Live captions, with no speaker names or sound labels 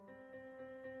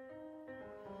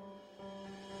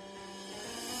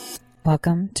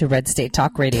Welcome to Red State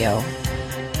Talk Radio.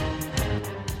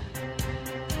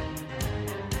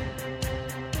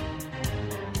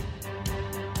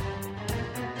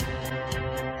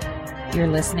 You're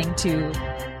listening to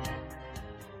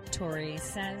Tori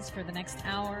Says. For the next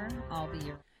hour, I'll be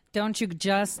your... Don't you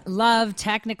just love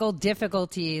technical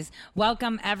difficulties?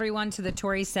 Welcome, everyone, to the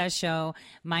Tori Says Show.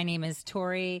 My name is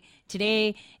Tori.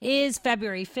 Today is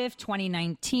February 5th,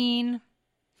 2019.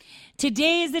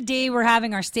 Today is the day we're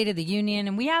having our State of the Union,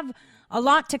 and we have a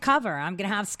lot to cover. I'm going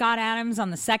to have Scott Adams on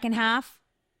the second half,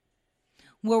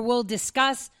 where we'll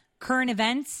discuss current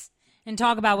events and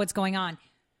talk about what's going on.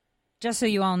 Just so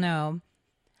you all know,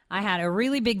 I had a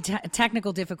really big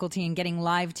technical difficulty in getting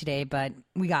live today, but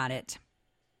we got it.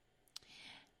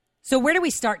 So where do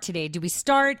we start today? Do we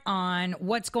start on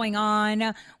what's going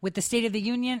on with the State of the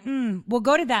Union? We'll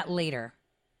go to that later.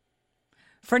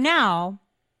 For now,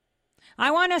 I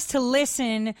want us to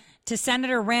listen to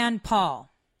Senator Rand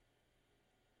Paul.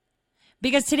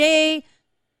 Because today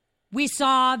we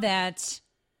saw that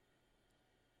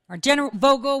our General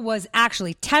Vogel was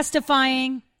actually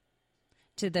testifying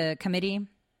to the committee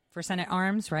for Senate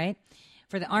Arms, right?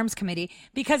 For the Arms Committee.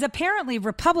 Because apparently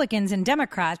Republicans and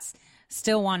Democrats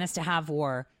still want us to have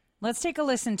war. Let's take a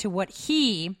listen to what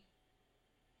he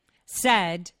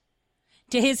said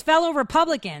to his fellow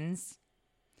Republicans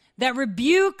that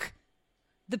rebuke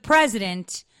the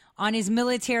president on his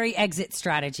military exit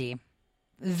strategy.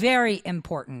 Very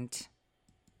important.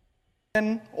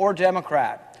 Or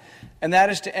Democrat, and that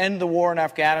is to end the war in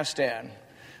Afghanistan.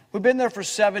 We've been there for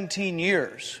 17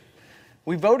 years.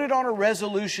 We voted on a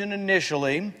resolution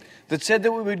initially that said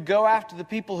that we would go after the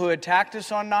people who attacked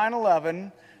us on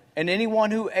 9/11 and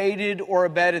anyone who aided or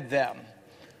abetted them.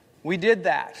 We did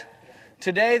that.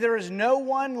 Today, there is no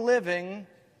one living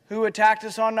who attacked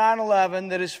us on 9/11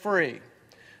 that is free.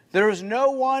 There is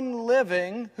no one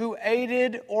living who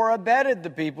aided or abetted the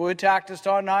people who attacked us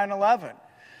on 9/11.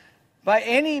 By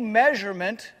any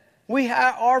measurement, we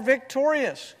are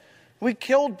victorious. We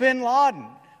killed bin Laden.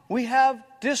 We have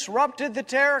disrupted the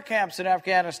terror camps in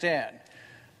Afghanistan.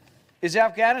 Is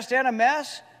Afghanistan a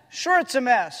mess? Sure, it's a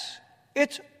mess.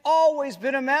 It's always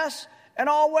been a mess and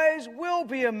always will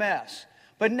be a mess.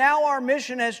 But now our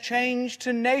mission has changed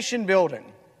to nation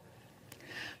building.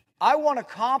 I want to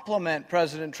compliment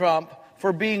President Trump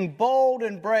for being bold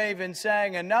and brave in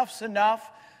saying enough's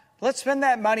enough. Let's spend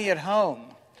that money at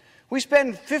home. We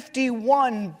spend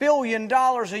 $51 billion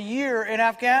a year in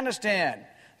Afghanistan.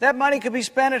 That money could be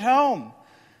spent at home.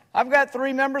 I've got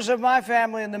 3 members of my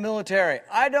family in the military.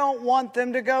 I don't want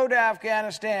them to go to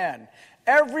Afghanistan.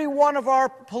 Every one of our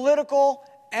political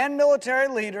and military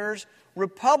leaders,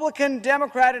 Republican,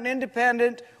 Democrat, and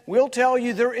Independent, will tell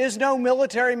you there is no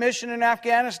military mission in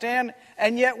Afghanistan,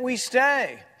 and yet we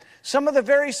stay. Some of the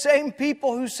very same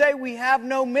people who say we have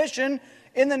no mission,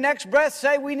 in the next breath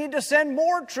say we need to send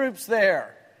more troops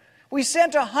there. We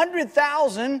sent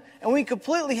 100,000, and we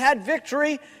completely had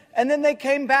victory, and then they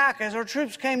came back as our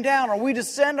troops came down. Are we to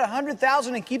send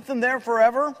 100,000 and keep them there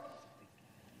forever?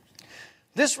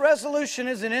 This resolution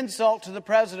is an insult to the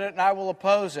president, and I will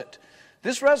oppose it.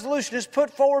 This resolution is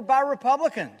put forward by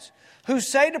Republicans who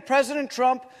say to President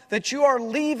Trump that you are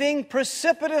leaving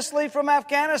precipitously from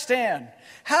Afghanistan.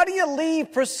 How do you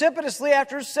leave precipitously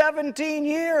after 17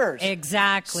 years?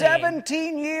 Exactly.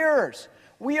 17 years.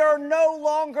 We are no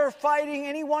longer fighting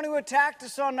anyone who attacked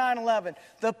us on 9/11.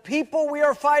 The people we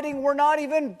are fighting were not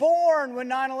even born when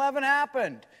 9/11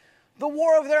 happened. The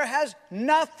war over there has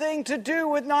nothing to do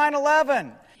with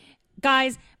 9/11.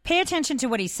 Guys, pay attention to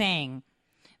what he's saying.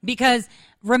 Because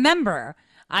remember,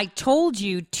 I told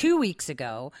you 2 weeks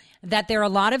ago that there are a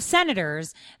lot of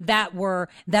senators that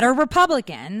are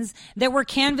Republicans that were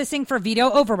canvassing for veto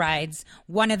overrides.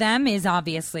 One of them is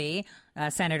obviously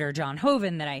Senator John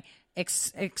Hoeven that I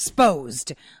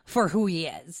exposed for who he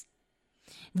is.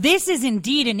 This is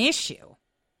indeed an issue.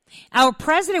 Our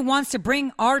president wants to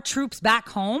bring our troops back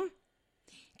home,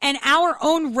 and our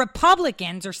own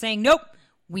Republicans are saying, nope,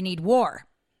 we need war.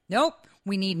 Nope,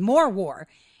 we need more war.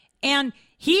 And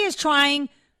he is trying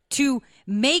to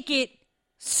make it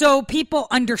so people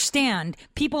understand,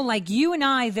 people like you and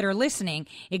I that are listening,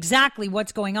 exactly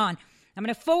what's going on. I'm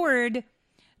going to forward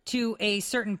to a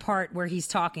certain part where he's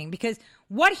talking, because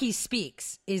what he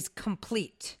speaks is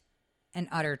complete and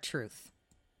utter truth.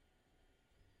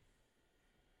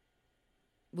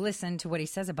 Listen to what he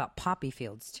says about poppy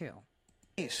fields, too.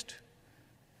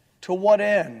 To what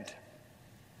end?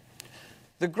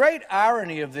 The great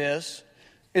irony of this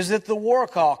is that the War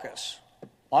Caucus,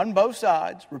 on both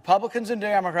sides, Republicans and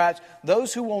Democrats,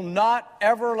 those who will not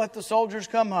ever let the soldiers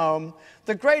come home,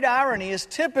 the great irony is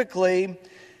typically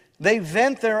They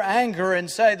vent their anger and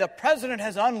say the president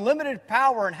has unlimited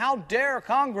power and how dare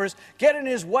Congress get in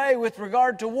his way with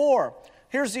regard to war.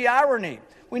 Here's the irony.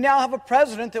 We now have a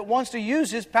president that wants to use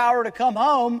his power to come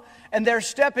home, and they're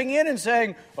stepping in and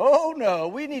saying, oh no,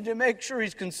 we need to make sure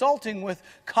he's consulting with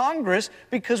Congress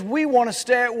because we want to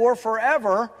stay at war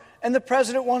forever, and the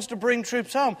president wants to bring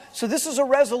troops home. So this is a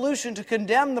resolution to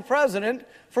condemn the president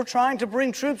for trying to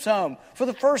bring troops home for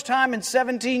the first time in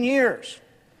 17 years.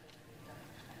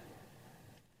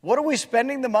 What are we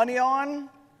spending the money on?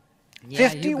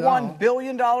 $51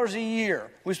 billion a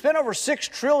year. We spent over $6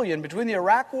 trillion between the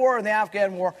Iraq War and the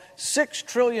Afghan War, $6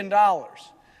 trillion.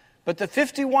 But the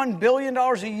 $51 billion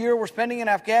a year we're spending in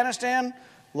Afghanistan,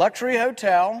 luxury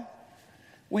hotel.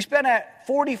 We spent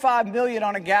 $45 million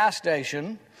on a gas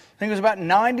station. I think it was about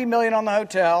 $90 million on the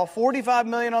hotel, $45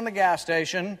 million on the gas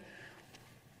station.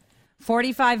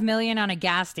 $45 million on a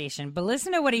gas station. But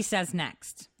listen to what he says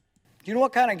next. Do you know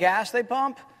what kind of gas they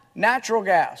pump? Natural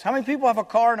gas. How many people have a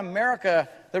car in America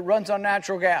that runs on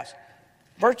natural gas?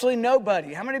 Virtually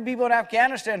nobody. How many people in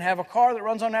Afghanistan have a car that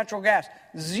runs on natural gas?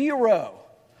 Zero.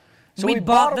 So we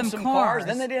bought them some cars.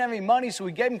 Then they didn't have any money, so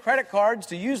we gave them credit cards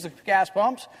to use the gas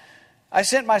pumps. I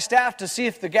sent my staff to see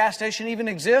if the gas station even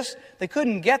exists. They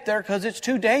couldn't get there because it's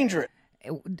too dangerous.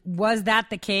 Was that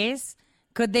the case?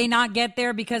 Could they not get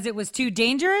there because it was too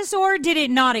dangerous, or did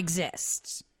it not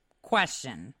exist?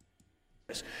 Question.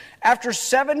 After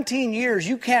 17 years,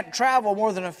 you can't travel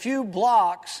more than a few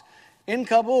blocks in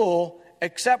Kabul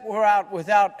except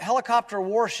without helicopter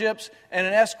warships and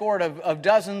an escort of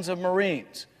dozens of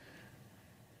Marines.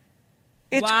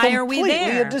 It's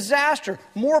completely a disaster.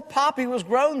 More poppy was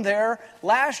grown there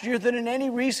last year than in any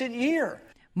recent year.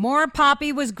 More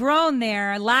poppy was grown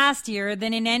there last year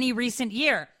than in any recent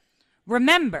year.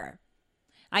 Remember,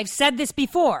 I've said this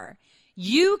before.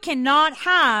 You cannot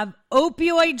have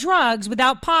opioid drugs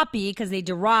without poppy because they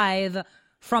derive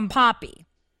from poppy.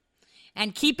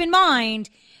 And keep in mind,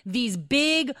 these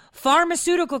big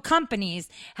pharmaceutical companies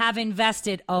have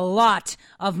invested a lot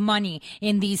of money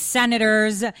in these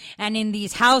senators and in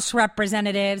these House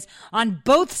representatives on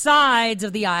both sides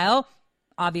of the aisle,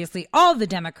 obviously all the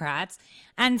Democrats,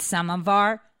 and some of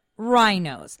our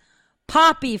rhinos.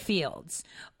 Poppy fields,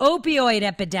 opioid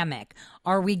epidemic.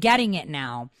 Are we getting it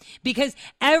now? Because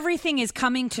everything is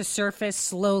coming to surface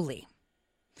slowly.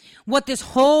 What this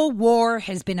whole war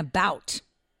has been about.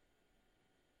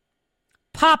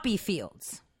 Poppy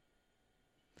fields.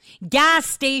 Gas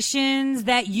stations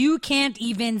that you can't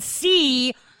even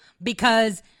see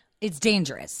because it's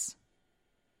dangerous.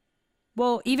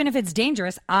 Well, even if it's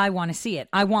dangerous, I want to see it.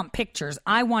 I want pictures.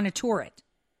 I want to tour it.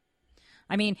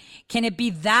 I mean, can it be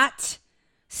that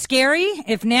scary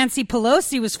if Nancy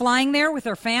Pelosi was flying there with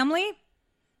her family?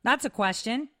 That's a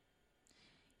question.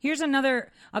 Here's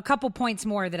a couple points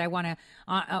more that I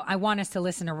want us to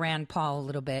listen to Rand Paul a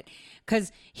little bit,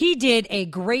 because he did a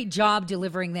great job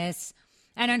delivering this.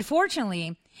 And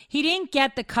unfortunately, he didn't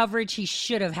get the coverage he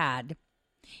should have had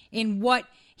in what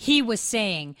he was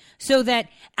saying so that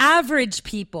average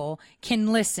people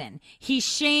can listen. He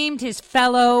shamed his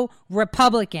fellow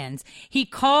Republicans. He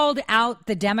called out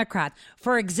the Democrats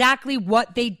for exactly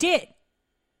what they did.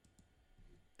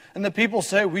 And the people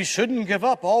say we shouldn't give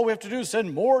up. All we have to do is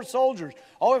send more soldiers.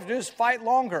 All we have to do is fight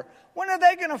longer. When are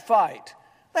they going to fight?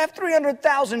 They have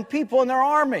 300,000 people in their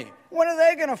army. When are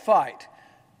they going to fight?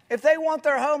 If they want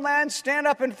their homeland, stand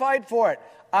up and fight for it.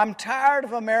 I'm tired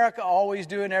of America always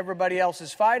doing everybody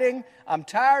else's fighting. I'm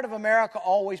tired of America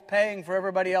always paying for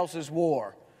everybody else's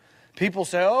war. People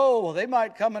say, oh, well, they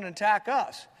might come and attack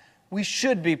us. We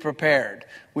should be prepared.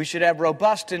 We should have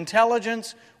robust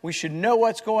intelligence. We should know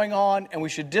what's going on, and we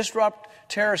should disrupt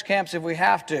terrorist camps if we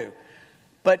have to.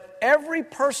 But every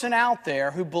person out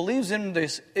there who believes in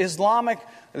this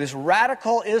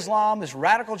radical Islam, this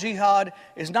radical jihad,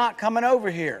 is not coming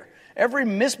over here. Every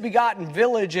misbegotten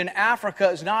village in Africa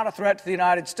is not a threat to the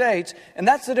United States, and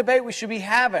that's the debate we should be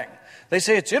having. They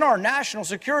say it's in our national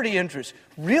security interest.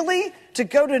 Really? To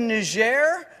go to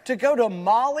Niger? To go to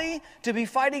Mali? To be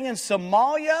fighting in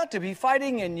Somalia? To be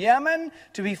fighting in Yemen?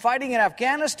 To be fighting in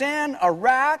Afghanistan?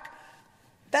 Iraq?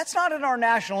 That's not in our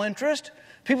national interest.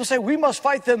 People say we must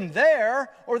fight them there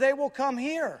or they will come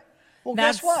here. Well,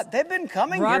 guess what? They've been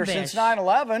coming here since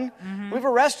 9/11. Mm-hmm. We've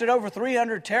arrested over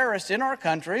 300 terrorists in our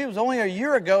country. It was only a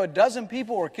year ago, 12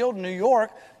 people were killed in New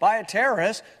York by a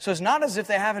terrorist. So it's not as if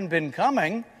they haven't been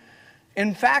coming.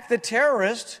 In fact, the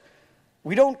terrorists,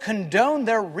 we don't condone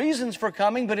their reasons for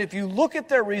coming, but if you look at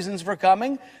their reasons for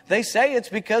coming, they say it's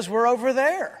because we're over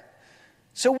there.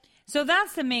 So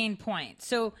that's the main point.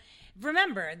 So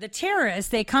Remember, the terrorists,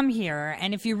 they come here,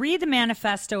 and if you read the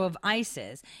manifesto of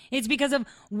ISIS, it's because of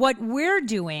what we're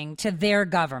doing to their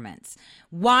governments,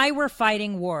 why we're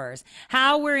fighting wars,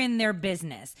 how we're in their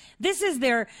business. This is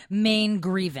their main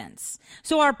grievance.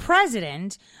 So our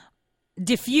president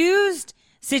diffused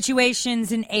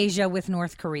situations in Asia with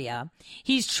North Korea.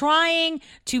 He's trying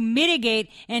to mitigate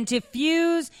and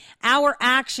diffuse our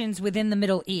actions within the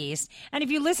Middle East. And if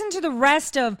you listen to the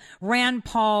rest of Rand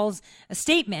Paul's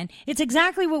statement, it's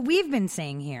exactly what we've been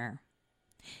saying here.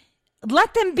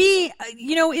 Let them be,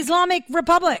 Islamic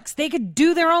republics. They could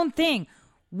do their own thing.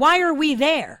 Why are we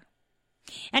there?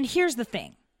 And here's the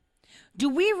thing. Do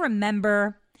we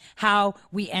remember how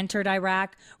we entered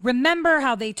Iraq? Remember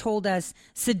how they told us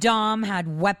Saddam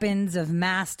had weapons of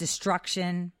mass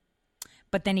destruction,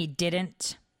 but then he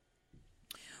didn't?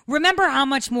 Remember how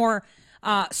much more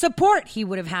support he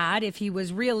would have had if he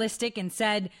was realistic and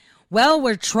said, well,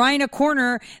 we're trying to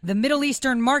corner the Middle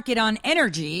Eastern market on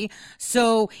energy,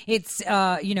 so it's,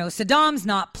 Saddam's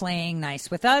not playing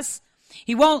nice with us.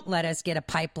 He won't let us get a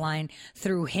pipeline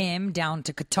through him down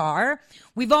to Qatar.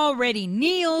 We've already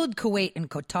kneeled Kuwait and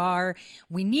Qatar.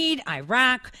 We need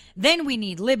Iraq. Then we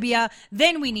need Libya.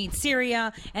 Then we need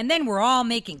Syria. And then we're all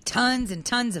making tons and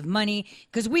tons of money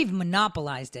because we've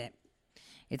monopolized it.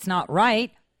 It's not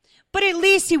right, but at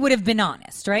least he would have been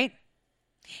honest, right?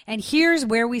 And here's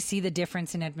where we see the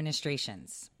difference in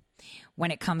administrations when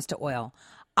it comes to oil.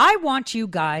 I want you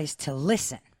guys to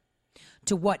listen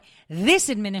to what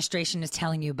this administration is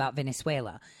telling you about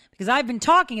Venezuela. Because I've been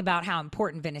talking about how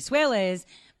important Venezuela is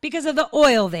because of the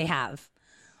oil they have.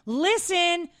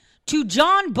 Listen to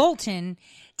John Bolton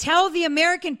tell the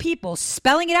American people,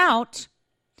 spelling it out,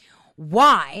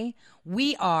 why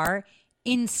we are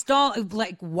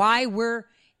why we're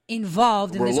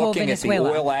involved in this whole Venezuela. We're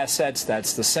looking at the oil assets.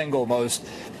 That's the single most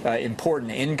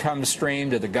important income stream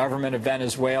to the government of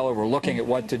Venezuela. We're looking at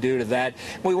what to do to that.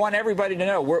 We want everybody to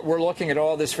know we're looking at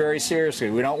all this very seriously.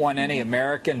 We don't want any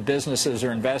American businesses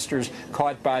or investors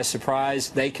caught by surprise.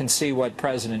 They can see what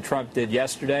President Trump did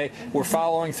yesterday. We're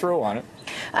following through on it.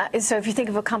 So if you think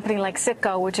of a company like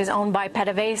Citgo, which is owned by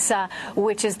PDVSA,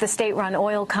 which is the state-run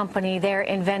oil company there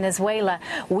in Venezuela,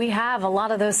 we have a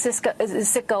lot of those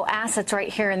Citgo assets right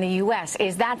here in the U.S.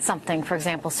 Is that something, for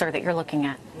example, sir, that you're looking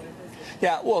at?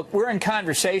 Yeah, well, we're in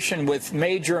conversation with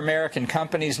major American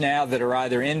companies now that are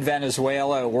either in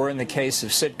Venezuela or, in the case of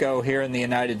Citgo, here in the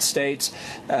United States.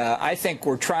 I think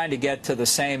we're trying to get to the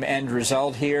same end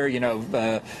result here.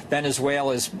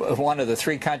 Venezuela is one of the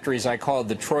three countries I call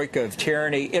the troika of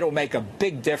tyranny. It'll make a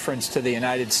big difference to the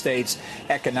United States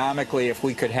economically if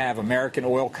we could have American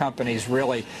oil companies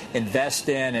really invest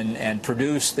in and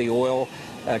produce the oil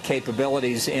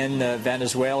capabilities in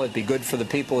Venezuela. It'd be good for the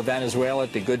people of Venezuela.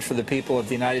 It'd be good for the people of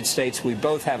the United States. We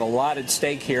both have a lot at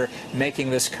stake here,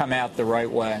 making this come out the right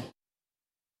way.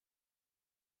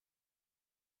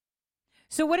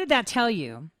 So what did that tell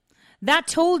you? That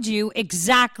told you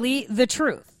exactly the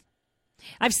truth.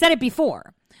 I've said it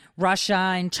before. Russia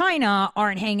and China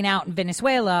aren't hanging out in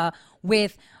Venezuela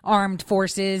with armed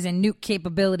forces and nuke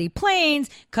capability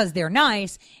planes because they're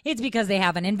nice. It's because they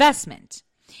have an investment.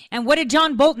 And what did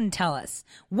John Bolton tell us?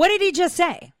 What did he just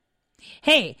say?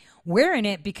 Hey, we're in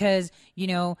it because,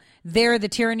 they're the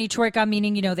tyranny troika,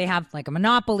 meaning, they have like a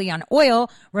monopoly on oil.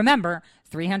 Remember,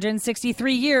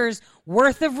 363 years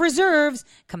worth of reserves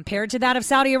compared to that of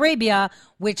Saudi Arabia,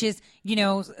 which is,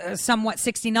 somewhat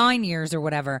 69 years or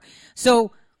whatever.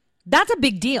 So that's a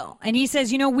big deal. And he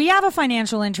says, we have a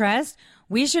financial interest.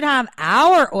 We should have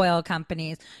our oil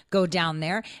companies go down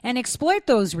there and exploit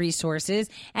those resources,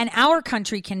 and our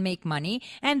country can make money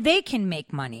and they can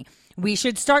make money. We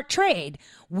should start trade.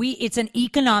 It's an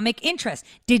economic interest.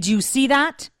 Did you see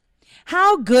that?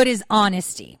 How good is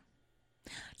honesty?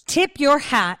 Tip your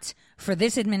hat for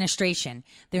this administration.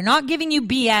 They're not giving you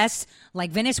BS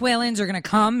like Venezuelans are going to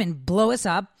come and blow us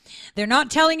up. They're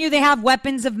not telling you they have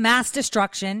weapons of mass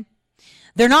destruction.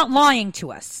 They're not lying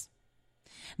to us.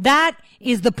 That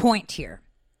is the point here.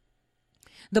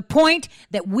 The point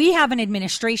that we have an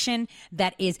administration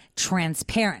that is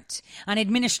transparent, an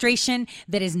administration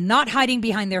that is not hiding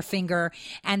behind their finger,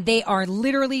 and they are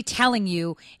literally telling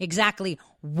you exactly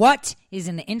what is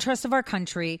in the interest of our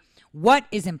country, what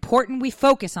is important we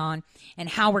focus on, and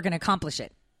how we're going to accomplish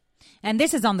it. And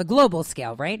this is on the global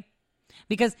scale, right?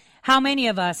 Because how many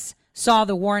of us saw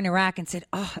the war in Iraq and said,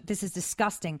 oh, this is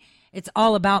disgusting. It's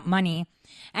all about money.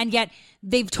 And yet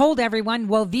they've told everyone,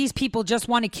 well, these people just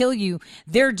want to kill you.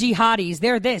 They're jihadis.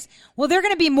 They're this. Well, they're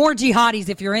going to be more jihadis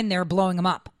if you're in there blowing them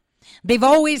up. They've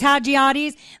always had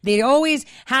jihadis. They always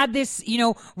had this,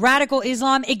 radical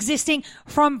Islam existing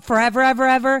from forever, ever,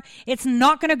 ever. It's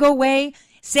not going to go away.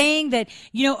 Saying that,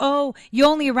 you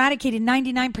only eradicated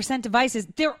 99% of ISIS.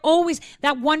 They're always,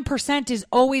 that 1% is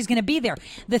always going to be there.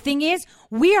 The thing is,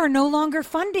 we are no longer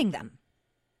funding them.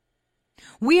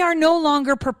 We are no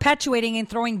longer perpetuating and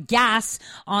throwing gas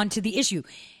onto the issue.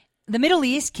 The Middle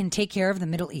East can take care of the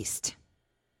Middle East.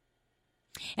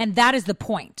 And that is the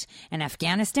point. And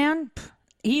Afghanistan,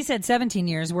 he said 17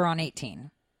 years, we're on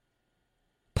 18.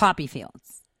 Poppy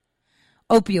fields.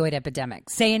 Opioid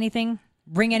epidemic. Say anything?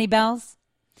 Ring any bells?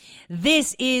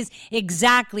 This is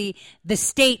exactly the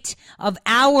state of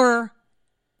our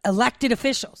elected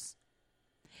officials.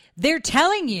 They're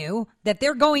telling you that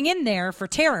they're going in there for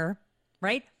terror,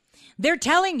 right? They're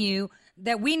telling you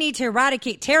that we need to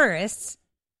eradicate terrorists.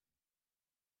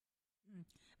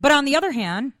 But on the other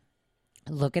hand,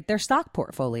 look at their stock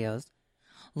portfolios.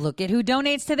 Look at who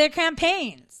donates to their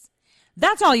campaigns.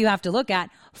 That's all you have to look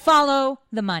at. Follow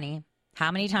the money. How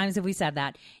many times have we said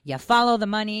that? You follow the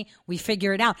money, we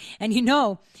figure it out. And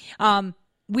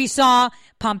we saw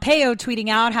Pompeo tweeting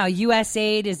out how U.S.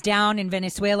 aid is down in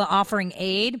Venezuela offering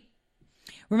aid.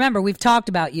 Remember, we've talked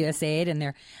about USAID and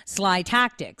their sly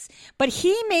tactics. But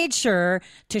he made sure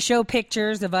to show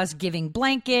pictures of us giving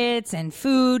blankets and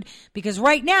food because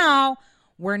right now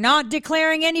we're not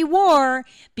declaring any war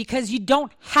because you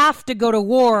don't have to go to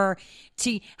war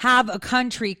to have a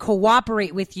country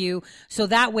cooperate with you so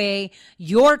that way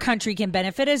your country can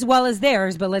benefit as well as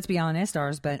theirs. But let's be honest,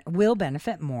 ours will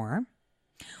benefit more,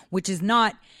 which is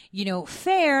not,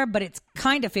 fair, but it's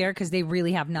kind of fair because they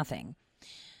really have nothing.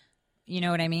 You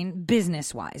know what I mean?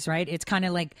 Business wise, right? It's kind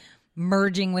of like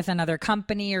merging with another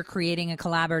company or creating a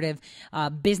collaborative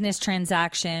business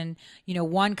transaction.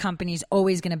 One company is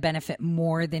always going to benefit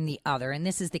more than the other. And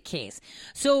this is the case.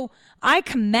 So I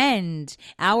commend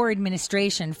our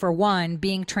administration for one,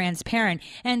 being transparent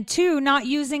and two, not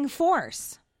using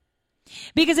force.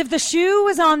 Because if the shoe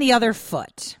was on the other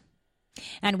foot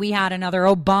and we had another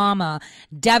Obama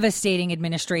devastating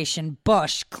administration,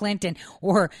 Bush, Clinton,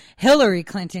 or Hillary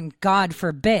Clinton, God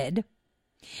forbid,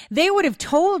 they would have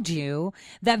told you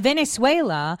that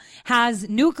Venezuela has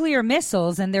nuclear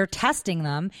missiles and they're testing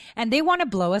them and they want to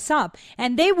blow us up.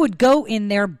 And they would go in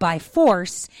there by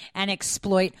force and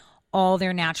exploit all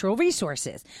their natural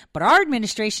resources. But our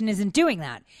administration isn't doing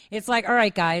that. It's like, all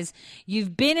right, guys,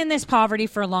 you've been in this poverty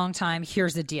for a long time.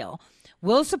 Here's the deal.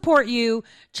 We'll support you.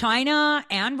 China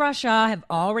and Russia have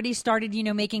already started,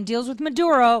 making deals with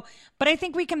Maduro, but I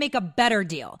think we can make a better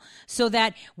deal so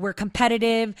that we're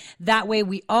competitive. That way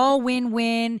we all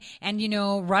win-win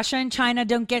and, Russia and China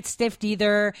don't get stiffed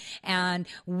either. And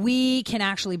we can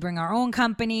actually bring our own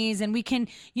companies and we can,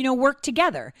 work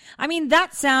together. I mean,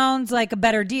 that sounds like a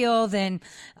better deal than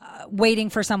waiting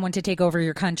for someone to take over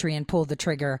your country and pull the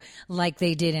trigger like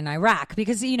they did in Iraq.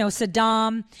 Because,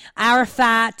 Saddam,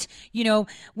 Arafat,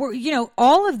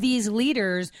 all of these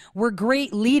leaders were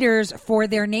great leaders for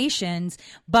their nations,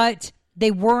 but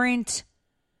they weren't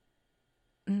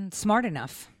smart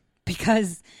enough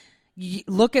because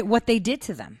look at what they did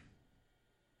to them.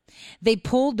 They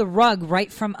pulled the rug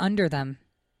right from under them.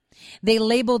 They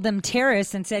labeled them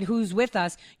terrorists and said, who's with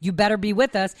us? You better be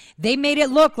with us. They made it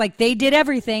look like they did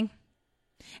everything.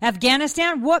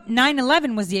 Afghanistan,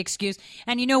 9/11 was the excuse.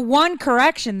 And one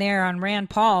correction there on Rand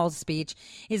Paul's speech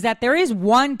is that there is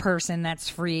one person that's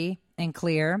free and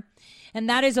clear, and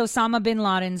that is Osama bin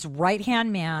Laden's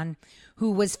right-hand man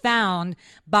who was found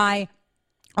by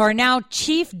our now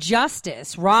Chief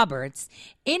Justice Roberts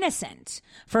innocent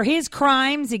for his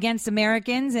crimes against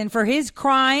Americans and for his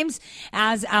crimes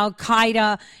as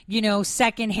Al-Qaeda,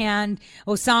 secondhand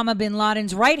Osama bin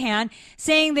Laden's right hand,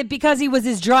 saying that because he was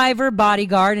his driver,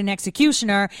 bodyguard, and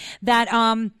executioner, that,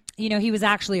 he was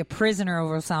actually a prisoner of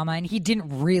Osama and he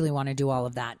didn't really want to do all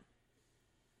of that.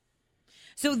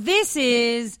 So this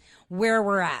is where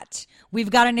we're at. We've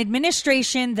got an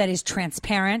administration that is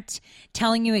transparent,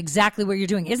 telling you exactly what you're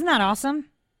doing. Isn't that awesome?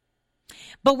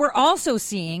 But we're also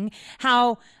seeing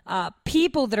how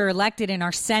people that are elected in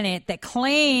our Senate that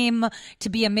claim to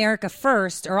be America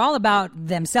first are all about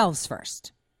themselves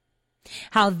first.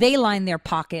 How they line their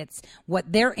pockets,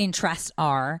 what their interests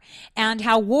are, and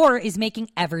how war is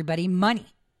making everybody money.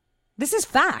 This is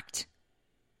fact.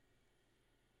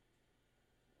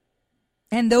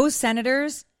 And those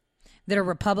senators that are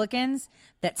Republicans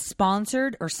that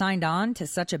sponsored or signed on to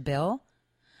such a bill,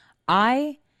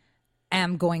 I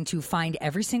am going to find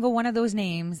every single one of those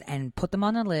names and put them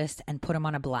on a list and put them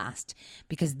on a blast,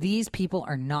 because these people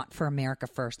are not for America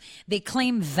first. They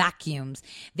claim vacuums.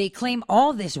 They claim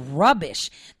all this rubbish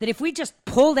that if we just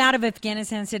pulled out of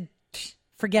Afghanistan and said,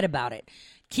 forget about it.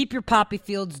 Keep your poppy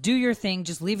fields, do your thing,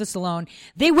 just leave us alone.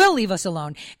 They will leave us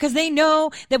alone because they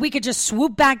know that we could just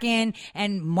swoop back in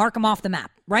and mark them off the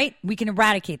map, right? We can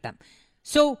eradicate them.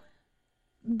 So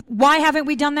why haven't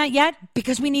we done that yet?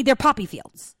 Because we need their poppy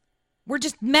fields. We're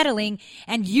just meddling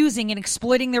and using and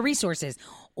exploiting their resources.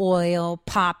 Oil,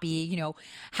 poppy,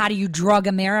 how do you drug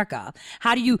America?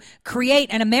 How do you create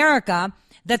an America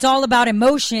that's all about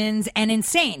emotions and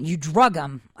insane? You drug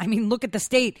them. I mean, look at the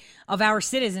state of our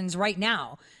citizens right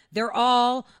now. They're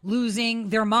all losing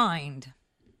their mind.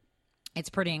 It's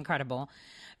pretty incredible.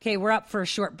 Okay, we're up for a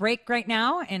short break right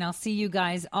now, and I'll see you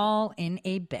guys all in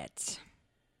a bit.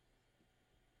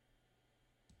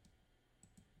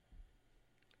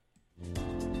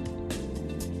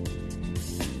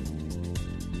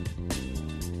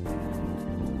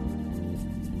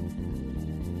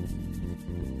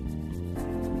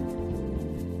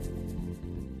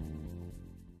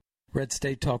 Red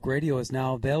State Talk Radio is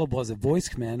now available as a voice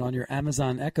command on your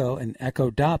Amazon Echo and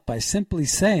Echo Dot by simply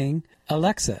saying,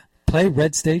 Alexa, play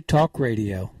Red State Talk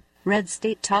Radio. Red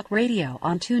State Talk Radio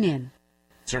on TuneIn.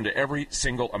 Concern to every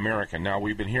single American. Now,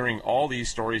 we've been hearing all these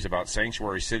stories about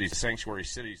sanctuary cities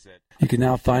that... You can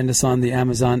now find us on the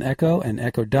Amazon Echo and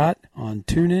Echo Dot, on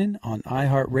TuneIn, on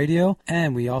iHeartRadio,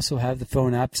 and we also have the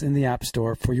phone apps in the App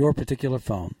Store for your particular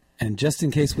phone. And just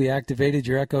in case we activated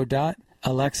your Echo Dot,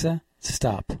 Alexa,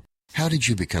 stop. How did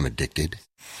you become addicted?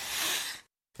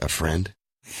 A friend?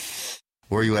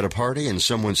 Were you at a party and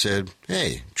someone said,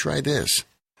 hey, try this?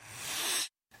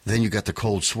 Then you got the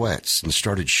cold sweats and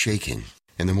started shaking.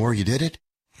 And the more you did it,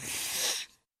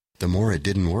 the more it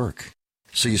didn't work.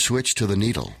 So you switched to the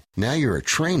needle. Now you're a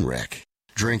train wreck.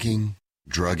 Drinking,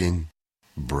 drugging,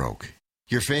 broke.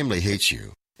 Your family hates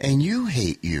you. And you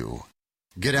hate you.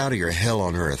 Get out of your hell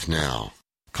on earth now.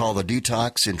 Call the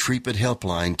Detox and Treatment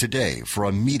Helpline today for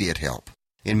immediate help.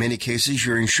 In many cases,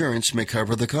 your insurance may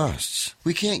cover the costs.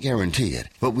 We can't guarantee it,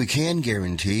 but we can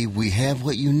guarantee we have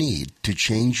what you need to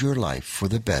change your life for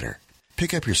the better.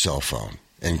 Pick up your cell phone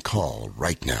and call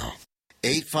right now.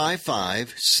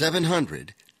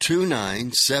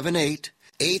 855-700-2978.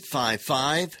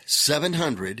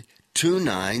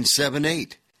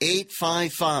 855-700-2978.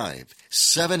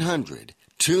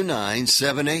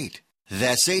 855-700-2978.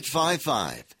 That's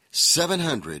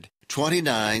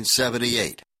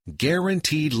 855-700-2978.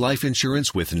 Guaranteed life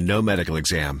insurance with no medical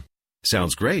exam.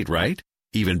 Sounds great, right?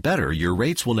 Even better, your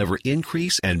rates will never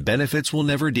increase and benefits will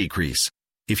never decrease.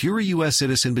 If you're a U.S.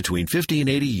 citizen between 50 and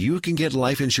 80, you can get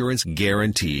life insurance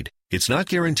guaranteed. It's not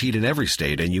guaranteed in every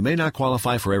state, and you may not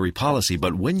qualify for every policy,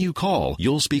 but when you call,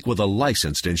 you'll speak with a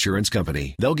licensed insurance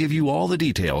company. They'll give you all the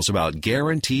details about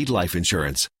guaranteed life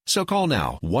insurance. So call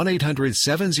now,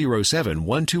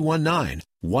 1-800-707-1219.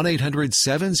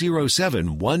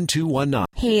 1-800-707-1219.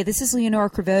 Hey, this is Leonora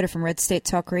Cravota from Red State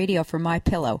Talk Radio for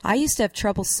MyPillow. I used to have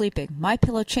trouble sleeping.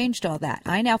 MyPillow changed all that.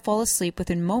 I now fall asleep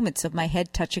within moments of my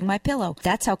head touching my pillow.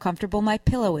 That's how comfortable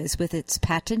MyPillow is with its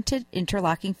patented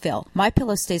interlocking fill.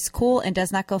 MyPillow stays cool and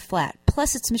does not go flat.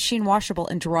 Plus, it's machine washable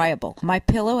and dryable.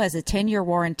 MyPillow has a 10-year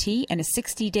warranty and a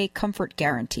 60-day comfort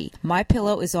guarantee.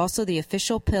 MyPillow is also the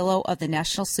official pillow of the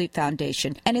National Sleep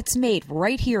Foundation, and it's made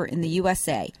right here in the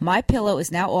USA. MyPillow is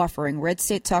now offering Red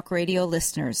State Talk Radio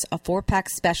listeners a 4-pack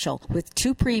special with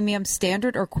 2 premium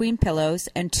standard or queen pillows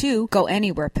and 2 go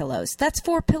anywhere pillows. That's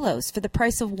 4 pillows for the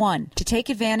price of 1. To take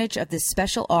advantage of this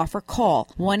special offer, call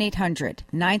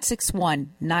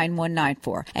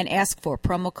 1-800-961-9194 and ask for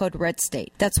promo code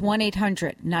RedState. That's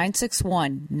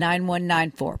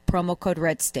 1-800-961-9194, promo code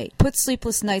RedState. Put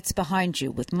sleepless nights behind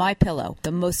you with MyPillow,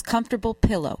 the most comfortable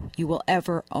pillow you will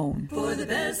ever own. For the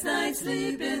best night's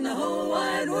sleep in the whole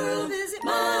wide world, visit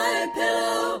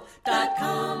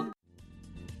MyPillow.com.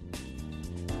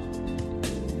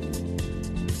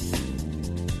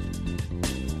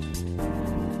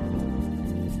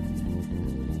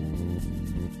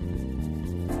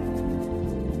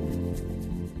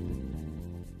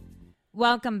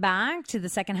 Welcome back to the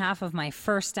second half of my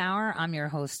first hour. I'm your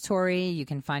host, Tori. You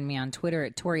can find me on Twitter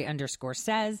at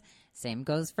Tori_says. Same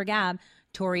goes for Gab,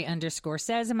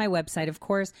 Tori_says. And my website, of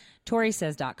course,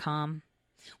 ToriSays.com,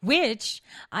 which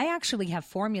I actually have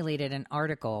formulated an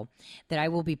article that I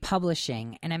will be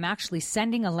publishing. And I'm actually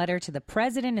sending a letter to the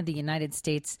President of the United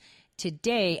States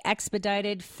today,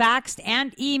 expedited, faxed,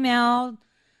 and emailed,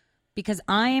 because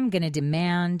I am going to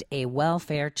demand a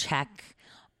welfare check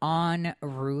on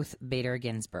Ruth Bader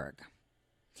Ginsburg.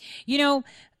 You know,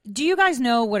 Do you guys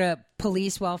know what a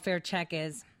police welfare check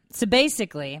is? So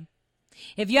basically,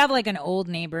 if you have like an old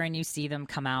neighbor and you see them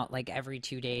come out like every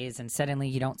 2 days and suddenly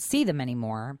you don't see them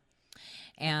anymore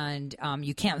and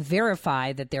you can't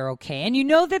verify that they're okay and you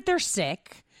know that they're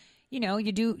sick,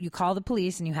 you call the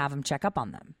police and you have them check up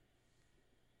on them.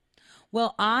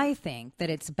 Well, I think that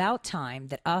it's about time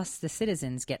that us, the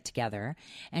citizens, get together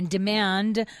and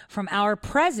demand from our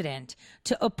president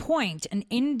to appoint an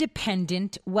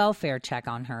independent welfare check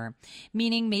on her,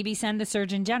 meaning maybe send the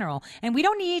Surgeon General. And we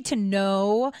don't need to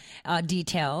know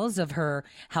details of her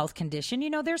health condition.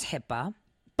 There's HIPAA,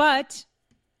 but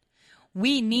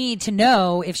we need to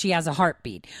know if she has a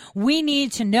heartbeat. We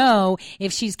need to know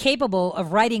if she's capable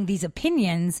of writing these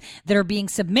opinions that are being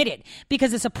submitted,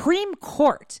 because the Supreme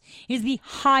Court is the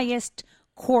highest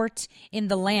court in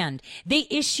the land. They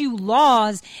issue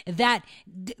laws that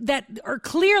are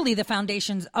clearly the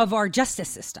foundations of our justice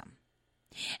system.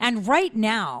 And right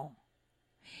now,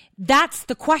 that's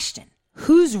the question.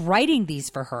 Who's writing these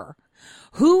for her?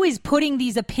 Who is putting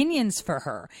these opinions for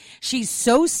her? She's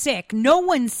so sick. No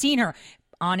one's seen her.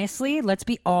 Honestly, let's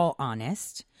be all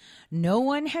honest. No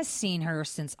one has seen her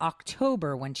since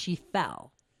October when she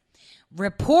fell.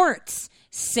 Reports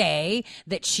say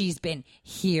that she's been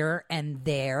here and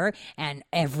there and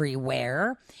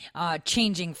everywhere,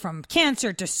 changing from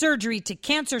cancer to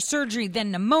cancer surgery,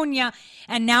 then pneumonia,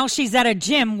 and now she's at a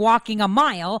gym walking a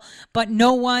mile, but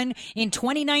no one in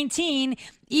 2019,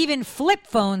 even flip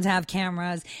phones have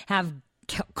cameras, have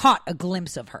caught a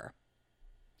glimpse of her.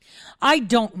 I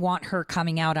don't want her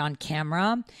coming out on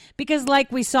camera because,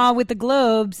 like we saw with the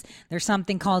Globes, there's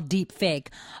something called deep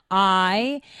fake.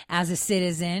 I, as a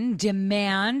citizen,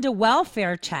 demand a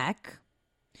welfare check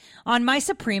on my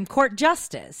Supreme Court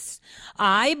justice.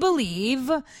 I believe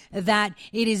that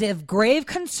it is of grave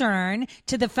concern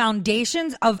to the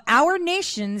foundations of our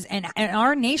nations and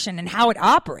our nation and how it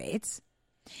operates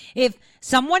if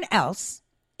someone else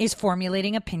is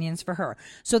formulating opinions for her.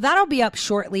 So that'll be up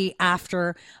shortly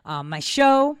after my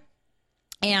show.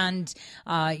 And,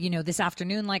 this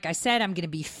afternoon, like I said, I'm going to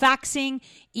be faxing,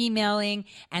 emailing,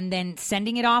 and then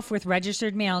sending it off with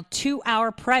registered mail to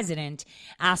our president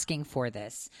asking for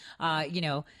this,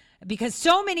 because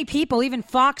so many people, even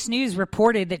Fox News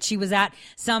reported that she was at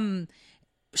some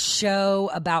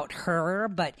show about her,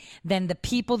 but then the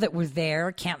people that were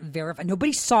there can't verify.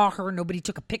 Nobody saw her. Nobody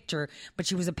took a picture, but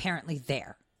she was apparently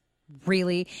there.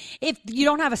 Really? If you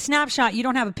don't have a snapshot, you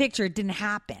don't have a picture, it didn't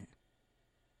happen.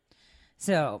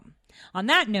 So, on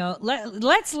that note,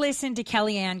 let's listen to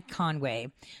Kellyanne Conway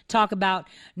talk about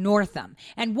Northam.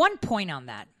 And one point on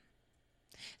that.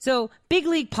 So, Big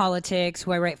League Politics,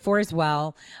 who I write for as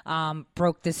well,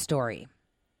 broke this story.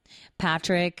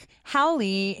 Patrick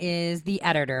Howley is the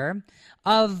editor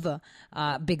of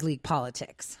Big League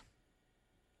Politics.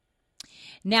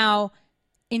 Now,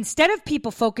 instead of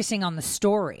people focusing on the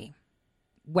story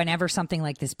whenever something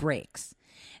like this breaks,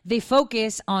 they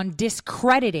focus on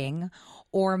discrediting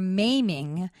or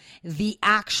maiming the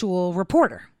actual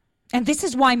reporter. And this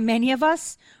is why many of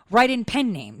us write in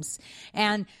pen names.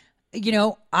 And,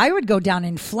 I would go down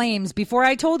in flames before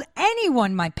I told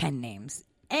anyone my pen names.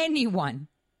 Anyone.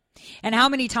 And how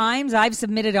many times I've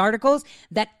submitted articles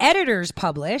that editors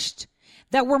published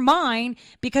that were mine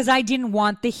because I didn't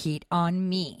want the heat on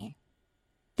me.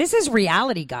 This is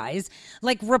reality, guys.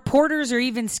 Like, reporters are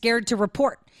even scared to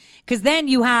report because then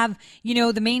you have,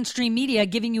 the mainstream media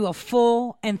giving you a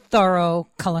full and thorough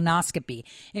colonoscopy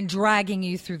and dragging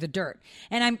you through the dirt.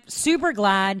 And I'm super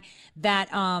glad that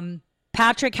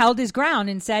Patrick held his ground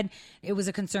and said it was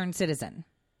a concerned citizen.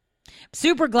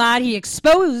 Super glad he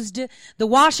exposed the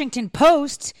Washington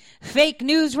Post's fake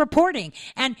news reporting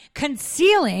and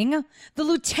concealing the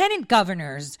lieutenant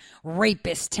governor's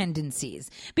rapist tendencies.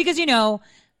 Because,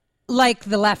 like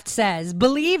the left says,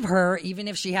 believe her even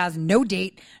if she has no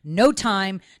date, no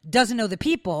time, doesn't know the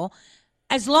people,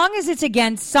 as long as it's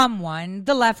against someone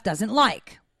the left doesn't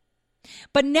like.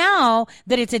 But now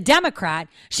that it's a Democrat,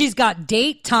 she's got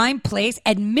date, time, place,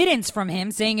 admittance from him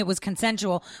saying it was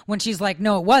consensual when she's like,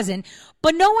 no, it wasn't.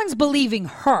 But no one's believing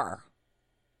her.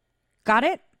 Got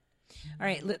it? All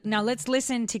right, now let's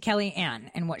listen to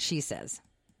Kellyanne and what she says.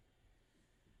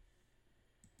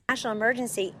 National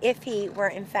emergency, if he were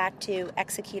in fact to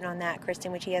execute on that,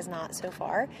 Kristen, which he has not so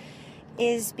far,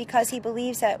 is because he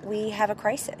believes that we have a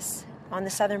crisis on the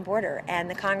southern border and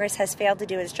the Congress has failed to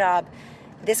do its job.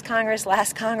 This Congress,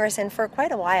 last Congress, and for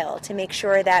quite a while to make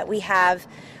sure that we have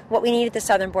what we need at the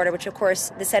southern border, which, of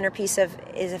course, the centerpiece of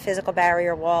is a physical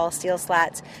barrier wall, steel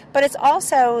slats. But it's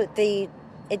also the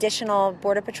additional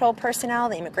Border Patrol personnel,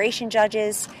 the immigration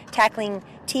judges, tackling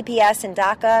TPS and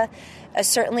DACA,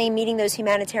 certainly meeting those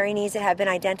humanitarian needs that have been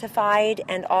identified,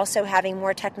 and also having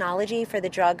more technology for the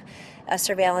drug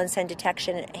surveillance and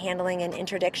detection, handling, and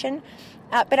interdiction.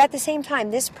 But at the same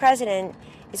time, this president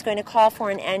is going to call for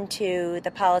an end to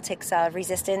the politics of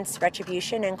resistance,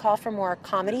 retribution, and call for more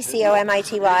comedy,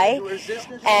 C-O-M-I-T-Y.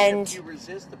 And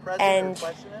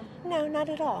no, not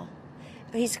at all.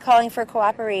 He's calling for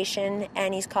cooperation,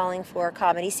 and he's calling for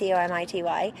comedy,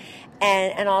 C-O-M-I-T-Y,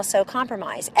 and also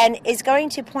compromise. And is going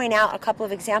to point out a couple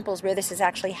of examples where this has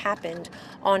actually happened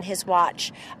on his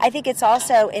watch. I think it's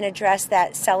also an address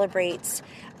that celebrates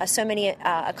so many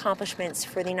accomplishments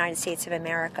for the United States of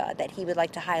America that he would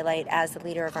like to highlight as the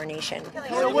leader of our nation.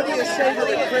 Well, what do you say to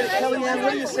the critics, Kellyanne?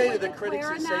 What do you say to the critics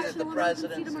who say that the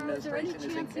president's administration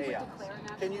is in chaos?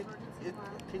 Can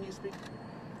you speak?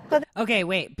 Okay,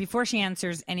 wait. Before she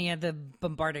answers any of the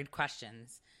bombarded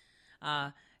questions,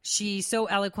 she so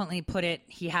eloquently put it,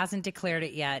 he hasn't declared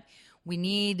it yet. We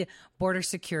need border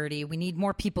security. We need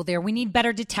more people there. We need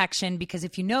better detection, because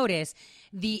if you notice,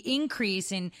 the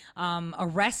increase in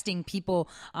arresting people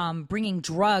bringing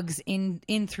drugs in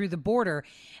through the border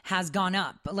has gone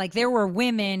up. Like, there were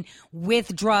women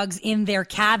with drugs in their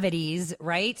cavities,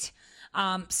 right?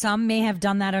 Some may have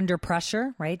done that under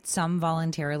pressure, right? Some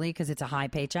voluntarily because it's a high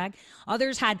paycheck.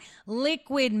 Others had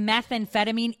liquid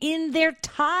methamphetamine in their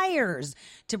tires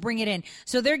to bring it in.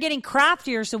 So they're getting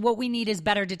craftier. So what we need is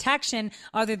better detection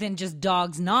other than just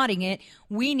dogs nodding it.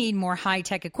 We need more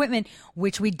high-tech equipment,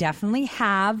 which we definitely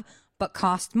have, but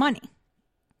cost money.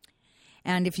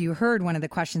 And if you heard one of the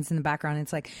questions in the background,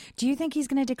 it's like, do you think he's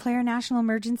going to declare a national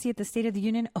emergency at the State of the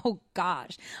Union? Oh,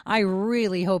 gosh, I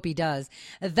really hope he does.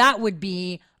 That would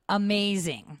be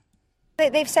amazing.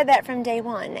 They've said that from day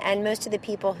one, and most of the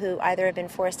people who either have been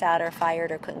forced out or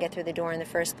fired or couldn't get through the door in the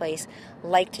first place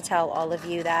like to tell all of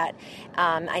you that.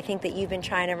 I think that you've been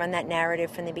trying to run that narrative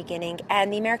from the beginning,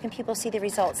 and the American people see the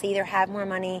results. They either have more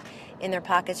money in their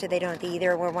pockets or they don't. They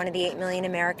either were one of the 8 million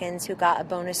Americans who got a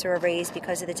bonus or a raise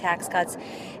because of the tax cuts,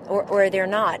 or they're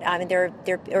not. I mean, there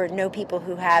are no people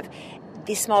who have.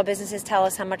 These small businesses tell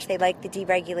us how much they like the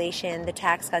deregulation, the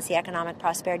tax cuts, the economic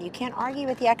prosperity. You can't argue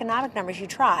with the economic numbers. You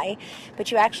try,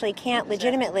 but you actually can't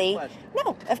legitimately.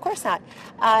 No, of course not.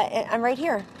 I'm right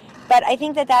here. But I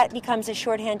think that becomes a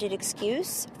shorthanded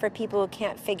excuse for people who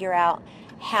can't figure out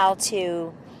how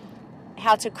to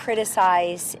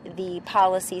criticize the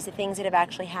policies, the things that have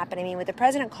actually happened. I mean, what the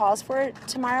president calls for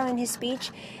tomorrow in his speech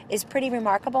is pretty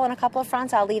remarkable on a couple of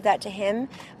fronts. I'll leave that to him.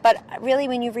 But really,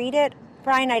 when you read it,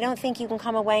 Brian, I don't think you can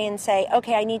come away and say,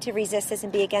 okay, I need to resist this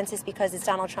and be against this because it's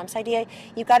Donald Trump's idea.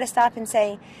 You've got to stop and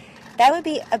say, that would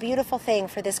be a beautiful thing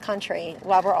for this country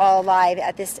while we're all alive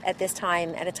at this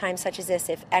time, at a time such as this,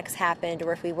 if X happened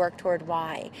or if we work toward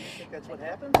Y. You think that's what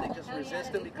happens? They just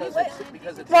resist it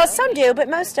because it's well, some do, but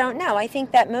most don't. No, I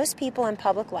think that most people in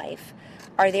public life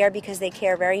are there because they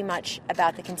care very much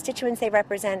about the constituents they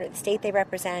represent or the state they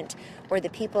represent or the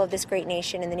people of this great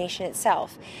nation and the nation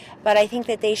itself. But I think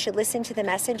that they should listen to the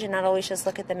message and not always just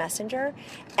look at the messenger.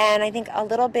 And I think a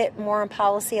little bit more on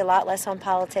policy, a lot less on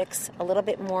politics, a little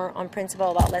bit more on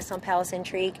principle, a lot less on palace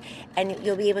intrigue, and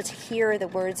you'll be able to hear the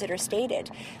words that are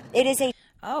stated. It is a...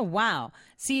 Oh, wow.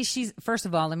 See, first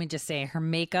of all, let me just say her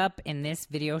makeup in this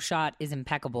video shot is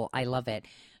impeccable. I love it.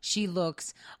 She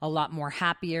looks a lot more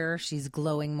happier. She's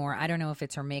glowing more. I don't know if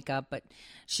it's her makeup, but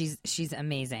she's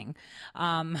amazing.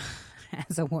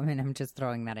 As a woman, I'm just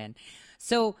throwing that in.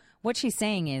 So what she's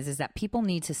saying is that people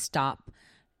need to stop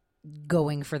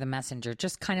going for the messenger,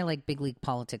 just kind of like big league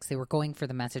politics. They were going for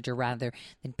the messenger rather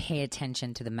than pay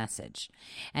attention to the message.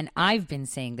 And I've been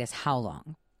saying this how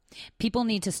long? People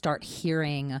need to start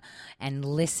hearing and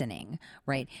listening,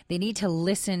 right? They need to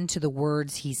listen to the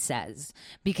words he says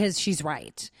because she's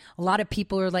right. A lot of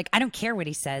people are like, I don't care what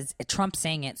he says. Trump's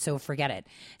saying it, so forget it.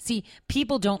 See,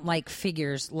 people don't like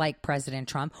figures like President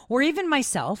Trump or even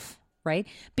myself, right?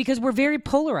 Because we're very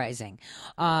polarizing.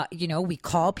 We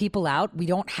call people out. We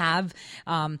don't have,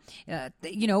 and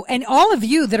all of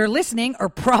you that are listening are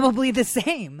probably the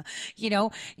same.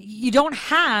 You don't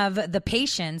have the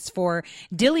patience for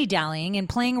dilly-dallying and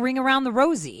playing Ring Around the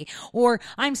Rosie. Or,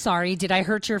 I'm sorry, did I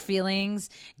hurt your feelings?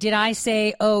 Did I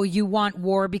say, oh, you want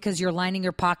war because you're lining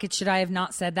your pockets? Should I have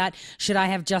not said that? Should I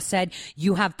have just said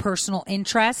you have personal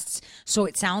interests so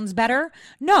it sounds better?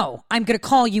 No, I'm going to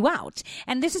call you out.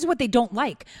 And this is what they don't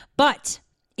like. But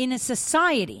in a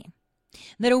society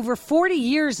that over 40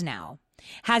 years now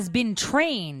has been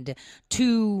trained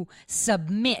to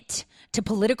submit to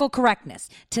political correctness,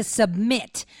 to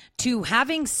submit to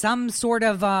having some sort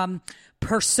of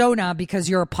persona because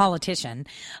you're a politician,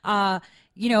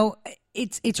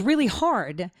 it's really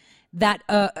hard that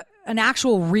an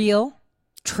actual real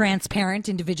transparent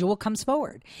individual comes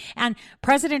forward. And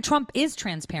President Trump is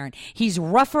transparent. He's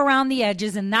rough around the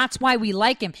edges, and that's why we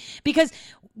like him. Because,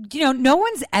 no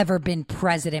one's ever been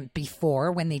president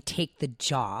before when they take the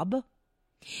job.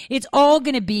 It's all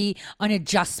going to be an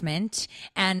adjustment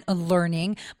and a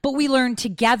learning, but we learn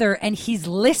together, and he's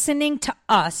listening to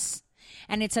us.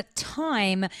 And it's a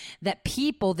time that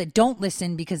people that don't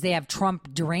listen because they have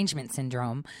Trump derangement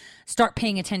syndrome start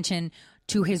paying attention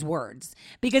to his words,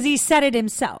 because he said it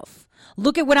himself.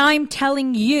 Look at what I'm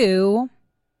telling you,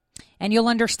 and you'll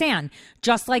understand.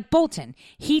 Just like Bolton,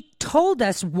 he told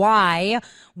us why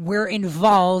we're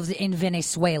involved in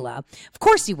Venezuela. Of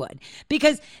course he would,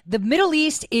 because the Middle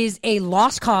East is a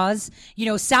lost cause.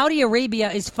 Saudi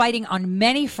Arabia is fighting on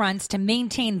many fronts to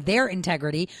maintain their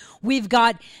integrity. We've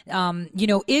got,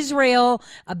 Israel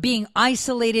being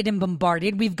isolated and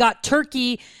bombarded. We've got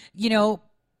Turkey,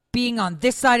 being on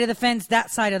this side of the fence,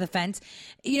 that side of the fence,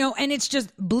 and it's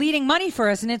just bleeding money for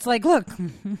us. And it's like, look,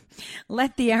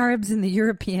 let the Arabs and the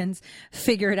Europeans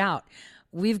figure it out.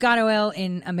 We've got oil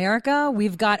in America.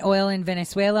 We've got oil in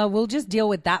Venezuela. We'll just deal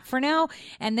with that for now.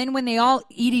 And then when they all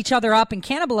eat each other up and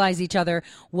cannibalize each other,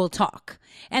 we'll talk.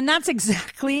 And that's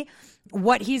exactly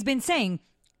what he's been saying.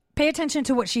 Pay attention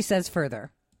to what she says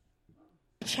further.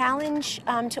 Challenge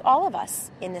to all of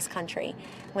us in this country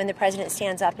when the president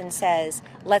stands up and says,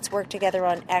 let's work together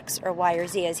on X or Y or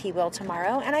Z, as he will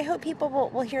tomorrow. And I hope people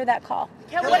will hear that call.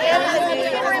 Does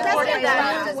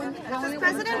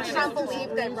President Trump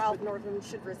believe that Ralph Northam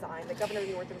should resign, that Governor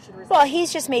Northam should resign? Well,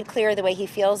 he's just made clear the way he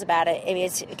feels about it. I mean,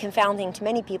 it's confounding to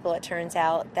many people, it turns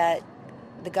out, that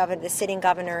the sitting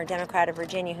governor, Democrat of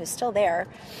Virginia, who's still there,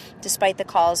 despite the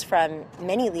calls from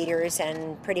many leaders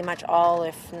and pretty much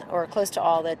all, or close to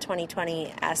all, the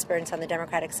 2020 aspirants on the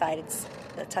Democratic side, it's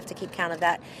tough to keep count of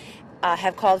that,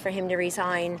 have called for him to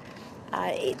resign.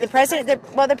 The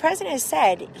president has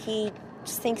said he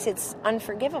just thinks it's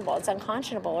unforgivable, it's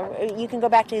unconscionable. Or you can go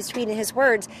back to his tweet and his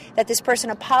words that this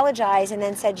person apologized and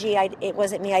then said, gee, it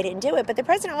wasn't me, I didn't do it. But the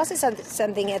president also said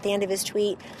something at the end of his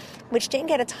tweet, which didn't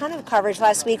get a ton of coverage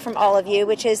last week from all of you,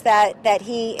 which is that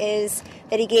he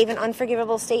gave an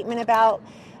unforgivable statement about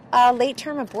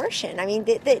late-term abortion. I mean,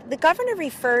 the governor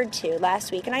referred to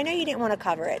last week, and I know you didn't want to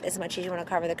cover it as much as you want to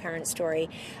cover the current story,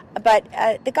 but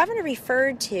the governor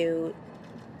referred to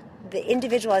the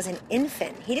individual as an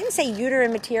infant. He didn't say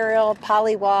uterine material,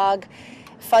 polywog,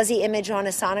 fuzzy image on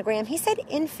a sonogram. He said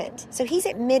infant. So he's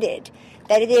admitted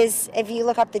that it is, if you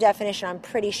look up the definition, I'm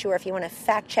pretty sure, if you want to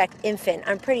fact-check infant,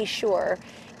 I'm pretty sure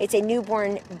it's a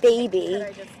newborn baby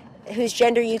whose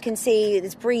gender you can see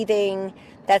is breathing,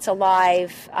 that's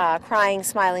alive, crying,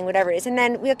 smiling, whatever it is. And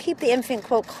then we'll keep the infant,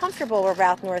 quote, comfortable with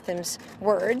Ralph Northam's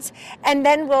words. And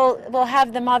then we'll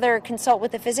have the mother consult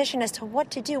with the physician as to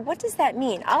what to do. What does that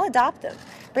mean? I'll adopt them.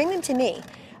 Bring them to me.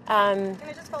 Can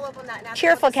I just follow up on that?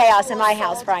 Cheerful chaos in my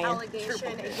house, Brian.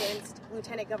 Allegation against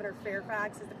Lieutenant Governor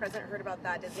Fairfax. Has the president heard about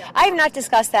that? I have not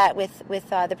discussed that with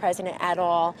the president at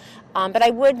all. But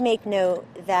I would make note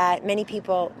that many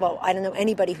people, well, I don't know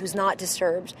anybody who's not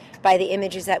disturbed by the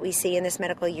images that we see in this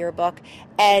medical yearbook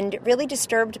and really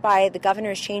disturbed by the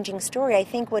governor's changing story. I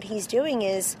think what he's doing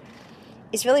is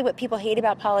really what people hate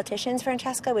about politicians,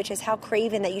 Francesca, which is how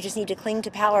craven that you just need to cling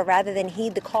to power rather than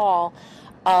heed the call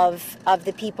of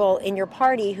the people in your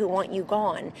party who want you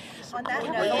gone. On that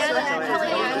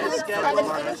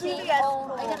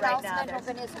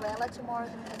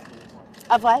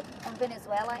Of what? On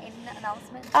Venezuela, any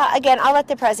announcement? Again, I'll let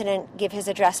the president give his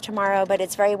address tomorrow, but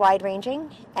it's very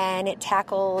wide-ranging, and it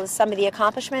tackles some of the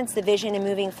accomplishments, the vision and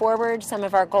moving forward, some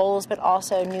of our goals, but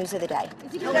also news of the day.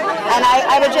 And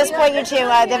I would just point you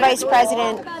to the vice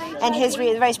president and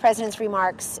the vice president's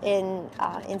remarks in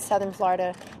South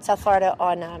Florida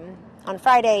on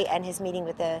Friday, and his meeting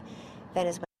with the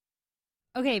Venezuela.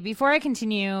 Okay, before I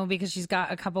continue, because she's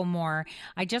got a couple more,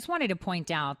 I just wanted to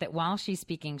point out that while she's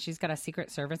speaking, she's got a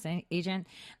Secret Service agent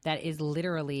that is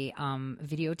literally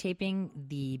videotaping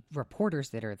the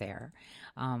reporters that are there,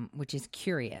 which is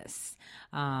curious.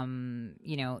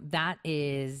 That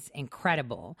is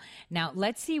incredible. Now,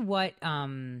 let's see what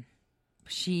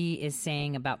she is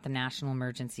saying about the national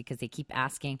emergency, because they keep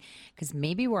asking, because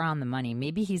maybe we're on the money.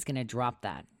 Maybe he's going to drop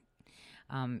that.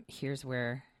 Here's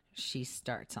where she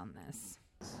starts on this.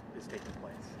 Is taking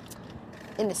place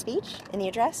in the speech, in the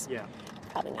address? Yeah,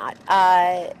 probably not.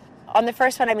 On the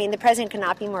first one, I mean, the president could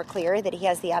not be more clear that he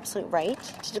has the absolute right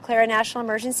to declare a national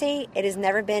emergency. It has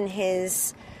never been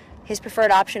his preferred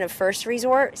option of first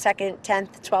resort, second,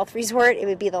 10th, 12th resort. It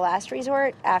would be the last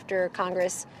resort after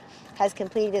Congress has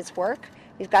completed its work.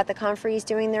 We've got the conferees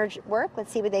doing their work.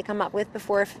 Let's see what they come up with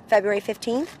before February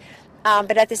 15th.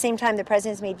 But at the same time, the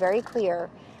president's made very clear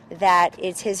that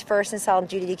it's his first and solemn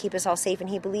duty to keep us all safe,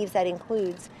 and he believes that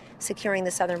includes securing the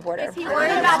southern border. Is he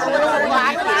worried about the political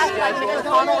backlash like Mitch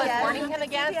McConnell is warning him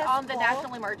against on the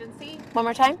national emergency? One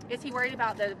more time? Is he worried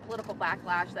about the political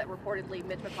backlash that reportedly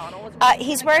Mitch McConnell was warning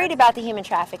He's worried about the human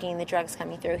trafficking, the drugs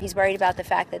coming through. He's worried about the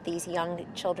fact that these young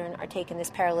children are taking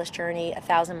this perilous journey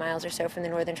 1,000 miles or so from the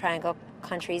Northern Triangle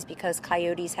countries because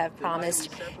coyotes have promised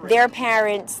their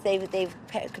parents, they've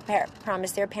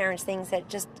promised their parents things that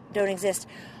just don't exist,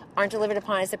 aren't delivered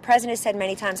upon. As the president has said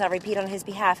many times, I'll repeat on his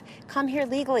behalf, come here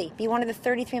legally. Be one of the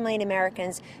 33 million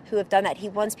Americans who have done that. He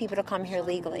wants people to come here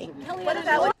legally.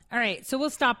 All right, so we'll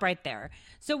stop right there.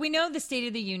 So we know the State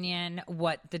of the Union,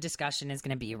 what the discussion is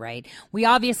going to be, right? We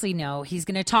obviously know he's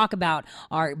going to talk about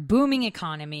our booming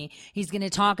economy. He's going to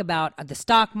talk about the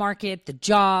stock market, the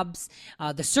jobs,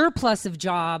 the surplus of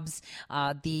jobs,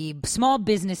 the small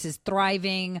businesses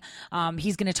thriving.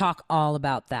 He's going to talk all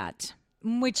about that,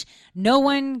 which no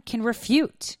one can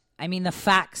refute. I mean, the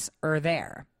facts are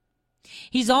there.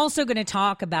 He's also going to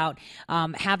talk about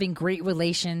having great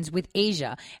relations with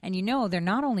Asia. And you know, they're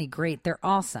not only great, they're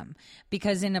awesome.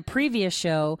 Because in a previous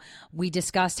show, we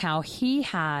discussed how he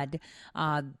had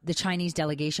the Chinese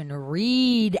delegation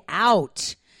read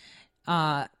out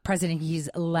President Xi's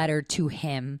letter to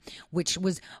him, which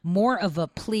was more of a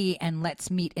plea and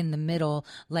let's meet in the middle,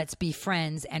 let's be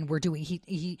friends, and we're doing.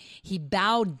 He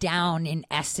bowed down in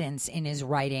essence in his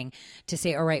writing to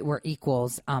say, all right, we're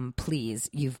equals. Please,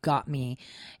 you've got me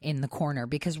in the corner.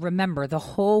 Because remember, the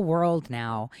whole world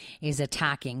now is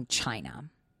attacking China.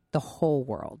 The whole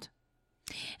world.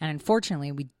 And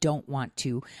unfortunately, we don't want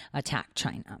to attack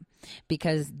China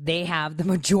because they have the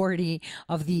majority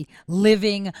of the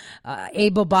living,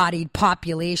 able-bodied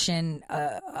population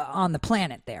on the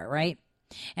planet there, right?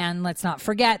 And let's not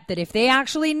forget that if they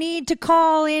actually need to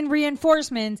call in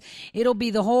reinforcements, it'll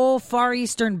be the whole Far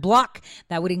Eastern bloc.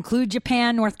 That would include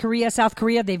Japan, North Korea, South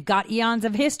Korea. They've got eons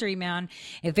of history, man.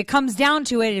 If it comes down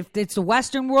to it, if it's the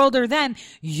Western world or them,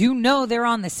 you know they're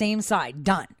on the same side.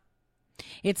 Done.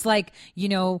 It's like, you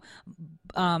know,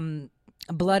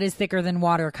 blood is thicker than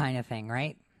water kind of thing,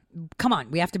 right? Come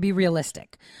on, we have to be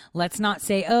realistic. Let's not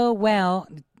say, oh, well,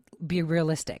 be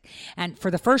realistic. And for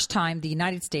the first time, the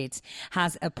United States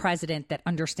has a president that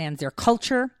understands their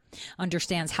culture,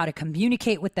 understands how to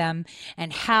communicate with them,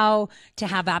 and how to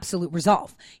have absolute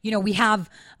resolve. You know, we have...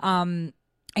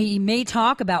 he may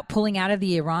talk about pulling out of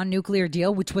the Iran nuclear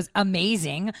deal, which was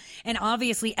amazing. And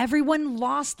obviously everyone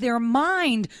lost their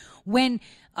mind when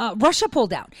Russia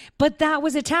pulled out. But that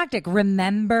was a tactic.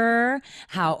 Remember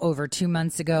how over 2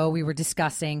 months ago we were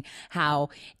discussing how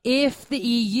if the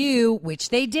EU, which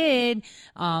they did,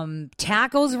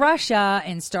 tackles Russia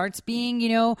and starts being, you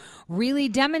know, really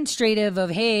demonstrative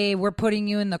of, hey, we're putting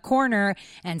you in the corner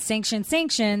and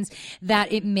sanctions,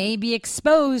 that it may be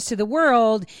exposed to the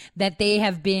world that they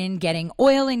have been getting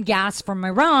oil and gas from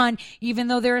Iran, even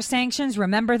though there are sanctions.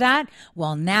 Remember that?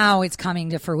 Well, now it's coming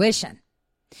to fruition.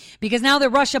 Because now that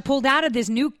Russia pulled out of this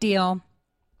nuke deal,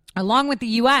 along with the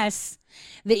U.S.,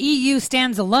 the EU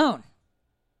stands alone.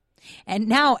 And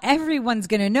now everyone's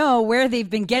going to know where they've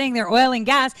been getting their oil and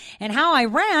gas and how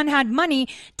Iran had money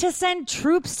to send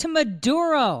troops to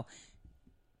Maduro.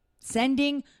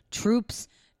 Sending troops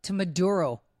to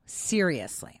Maduro.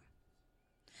 Seriously.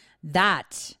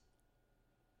 That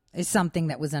is something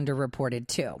that was underreported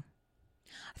too.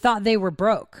 I thought they were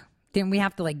broke. Didn't we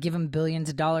have to like give them billions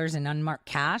of dollars in unmarked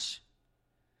cash?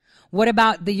 What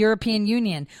about the European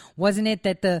Union? Wasn't it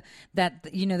that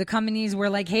the companies were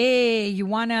like, hey, you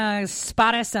want to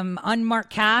spot us some unmarked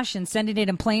cash and send it in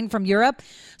a plane from Europe?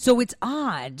 So it's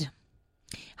odd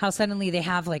how suddenly they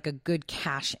have like a good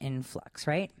cash influx,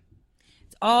 right?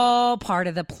 It's all part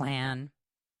of the plan.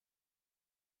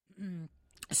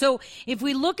 So if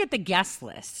we look at the guest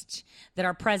list that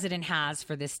our president has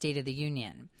for this State of the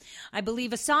Union, I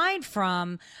believe aside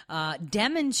from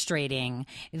demonstrating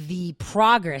the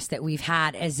progress that we've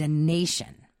had as a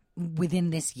nation within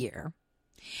this year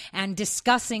and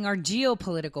discussing our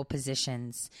geopolitical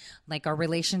positions, like our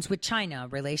relations with China,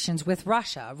 relations with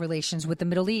Russia, relations with the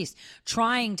Middle East,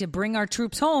 trying to bring our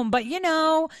troops home. But, you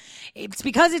know, it's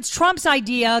because it's Trump's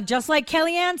idea, just like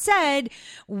Kellyanne said,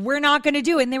 we're not going to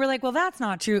do it. And they were like, well, that's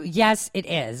not true. Yes, it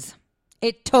is.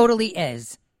 It totally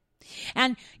is.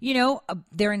 And, you know,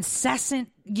 they're incessant,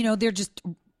 you know, they're just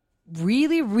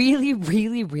really, really,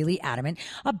 really, really adamant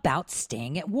about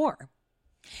staying at war.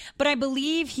 But I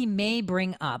believe he may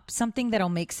bring up something that'll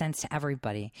make sense to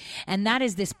everybody, and that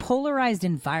is this polarized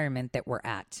environment that we're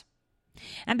at.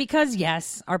 And because,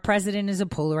 yes, our president is a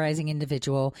polarizing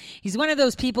individual, he's one of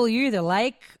those people you either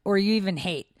like or you even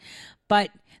hate. But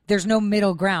there's no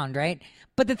middle ground, right?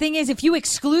 But the thing is, if you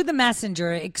exclude the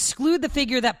messenger, exclude the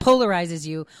figure that polarizes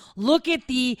you, look at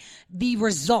the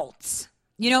results.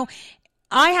 You know,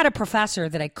 I had a professor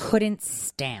that I couldn't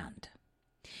stand.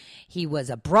 He was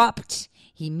abrupt.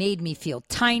 He made me feel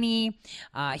tiny.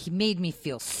 He made me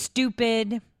feel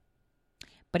stupid.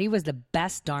 But he was the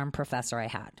best darn professor I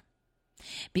had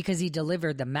because he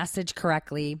delivered the message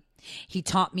correctly. He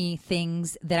taught me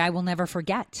things that I will never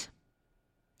forget.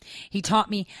 He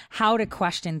taught me how to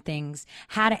question things,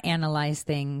 how to analyze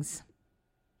things.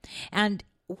 And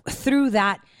through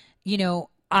that, you know,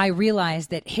 I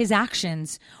realized that his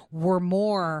actions were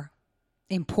more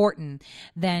important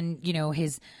than, you know,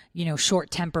 his, you know,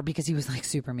 short temper because he was like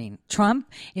super mean. Trump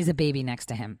is a baby next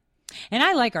to him. And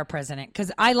I like our president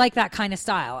because I like that kind of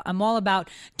style. I'm all about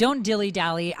don't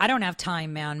dilly-dally. I don't have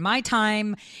time, man. My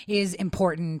time is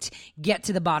important. Get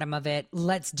to the bottom of it.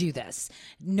 Let's do this.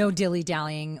 No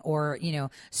dilly-dallying or, you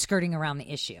know, skirting around the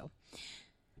issue.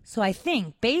 So I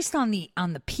think based on the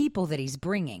people that he's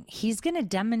bringing, he's going to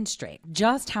demonstrate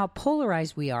just how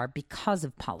polarized we are because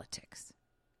of politics.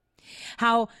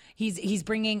 How he's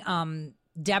bringing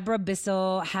Deborah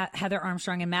Bissell, Heather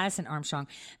Armstrong, and Madison Armstrong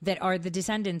that are the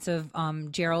descendants of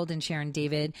Gerald and Sharon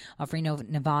David of Reno,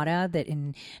 Nevada, that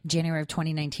in January of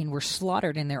 2019 were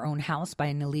slaughtered in their own house by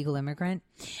an illegal immigrant.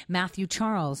 Matthew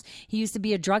Charles, he used to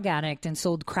be a drug addict and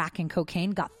sold crack and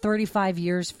cocaine, got 35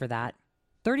 years for that.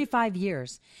 35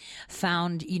 years.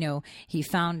 He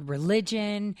found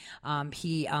religion.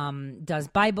 He does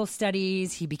Bible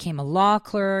studies. He became a law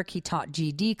clerk. He taught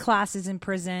GED classes in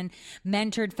prison,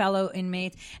 mentored fellow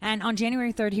inmates. And on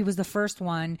January 3rd, he was the first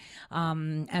one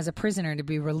as a prisoner to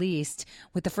be released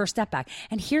with the First Step Act.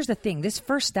 And here's the thing. This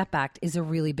First Step Act is a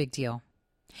really big deal.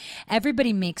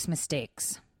 Everybody makes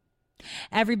mistakes.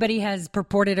 Everybody has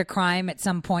purported a crime at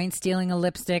some point, stealing a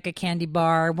lipstick, a candy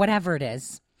bar, whatever it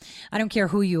is. I don't care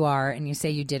who you are and you say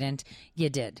you didn't,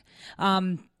 you did.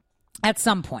 At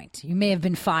some point, you may have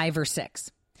been 5 or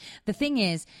 6. The thing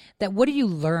is that what do you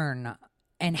learn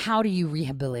and how do you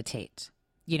rehabilitate?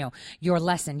 You know, your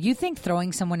lesson. You think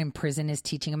throwing someone in prison is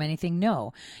teaching them anything?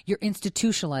 No, you're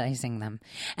institutionalizing them.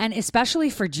 And especially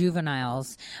for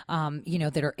juveniles,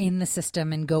 that are in the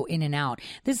system and go in and out.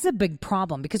 This is a big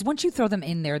problem because once you throw them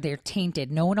in there, they're tainted.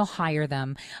 No one will hire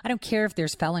them. I don't care if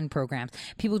there's felon programs.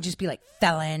 People just be like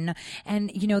felon and,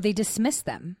 they dismiss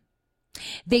them.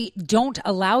 They don't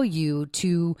allow you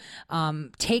to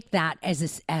take that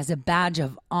as a badge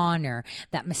of honor,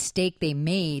 that mistake they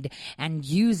made, and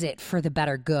use it for the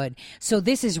better good. So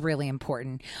this is really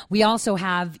important. We also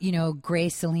have,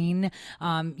 Grace Celine.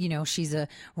 She's a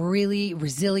really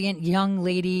resilient young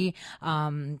lady,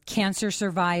 cancer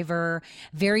survivor,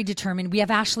 very determined. We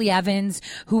have Ashley Evans,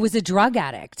 who was a drug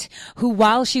addict, who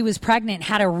while she was pregnant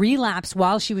had a relapse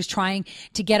while she was trying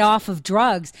to get off of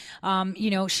drugs.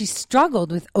 She struggled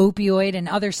with opioid and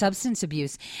other substance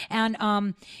abuse. And,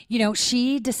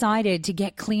 she decided to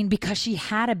get clean because she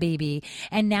had a baby.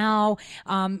 And now,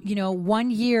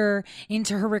 1 year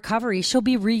into her recovery, she'll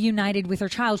be reunited with her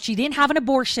child. She didn't have an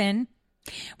abortion.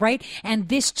 Right. And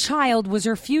this child was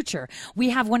her future.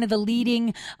 We have one of the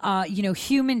leading,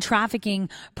 human trafficking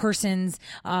persons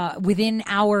within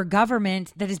our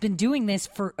government that has been doing this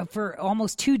for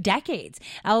almost 2 decades.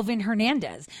 Elvin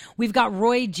Hernandez. We've got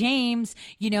Roy James,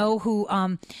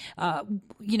 who,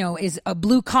 is a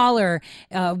blue collar,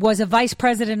 was a vice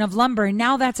president of lumber. And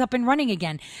now that's up and running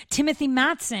again. Timothy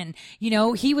Matson,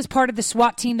 he was part of the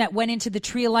SWAT team that went into the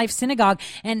Tree of Life Synagogue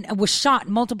and was shot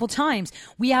multiple times.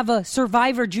 We have a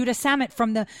survivor, Judah Samet,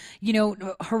 from the,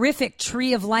 horrific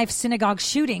Tree of Life Synagogue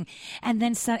shooting. And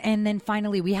then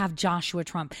finally we have Joshua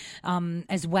Trump,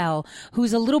 as well,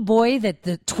 who's a little boy that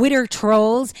the Twitter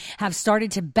trolls have started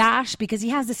to bash because he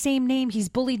has the same name. He's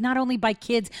bullied not only by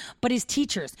kids, but his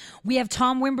teachers. We have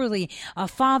Tom Wimberly, a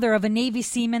father of a Navy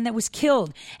seaman that was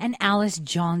killed, and Alice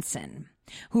Johnson,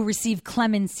 who received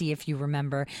clemency, if you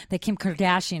remember, that Kim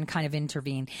Kardashian kind of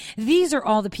intervened. These are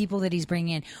all the people that he's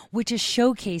bringing in, which is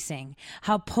showcasing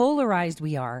how polarized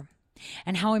we are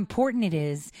and how important it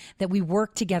is that we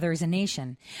work together as a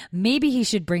nation. Maybe he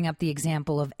should bring up the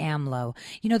example of AMLO,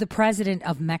 the president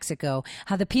of Mexico,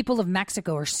 how the people of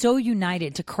Mexico are so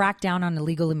united to crack down on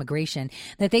illegal immigration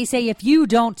that they say, if you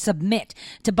don't submit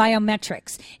to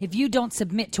biometrics, if you don't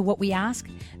submit to what we ask,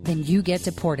 then you get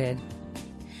deported.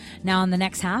 Now, in the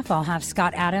next half, I'll have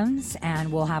Scott Adams,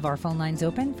 and we'll have our phone lines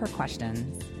open for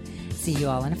questions. See you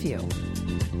all in a few.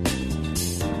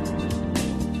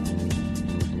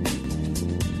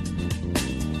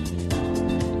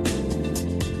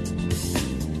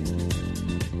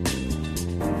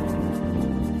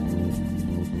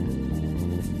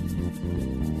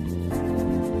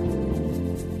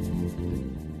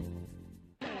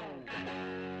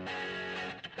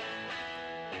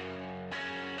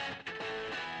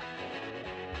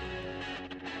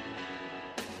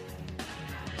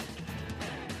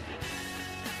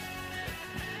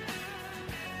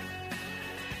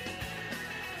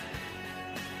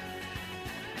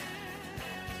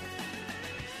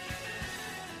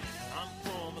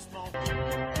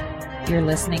 You're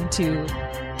listening to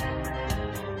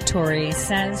Tori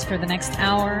Says. For the next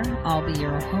hour, I'll be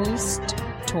your host,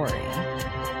 Tori.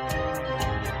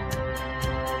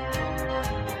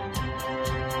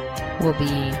 We'll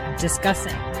be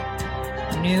discussing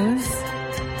news,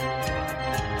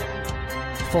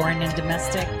 foreign and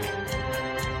domestic,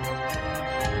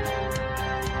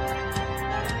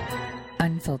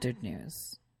 unfiltered news.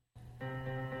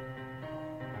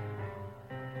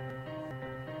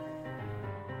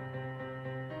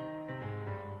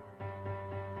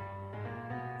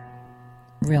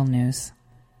 Real news.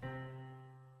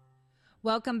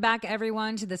 Welcome back,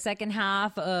 everyone, to the second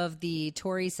half of the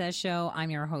Tori Says Show. I'm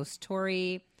your host,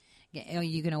 Tori.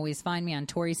 You can always find me on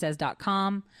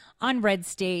ToriSays.com, on Red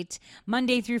State,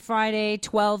 Monday through Friday,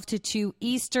 12 to 2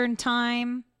 Eastern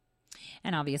Time,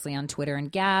 and obviously on Twitter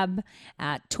and Gab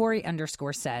at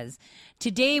Tori_says.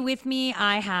 Today with me,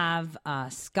 I have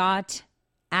Scott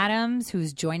Adams,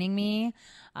 who's joining me.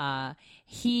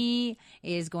 He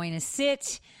is going to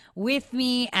sit with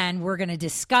me, and we're going to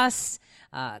discuss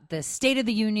the State of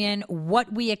the Union, what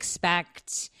we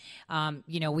expect.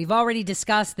 We've already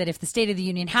discussed that if the State of the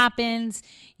Union happens,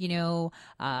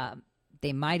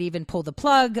 they might even pull the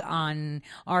plug on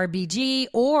RBG,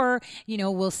 or,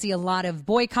 we'll see a lot of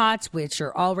boycotts, which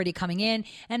are already coming in,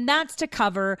 and that's to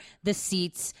cover the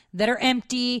seats that are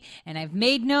empty. And I've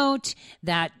made note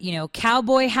that,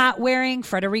 cowboy hat wearing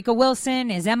Frederica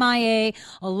Wilson is MIA,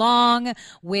 along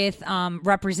with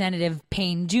Representative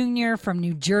Payne Jr. from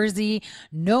New Jersey.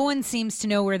 No one seems to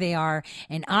know where they are,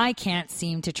 and I can't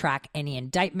seem to track any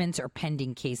indictments or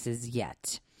pending cases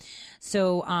yet.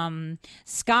 So,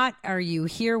 Scott, are you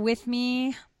here with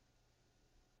me?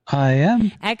 I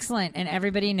am. Excellent. And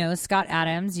everybody knows Scott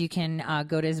Adams. You can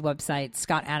go to his website,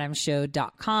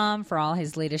 scottadamsshow.com, for all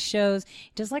his latest shows.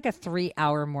 He does like a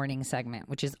 3-hour morning segment,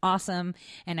 which is awesome.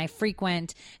 And I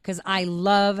frequent because I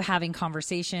love having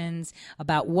conversations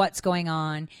about what's going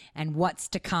on and what's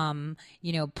to come,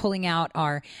 pulling out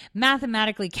our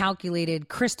mathematically calculated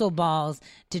crystal balls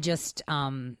to just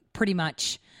pretty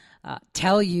much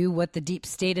tell you what the deep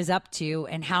state is up to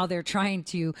and how they're trying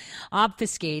to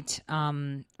obfuscate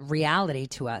reality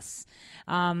to us.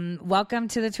 Welcome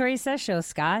to the Tori Says Show,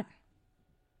 Scott.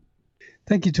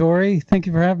 Thank you, Tori. Thank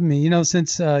you for having me.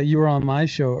 Since you were on my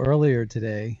show earlier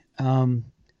today,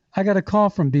 I got a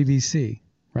call from BBC,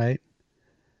 right?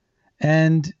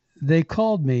 And they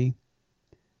called me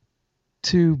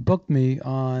to book me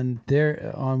on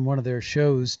one of their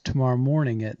shows tomorrow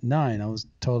morning at 9. I was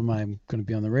told them I'm going to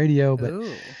be on the radio, but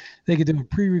they could do a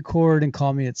pre-record and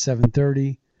call me at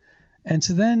 7:30. And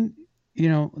so then,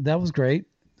 that was great.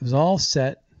 It was all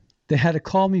set. They had to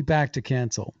call me back to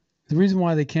cancel. The reason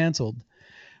why they canceled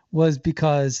was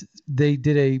because they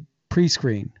did a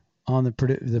pre-screen on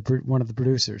one of the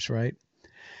producers, right?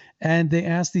 And they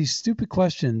asked these stupid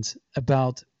questions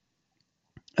about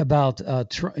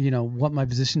what my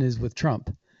position is with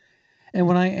Trump. And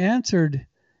when I answered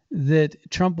that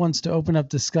Trump wants to open up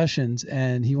discussions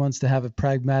and he wants to have a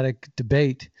pragmatic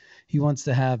debate, he wants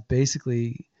to have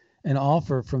basically an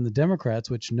offer from the Democrats,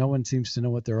 which no one seems to know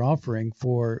what they're offering,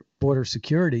 for border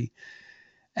security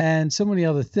and so many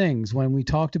other things. When we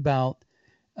talked about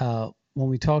the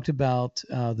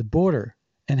border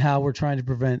and how we're trying to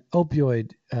prevent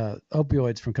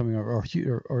opioids from coming over,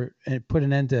 or put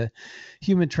an end to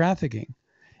human trafficking.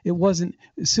 It wasn't,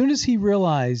 as soon as he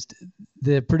realized,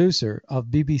 the producer of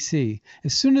BBC,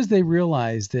 as soon as they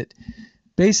realized that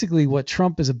basically what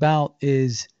Trump is about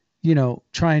is,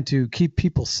 trying to keep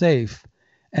people safe,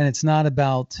 and it's not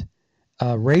about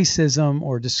racism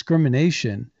or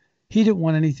discrimination, he didn't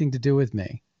want anything to do with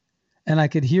me. And I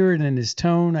could hear it in his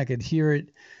tone. I could hear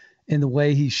it in the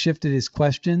way he shifted his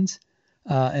questions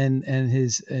and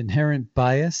his inherent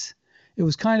bias. It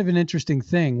was kind of an interesting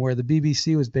thing where the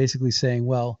BBC was basically saying,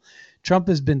 well, Trump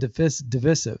has been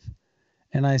divisive.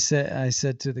 And I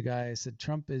said to the guy,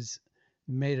 Trump has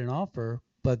made an offer,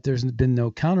 but there's been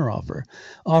no counteroffer.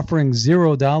 Offering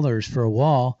 $0 for a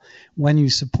wall when you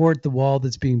support the wall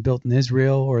that's being built in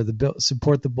Israel, or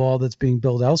support the wall that's being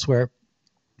built elsewhere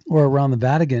or around the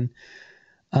Vatican.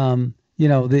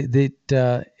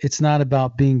 It's not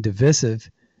about being divisive.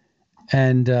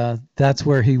 And that's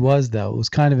where he was, though. It was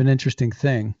kind of an interesting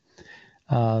thing.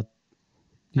 I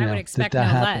would expect no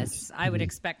less. I would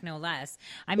expect no less.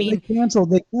 I mean, they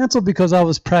canceled because I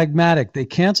was pragmatic. They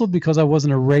canceled because I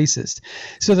wasn't a racist.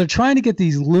 So they're trying to get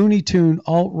these Looney Tune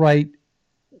alt-right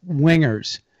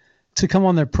wingers to come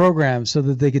on their program so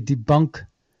that they could debunk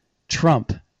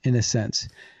Trump, in a sense.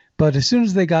 But as soon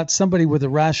as they got somebody with a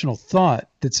rational thought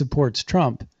that supports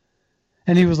Trump,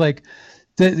 and he was like,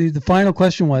 the final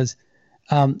question was,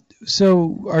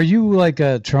 So are you like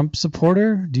a Trump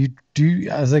supporter? Do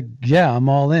you, I was like, yeah, I'm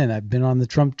all in. I've been on the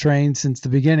Trump train since the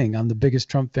beginning. I'm the biggest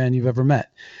Trump fan you've ever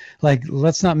met. Like,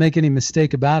 let's not make any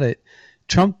mistake about it.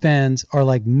 Trump fans are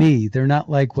like me. They're not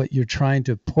like what you're trying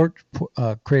to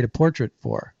create a portrait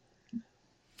for.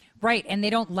 Right. And they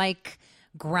don't like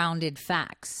grounded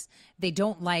facts. They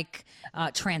don't like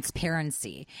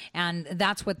transparency. And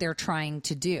that's what they're trying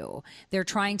to do. They're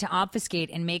trying to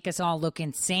obfuscate and make us all look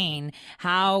insane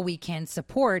how we can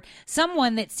support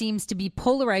someone that seems to be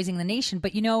polarizing the nation.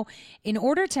 But, you know, in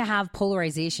order to have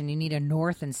polarization, you need a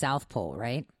North and South pole,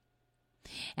 right?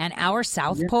 And our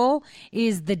South Pole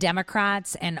is the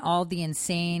Democrats and all the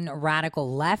insane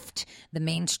radical left, the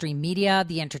mainstream media,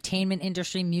 the entertainment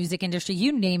industry, music industry,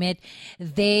 you name it.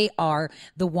 They are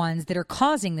the ones that are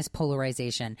causing this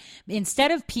polarization. Instead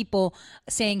of people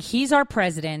saying, he's our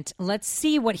president, let's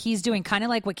see what he's doing, kind of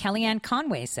like what Kellyanne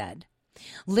Conway said.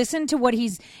 Listen to what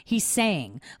he's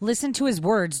saying. Listen to his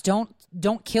words. Don't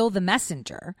kill the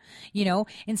messenger. You know,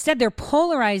 instead they're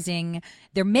polarizing.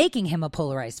 They're making him a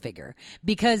polarized figure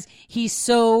because he's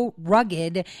so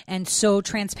rugged and so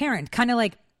transparent. Kind of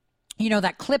like, you know,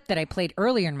 that clip that I played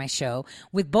earlier in my show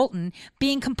with Bolton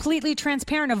being completely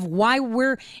transparent of why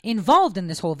we're involved in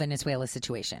this whole Venezuela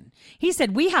situation. He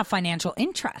said, we have financial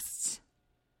interests.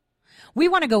 We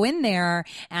want to go in there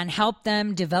and help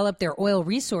them develop their oil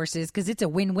resources because it's a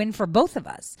win-win for both of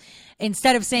us.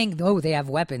 Instead of saying, oh, they have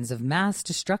weapons of mass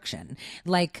destruction,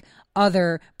 like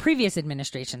other previous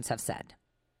administrations have said.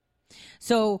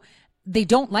 So they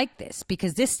don't like this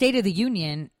because this State of the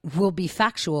Union will be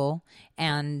factual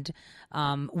and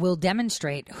will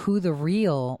demonstrate who the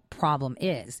real problem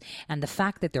is. And the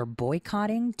fact that they're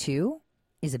boycotting, too,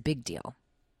 is a big deal.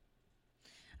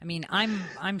 I mean,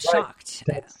 I'm shocked.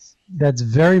 That's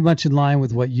very much in line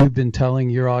with what you've been telling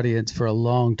your audience for a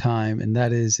long time, and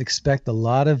that is expect a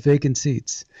lot of vacant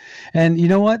seats. And you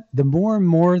know what? The more and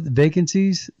more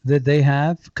vacancies that they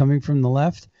have coming from the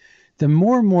left, the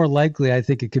more and more likely I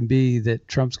think it can be that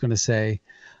Trump's going to say,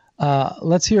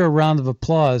 let's hear a round of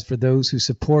applause for those who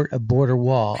support a border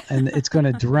wall. And it's going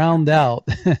to drown out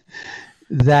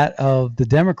that of the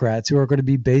Democrats who are going to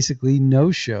be basically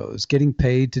no-shows, getting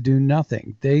paid to do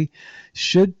nothing. They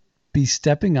should be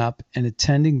stepping up and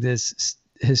attending this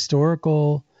historic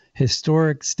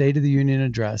State of the Union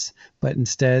address, but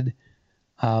instead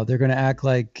they're going to act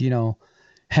like, you know,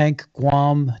 Hank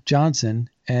Guam Johnson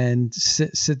and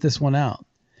sit this one out.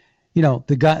 You know,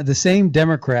 the same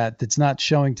Democrat that's not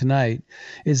showing tonight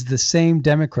is the same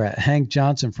Democrat, Hank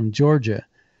Johnson from Georgia,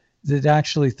 that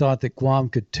actually thought that Guam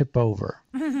could tip over.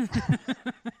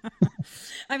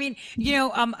 I mean, you know,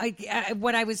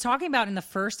 what I was talking about in the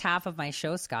first half of my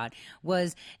show, Scott,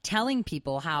 was telling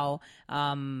people how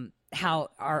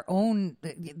our own,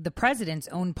 the president's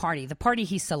own party, the party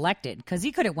he selected, because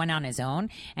he could have went on his own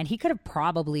and he could have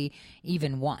probably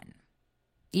even won.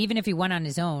 Even if he went on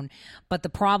his own. But the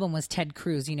problem was Ted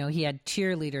Cruz. You know, he had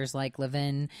cheerleaders like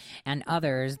Levin and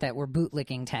others that were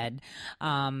bootlicking Ted.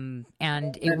 And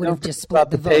it would have just split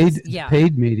the votes.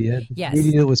 Paid media. Yes. The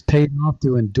media was paid off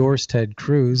to endorse Ted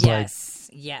Cruz. Yes.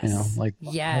 You know, like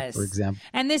yes. for example.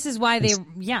 And this is why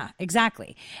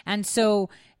exactly. And so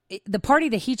the party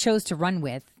that he chose to run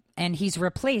with, and he's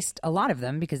replaced a lot of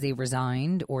them because they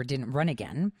resigned or didn't run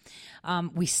again.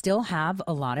 We still have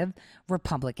a lot of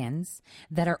Republicans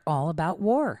that are all about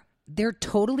war. They're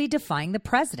totally defying the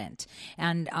president.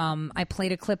 And I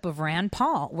played a clip of Rand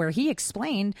Paul where he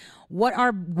explained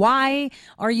why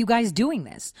are you guys doing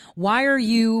this? Why are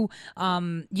you,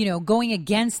 going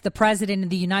against the president of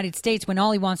the United States when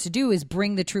all he wants to do is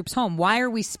bring the troops home? Why are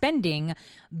we spending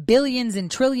billions and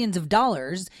trillions of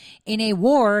dollars in a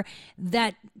war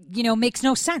that, you know, makes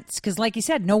no sense? Because like you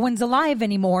said, no one's alive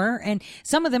anymore. And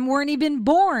some of them weren't even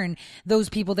born, those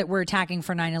people that were attacking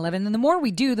for 9/11. And the more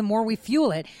we do, the more we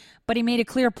fuel it. But he made a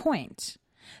clear point.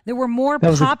 There were more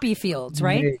poppy fields,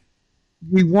 right?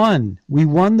 We won. We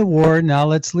won the war. Now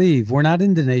let's leave. We're not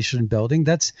into nation building.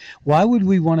 Why would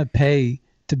we want to pay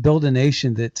to build a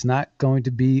nation that's not going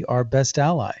to be our best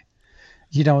ally?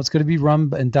 You know, it's going to be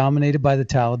run and dominated by the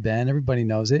Taliban. Everybody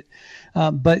knows it.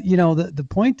 But, you know, the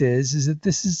point is that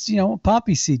this is, you know, a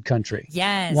poppy seed country.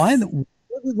 Yes.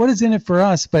 What is in it for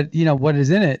us? But, you know, what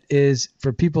is in it is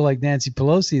for people like Nancy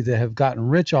Pelosi that have gotten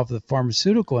rich off of the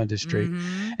pharmaceutical industry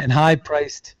and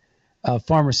high-priced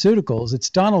pharmaceuticals.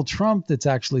 It's Donald Trump that's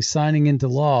actually signing into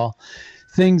law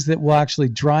things that will actually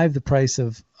drive the price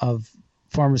of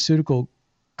pharmaceutical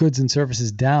goods and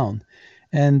services down.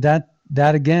 And that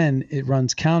again, it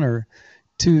runs counter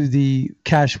to the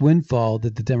cash windfall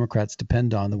that the Democrats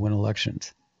depend on to win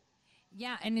elections.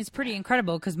 Yeah, and it's pretty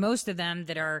incredible because most of them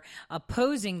that are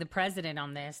opposing the president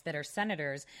on this, that are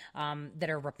senators, that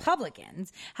are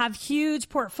Republicans, have huge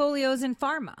portfolios in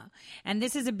pharma, and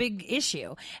this is a big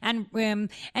issue. And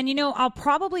you know, I'll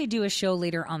probably do a show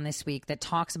later on this week that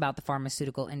talks about the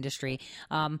pharmaceutical industry.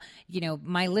 You know,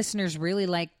 my listeners really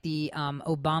like the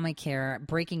Obamacare,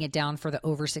 breaking it down for the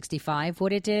over 65,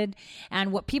 what it did,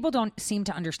 and what people don't seem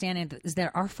to understand is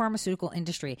that our pharmaceutical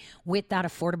industry, with that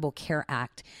Affordable Care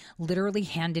Act, literally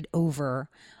handed over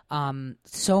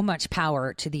so much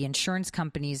power to the insurance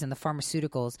companies and the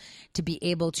pharmaceuticals to be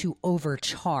able to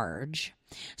overcharge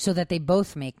so that they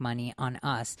both make money on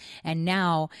us. And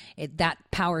now that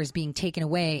power is being taken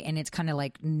away, and it's kind of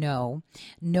like, no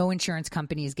insurance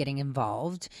company is getting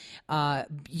involved.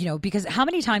 You know, because how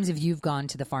many times have you gone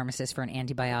to the pharmacist for an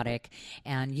antibiotic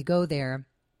and you go there,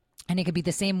 and it could be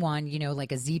the same one, you know,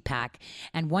 like a Z-Pack.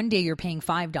 And one day you're paying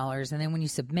 $5. And then when you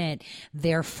submit,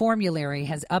 their formulary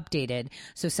has updated.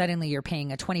 So suddenly you're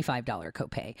paying a $25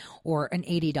 copay or an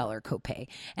 $80 copay.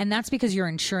 And that's because your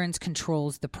insurance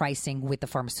controls the pricing with the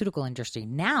pharmaceutical industry.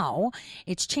 Now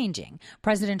it's changing.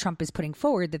 President Trump is putting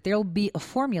forward that there'll be a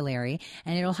formulary,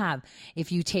 and it'll have,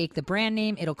 if you take the brand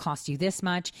name, it'll cost you this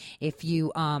much. If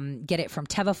you get it from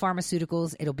Teva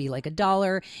Pharmaceuticals, it'll be like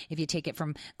 $1. If you take it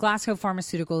from Glasgow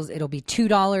Pharmaceuticals, it'll be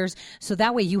 $2. So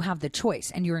that way you have the choice,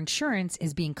 and your insurance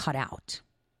is being cut out.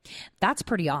 That's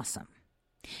pretty awesome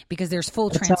because there's full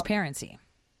transparency.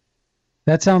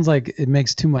 That sounds like it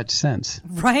makes too much sense.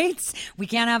 Right? We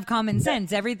can't have common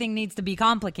sense. Everything needs to be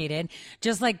complicated.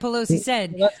 Just like Pelosi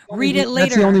said, read it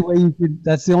later.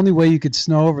 That's the only way you could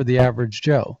snow over the average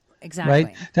Joe. Exactly.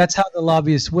 Right? That's how the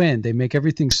lobbyists win. They make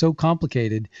everything so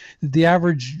complicated that the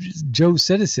average Joe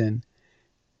citizen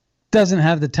doesn't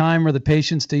have the time or the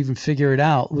patience to even figure it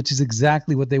out, which is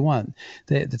exactly what they want.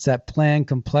 It's that planned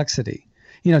complexity.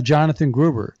 You know, Jonathan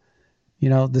Gruber, you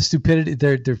know, the stupidity,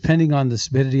 they're depending on the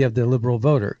stupidity of the liberal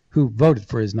voter who voted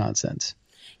for his nonsense.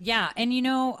 Yeah. And, you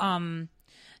know,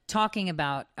 talking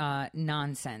about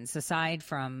nonsense, aside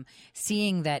from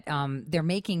seeing that they're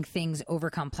making things over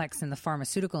complex in the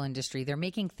pharmaceutical industry, they're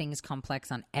making things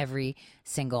complex on every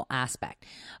single aspect.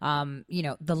 You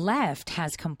know, the left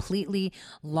has completely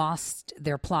lost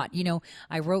their plot. You know,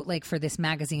 I wrote like for this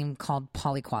magazine called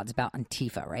Polyquads about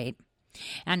Antifa, right?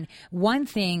 And one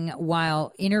thing,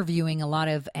 while interviewing a lot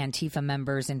of Antifa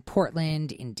members in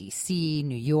Portland, in DC,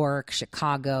 New York,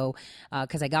 Chicago,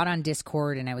 because I got on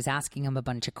Discord and I was asking them a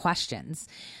bunch of questions,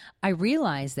 I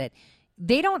realized that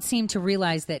they don't seem to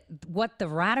realize that what the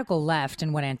radical left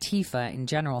and what Antifa in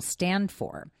general stand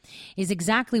for is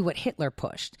exactly what Hitler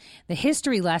pushed. The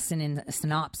history lesson in the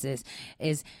synopsis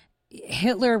is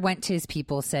Hitler went to his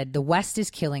people, said, the West is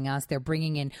killing us. They're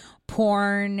bringing in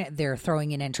porn. They're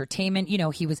throwing in entertainment. You know,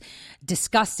 he was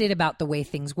disgusted about the way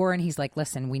things were. And he's like,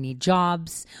 listen, we need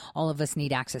jobs. All of us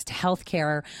need access to health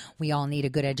care. We all need a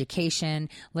good education.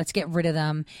 Let's get rid of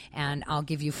them. And I'll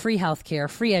give you free health care,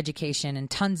 free education, and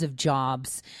tons of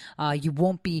jobs. You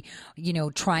won't be, you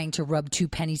know, trying to rub two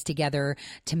pennies together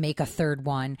to make a third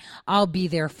one. I'll be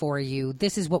there for you.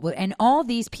 This is what and all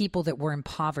these people that were in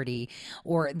poverty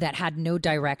or that had no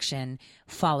direction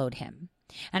followed him.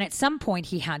 And at some point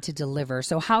he had to deliver.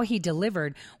 So how he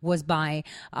delivered was by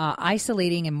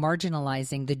isolating and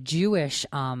marginalizing the Jewish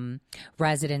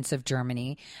residents of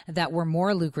Germany that were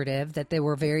more lucrative, that they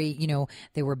were very, you know,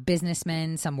 they were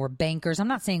businessmen, some were bankers. I'm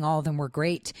not saying all of them were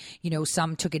great. You know,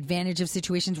 some took advantage of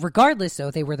situations. Regardless,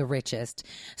 though, they were the richest.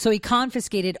 So he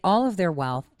confiscated all of their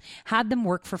wealth, had them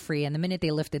work for free, and the minute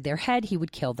they lifted their head, he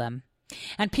would kill them.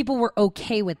 And people were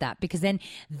okay with that because then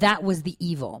that was the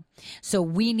evil. So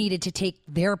we needed to take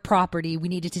their property. We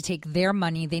needed to take their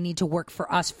money. They need to work for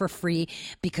us for free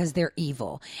because they're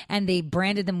evil. And they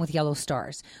branded them with yellow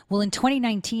stars. Well, in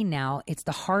 2019 now, it's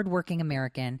the hardworking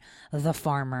American, the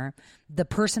farmer, the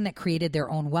person that created their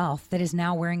own wealth that is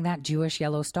now wearing that Jewish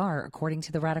yellow star, according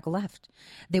to the radical left.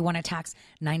 They want to tax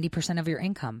 90% of your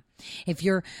income. If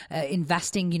you're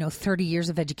investing, 30 years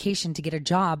of education to get a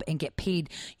job and get paid,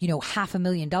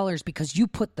 $500,000 because you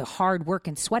put the hard work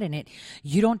and sweat in it,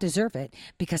 you don't deserve it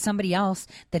because somebody else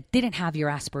that didn't have your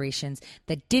aspirations,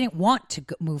 that didn't want to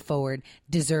move forward,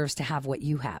 deserves to have what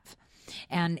you have.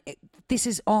 And this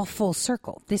is all full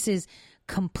circle. This is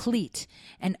complete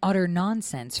and utter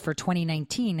nonsense for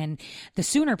 2019. And the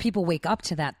sooner people wake up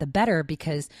to that, the better,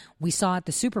 because we saw at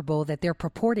the Super Bowl that they're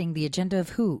purporting the agenda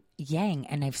of who? Yang.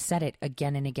 And I've said it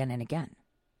again and again and again.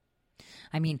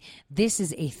 I mean, this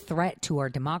is a threat to our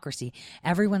democracy.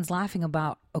 Everyone's laughing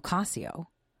about Ocasio,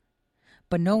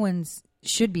 but no one's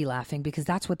should be laughing because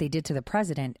that's what they did to the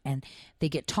president and they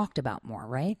get talked about more,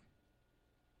 right?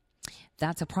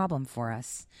 that's a problem for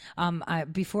us.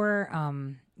 Before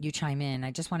you chime in,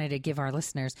 I just wanted to give our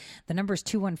listeners, the number is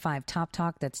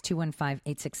 215-TOP-TALK. That's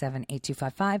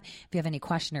 215-867-8255. If you have any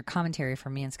question or commentary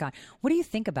from me and Scott, what do you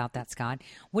think about that, Scott?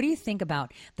 What do you think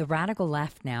about the radical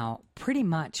left now pretty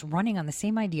much running on the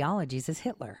same ideologies as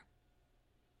Hitler?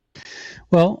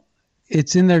 Well,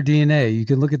 it's in their DNA. You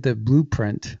can look at the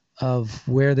blueprint of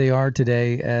where they are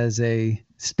today as a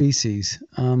species.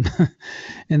 And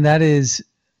that is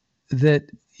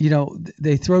that,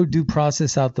 they throw due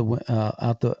process out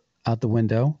the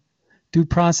window. Due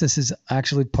process is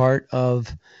actually part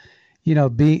of,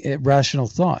 being rational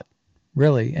thought,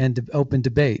 really, and open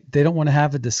debate. They don't want to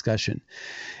have a discussion.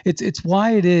 It's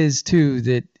why it is too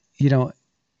that,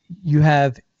 you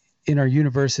have in our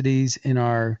universities, in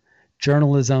our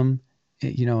journalism,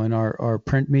 in our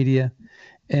print media,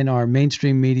 in our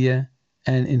mainstream media,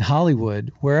 and in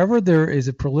Hollywood, wherever there is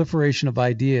a proliferation of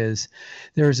ideas,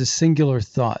 there is a singular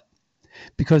thought,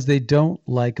 because they don't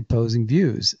like opposing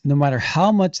views. No matter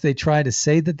how much they try to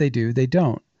say that they do, they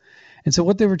don't. And so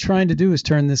what they were trying to do is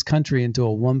turn this country into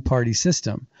a one-party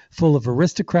system full of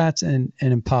aristocrats and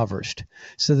impoverished,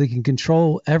 so they can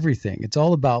control everything. It's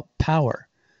all about power.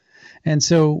 And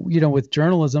so, with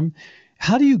journalism,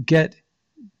 how do you get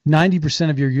 90%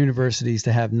 of your universities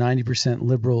to have 90%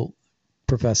 liberal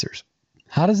professors?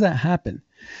 How does that happen?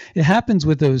 It happens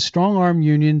with those strong-arm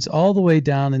unions all the way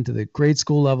down into the grade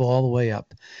school level, all the way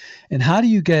up. And how do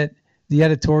you get the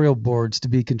editorial boards to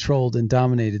be controlled and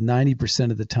dominated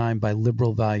 90% of the time by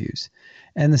liberal values?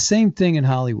 And the same thing in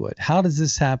Hollywood. How does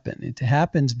this happen? It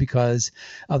happens because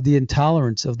of the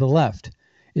intolerance of the left.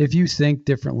 If you think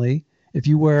differently, if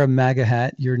you wear a MAGA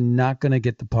hat, you're not going to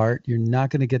get the part. You're not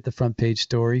going to get the front page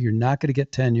story. You're not going to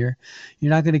get tenure.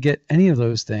 You're not going to get any of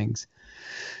those things.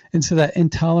 And so that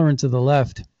intolerance of the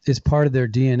left is part of their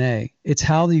DNA. It's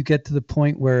how you get to the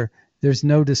point where there's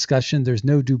no discussion, there's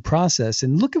no due process.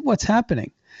 And look at what's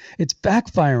happening. It's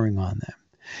backfiring on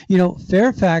them.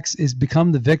 Fairfax has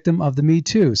become the victim of the Me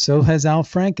Too. So has Al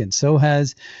Franken. So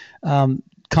has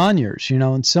Conyers,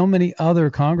 and so many other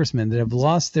congressmen that have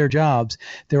lost their jobs.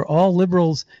 They're all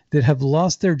liberals that have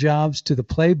lost their jobs to the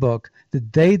playbook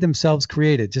that they themselves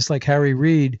created, just like Harry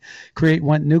Reid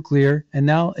went nuclear. And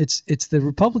now it's the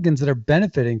Republicans that are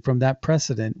benefiting from that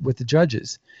precedent with the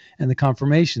judges and the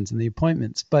confirmations and the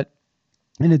appointments. But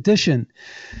in addition,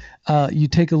 you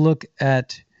take a look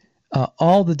at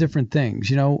all the different things,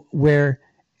 where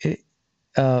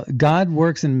God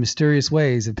works in mysterious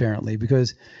ways, apparently,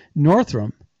 because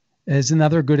Northam is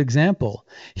another good example.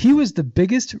 He was the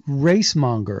biggest race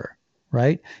monger,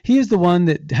 right? He is the one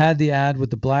that had the ad with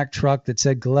the black truck that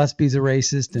said Gillespie's a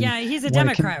racist. And yeah, he's a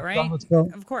Democrat, right?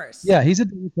 Of course. Yeah, he's a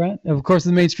Democrat. Of course,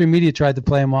 the mainstream media tried to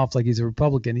play him off like he's a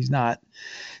Republican. He's not.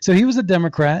 So he was a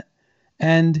Democrat.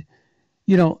 And,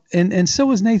 and so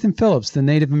was Nathan Phillips, the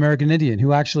Native American Indian,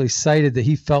 who actually cited that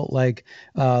he felt like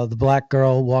the black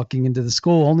girl walking into the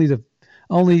school. Only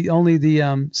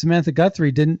the Samantha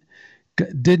Guthrie didn't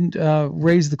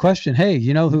raise the question. Hey,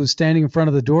 who was standing in front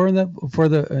of the door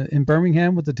in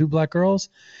Birmingham with the two black girls?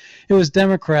 It was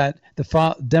Democrat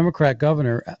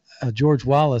governor George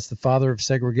Wallace, the father of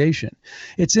segregation.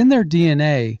 It's in their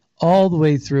DNA all the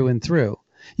way through and through.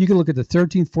 You can look at the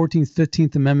 13th, 14th,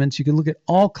 15th Amendments. You can look at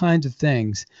all kinds of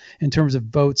things in terms of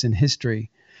votes in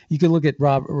history. You can look at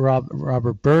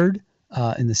Robert Byrd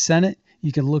in the Senate.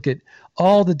 You can look at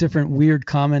all the different weird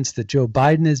comments that Joe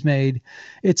Biden has made.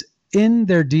 It's in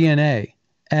their DNA.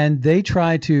 And they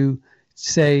try to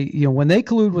say, when they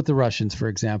collude with the Russians, for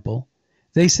example,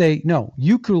 they say, no,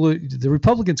 the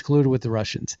Republicans colluded with the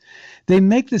Russians. They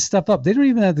make this stuff up. They don't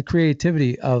even have the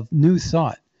creativity of new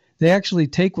thought. They actually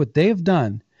take what they have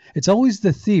done. It's always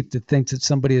the thief that thinks that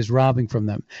somebody is robbing from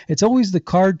them. It's always the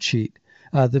card cheat,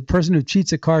 the person who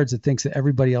cheats at cards that thinks that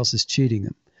everybody else is cheating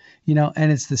them.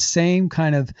 And it's the same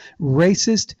kind of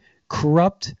racist,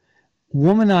 corrupt,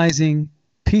 womanizing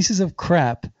pieces of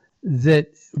crap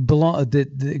that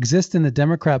exist in the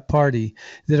Democrat Party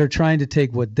that are trying to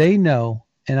take what they know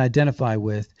and identify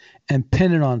with and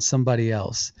pin it on somebody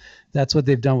else. That's what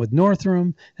they've done with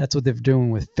Northam. That's what they're doing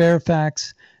with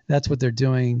Fairfax. That's what they're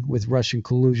doing with Russian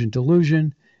collusion,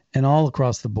 delusion, and all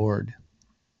across the board.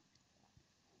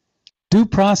 Due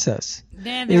process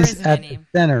is at the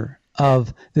center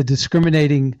of the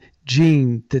discriminating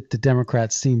gene that the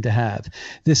Democrats seem to have.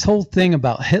 This whole thing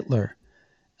about Hitler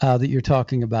that you're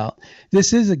talking about,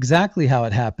 this is exactly how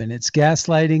it happened. It's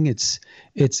gaslighting. It's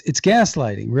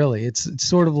gaslighting, really. It's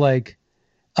sort of like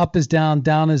up is down,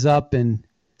 down is up, and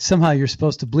somehow you're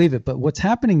supposed to believe it. But what's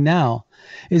happening now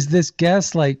is this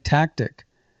gaslight tactic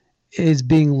is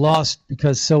being lost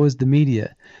because so is the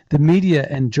media. the media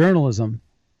and journalism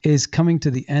is coming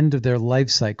to the end of their life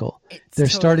cycle. They're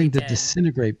starting to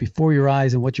disintegrate before your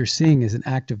eyes, and what you're seeing is an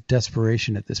act of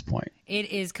desperation at this point. It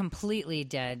is completely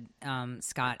dead,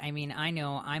 Scott. I mean, I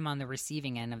know I'm on the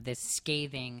receiving end of this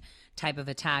scathing type of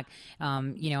attack.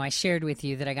 I shared with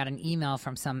you that I got an email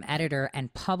from some editor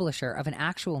and publisher of an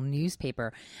actual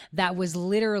newspaper that was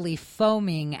literally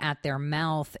foaming at their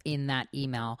mouth in that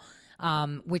email.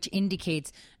 Which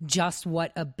indicates just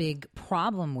what a big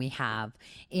problem we have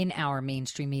in our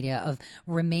mainstream media of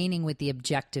remaining with the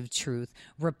objective truth,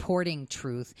 reporting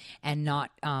truth, and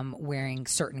not wearing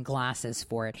certain glasses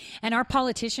for it. And our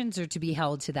politicians are to be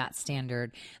held to that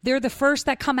standard. They're the first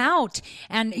that come out.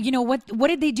 And, what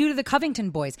did they do to the Covington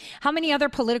boys? How many other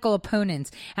political opponents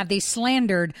have they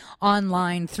slandered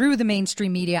online through the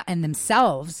mainstream media and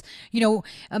themselves,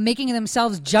 making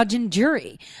themselves judge and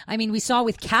jury? I mean, we saw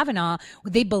with Kavanaugh,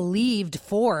 they believed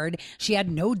Ford. She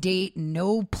had no date,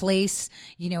 no place.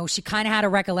 She kind of had a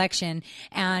recollection,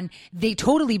 and they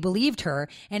totally believed her.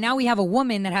 And now we have a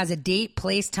woman that has a date,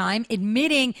 place, time,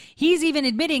 he's even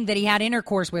admitting that he had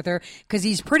intercourse with her because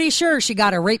he's pretty sure she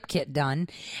got a rape kit done.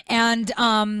 And,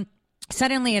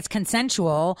 suddenly it's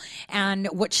consensual, and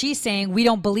what she's saying, we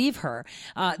don't believe her.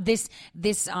 This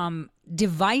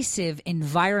divisive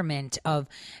environment of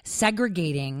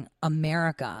segregating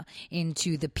America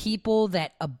into the people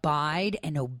that abide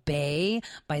and obey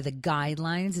by the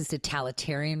guidelines this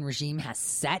totalitarian regime has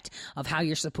set of how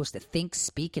you're supposed to think,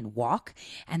 speak, and walk,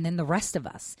 and then the rest of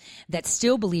us that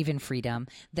still believe in freedom,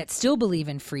 that still believe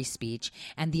in free speech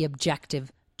and the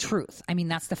objective truth. I mean,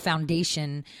 that's the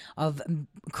foundation of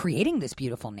creating this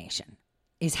beautiful nation,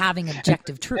 is having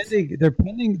objective truth.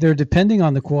 They're depending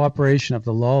on the cooperation of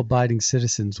the law-abiding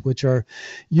citizens, which are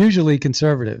usually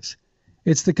conservatives.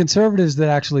 It's the conservatives that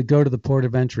actually go to the port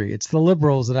of entry. It's the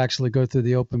liberals that actually go through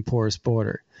the open, porous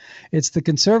border. It's the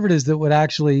conservatives that would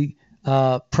actually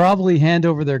probably hand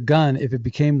over their gun if it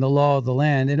became the law of the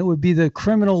land, and it would be the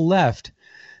criminal left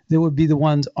that would be the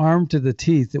ones armed to the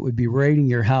teeth that would be raiding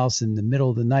your house in the middle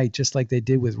of the night, just like they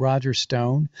did with Roger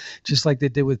Stone, just like they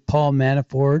did with Paul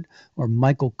Manafort or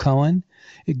Michael Cohen.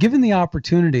 Given the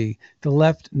opportunity, the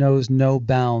left knows no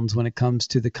bounds when it comes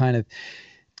to the kind of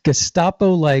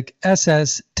Gestapo-like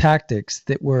SS tactics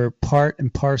that were part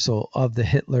and parcel of the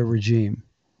Hitler regime.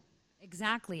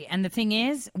 Exactly. And the thing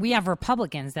is, we have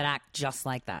Republicans that act just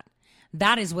like that.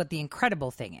 That is what the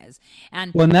incredible thing is.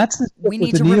 And that's the we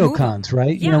need with the to neocons,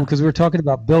 right? Yeah. Because we were talking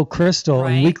about Bill Kristol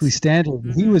and Weekly Standard.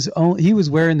 Mm-hmm. He was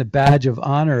wearing the badge of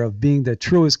honor of being the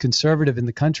truest conservative in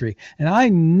the country. And I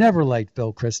never liked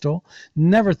Bill Kristol,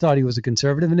 never thought he was a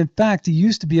conservative. And in fact, he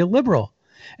used to be a liberal.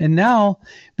 And now,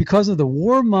 because of the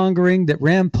warmongering that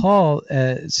Rand Paul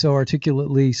so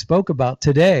articulately spoke about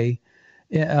today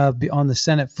on the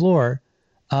Senate floor,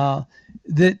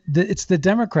 it's the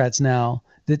Democrats now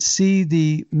that see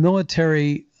the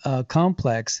military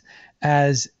complex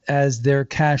as their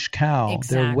cash cow,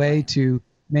 their way to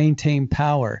maintain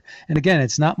power. And again,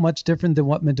 it's not much different than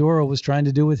what Maduro was trying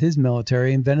to do with his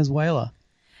military in Venezuela.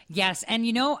 Yes. And,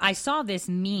 I saw this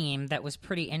meme that was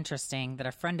pretty interesting that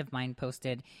a friend of mine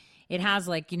posted. It has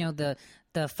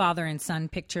the father and son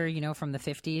picture, from the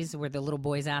 50s where the little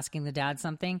boy's asking the dad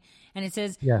something. And it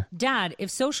says, Dad, if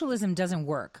socialism doesn't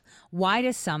work, why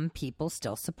do some people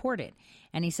still support it?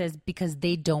 And he says, because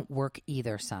they don't work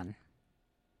either, son.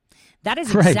 That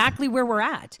is exactly where we're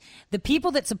at. The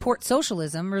people that support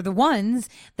socialism are the ones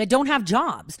that don't have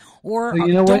jobs or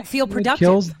don't feel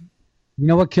productive. You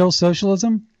know what kills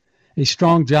socialism? A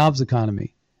strong jobs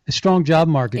economy. A strong job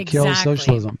market kills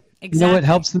socialism. Exactly. You know what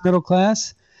helps the middle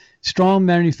class? Strong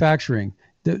manufacturing.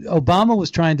 Obama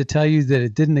was trying to tell you that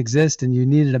it didn't exist and you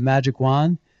needed a magic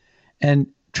wand. And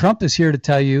Trump is here to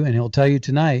tell you, and he'll tell you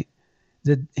tonight,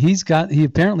 that he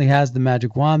apparently has the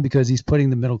magic wand because he's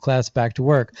putting the middle class back to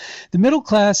work. The middle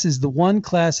class is the one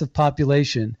class of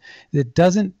population that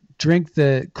doesn't drink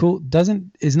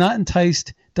is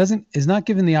not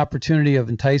given the opportunity of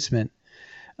enticement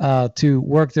to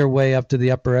work their way up to the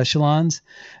upper echelons,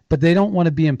 but they don't want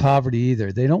to be in poverty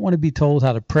either. They don't want to be told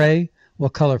how to pray,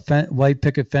 what color white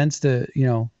picket fence to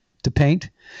paint,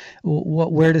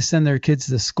 where to send their kids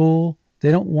to school. They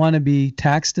don't want to be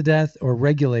taxed to death or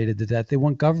regulated to death. They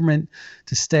want government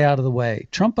to stay out of the way.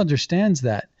 Trump understands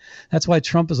that. That's why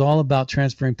Trump is all about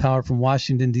transferring power from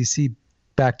Washington, D.C.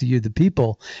 back to you, the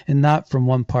people, and not from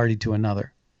one party to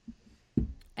another.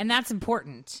 And that's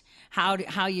important,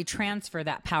 how you transfer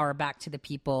that power back to the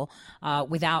people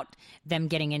without them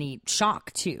getting any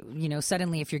shock, too.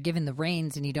 Suddenly if you're given the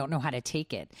reins and you don't know how to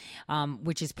take it,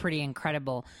 which is pretty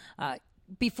incredible.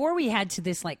 Before we head to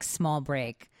this small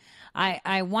break,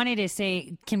 I wanted to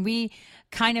say, can we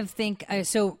kind of think,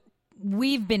 so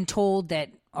we've been told that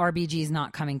RBG is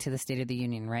not coming to the State of the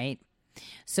Union, right?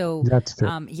 So that's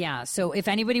true. So if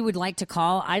anybody would like to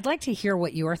call, I'd like to hear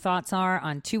what your thoughts are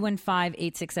on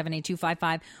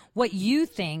 215-867-8255, what you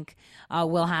think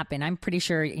will happen. I'm pretty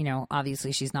sure,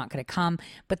 obviously she's not going to come,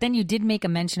 but then you did make a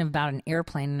mention about an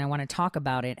airplane, and I want to talk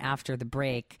about it after the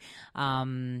break.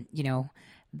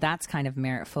 That's kind of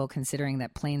meritful considering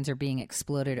that planes are being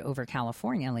exploded over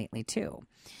California lately too.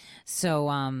 So,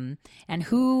 and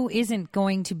who isn't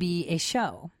going to be a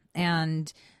show?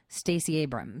 And Stacey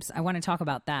Abrams. I want to talk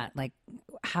about that. Like,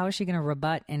 how is she going to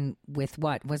rebut, and with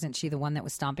what? Wasn't she the one that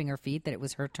was stomping her feet that it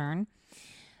was her turn?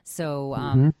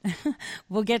 So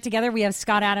we'll get together. We have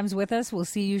Scott Adams with us. We'll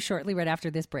see you shortly right after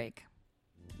this break.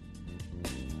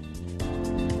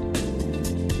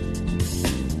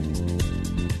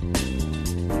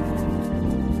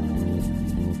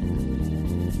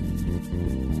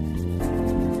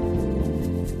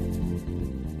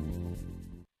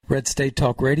 Red State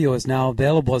Talk Radio is now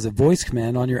available as a voice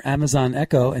command on your Amazon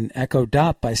Echo and Echo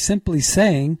Dot by simply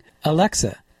saying,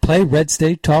 Alexa, play Red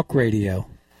State Talk Radio.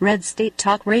 Red State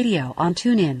Talk Radio on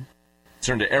TuneIn.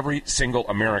 Concern to every single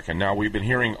American. Now, we've been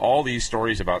hearing all these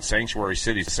stories about sanctuary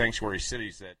cities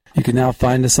that... You can now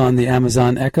find us on the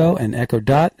Amazon Echo and Echo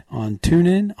Dot, on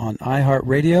TuneIn, on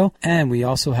iHeartRadio, and we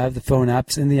also have the phone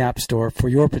apps in the App Store for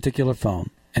your particular phone.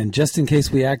 And just in case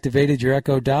we activated your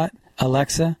Echo Dot,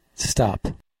 Alexa, stop.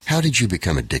 How did you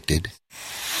become addicted?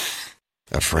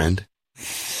 A friend?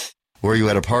 Were you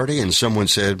at a party and someone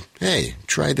said, hey,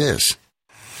 try this?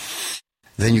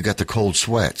 Then you got the cold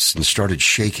sweats and started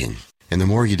shaking. And the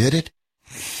more you did it,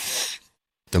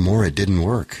 the more it didn't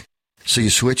work. So you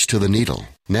switched to the needle.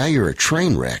 Now you're a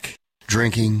train wreck.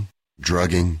 Drinking,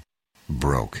 drugging,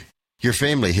 broke. Your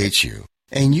family hates you.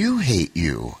 And you hate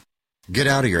you. Get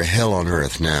out of your hell on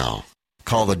earth now.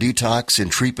 Call the Detox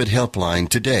and Treatment Helpline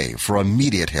today for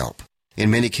immediate help. In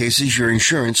many cases, your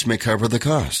insurance may cover the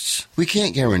costs. We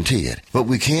can't guarantee it, but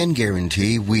we can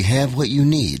guarantee we have what you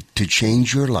need to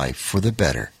change your life for the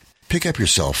better. Pick up your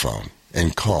cell phone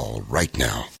and call right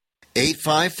now.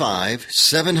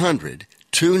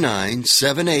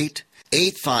 855-700-2978.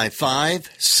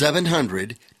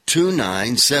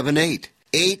 855-700-2978.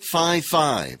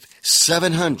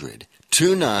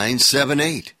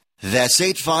 855-700-2978. That's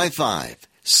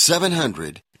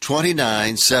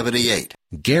 855-700-2978.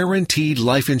 Guaranteed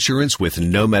life insurance with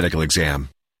no medical exam.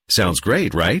 Sounds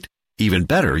great, right? Even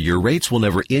better, your rates will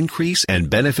never increase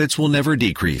and benefits will never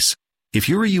decrease. If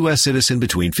you're a U.S. citizen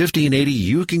between 50 and 80,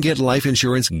 you can get life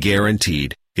insurance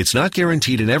guaranteed. It's not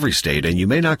guaranteed in every state, and you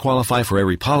may not qualify for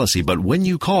every policy, but when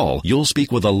you call, you'll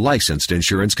speak with a licensed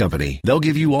insurance company. They'll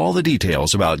give you all the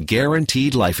details about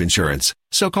guaranteed life insurance.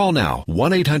 So call now,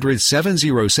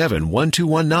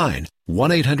 1-800-707-1219.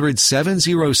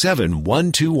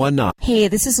 1-800-707-1219. Hey,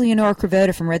 this is Leonora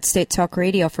Cravota from Red State Talk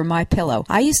Radio for MyPillow.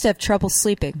 I used to have trouble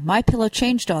sleeping. MyPillow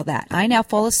changed all that. I now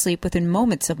fall asleep within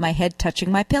moments of my head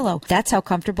touching my pillow. That's how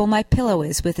comfortable MyPillow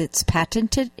is with its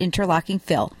patented interlocking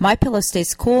fill. MyPillow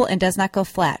stays cool and does not go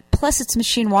flat. Plus, it's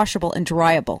machine washable and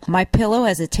dryable. MyPillow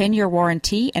has a 10-year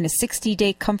warranty and a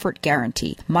 60-day comfort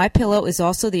guarantee. MyPillow is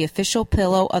also the official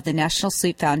pillow of the National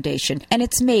Sleep Foundation, and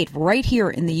it's made right here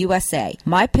in the USA.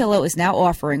 MyPillow is now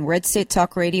offering Red State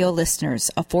Talk Radio listeners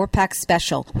a 4-pack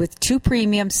special with 2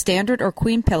 premium standard or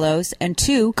queen pillows and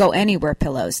 2 go anywhere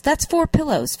pillows. That's 4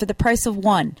 pillows for the price of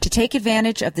 1. To take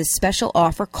advantage of this special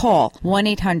offer, call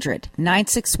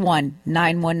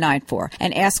 1-800-961-9194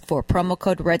 and ask for promo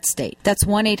code RedState. That's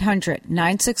 1-800-961-9194,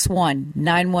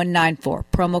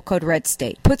 promo code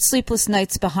RedState. Put sleepless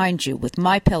nights behind you with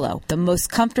MyPillow, the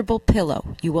most comfortable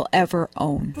pillow you will ever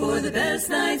own. For the best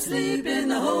night's sleep in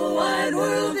the whole wide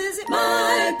world, visit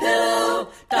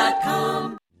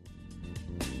MyPillow.com.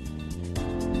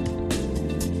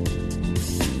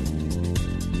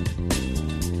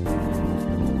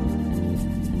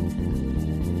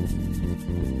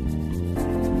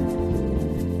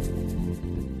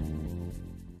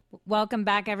 Welcome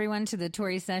back, everyone, to the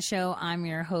Tori Says Show. I'm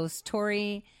your host,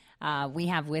 Tori. We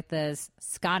have with us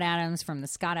Scott Adams from The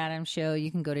Scott Adams Show. You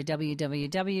can go to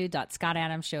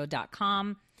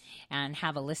www.scottadamsshow.com and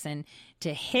have a listen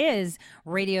to his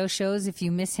radio shows. If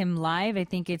you miss him live, I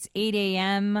think it's 8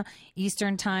 a.m.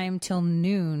 Eastern time till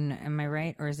noon. Am I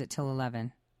right? Or is it till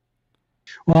 11?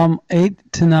 Well, I'm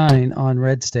 8 to 9 on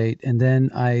Red State, and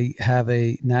then I have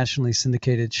a nationally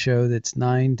syndicated show that's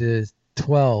 9 to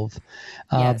 12.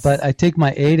 Yes. But I take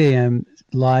my 8 a.m.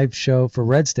 live show for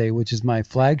Red State, which is my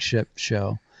flagship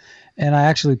show, and I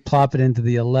actually plop it into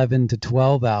the 11 to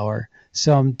 12 hour.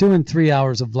 So I'm doing 3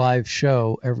 hours of live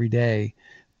show every day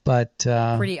But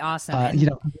pretty awesome.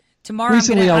 Tomorrow,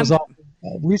 recently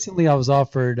I was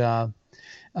offered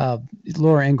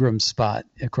Laura Ingram's spot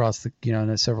across the,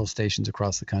 in several stations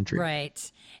across the country.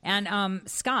 Right. And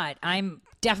Scott, I'm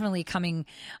definitely coming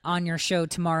on your show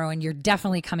tomorrow, and you're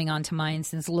definitely coming on to mine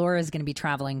since Laura is going to be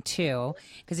traveling too,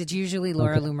 because it's usually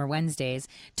Laura Loomer Wednesdays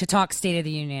to talk State of the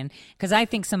Union, because I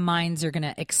think some minds are going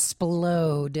to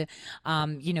explode.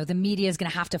 The media is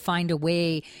going to have to find a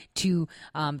way to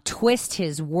twist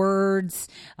his words,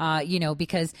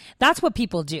 because that's what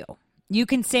people do. You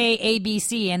can say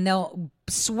ABC and they'll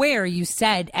swear you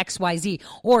said XYZ,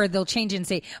 or they'll change it and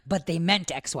say, but they meant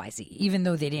XYZ, even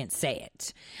though they didn't say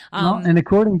it. And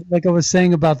according, like I was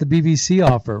saying about the BBC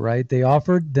offer, right? They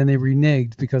offered, then they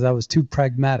reneged because I was too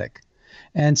pragmatic.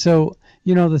 And so,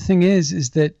 the thing is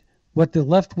that what the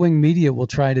left-wing media will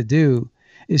try to do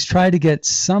is try to get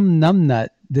some numbnut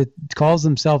that calls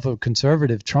himself a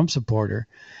conservative Trump supporter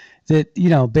that,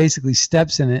 basically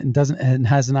steps in it and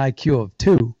has an IQ of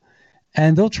 2.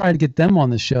 And they'll try to get them on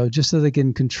the show just so they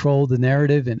can control the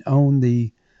narrative and own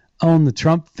the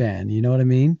Trump fan. You know what I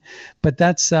mean? But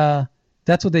that's what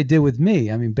they did with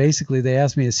me. I mean, basically, they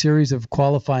asked me a series of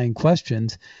qualifying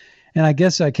questions, and I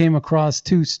guess I came across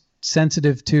too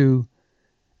sensitive to,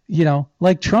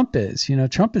 like Trump is.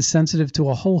 Trump is sensitive to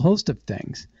a whole host of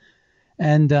things,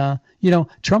 and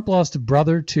Trump lost a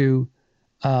brother to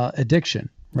addiction,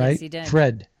 right? Yes, he did.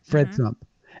 Fred Trump,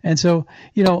 and so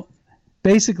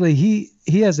basically, he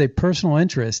has a personal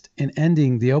interest in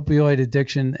ending the opioid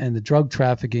addiction and the drug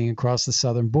trafficking across the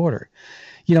southern border.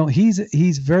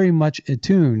 He's very much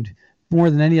attuned more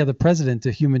than any other president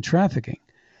to human trafficking.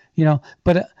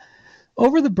 But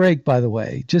over the break, by the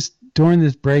way, just during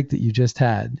this break that you just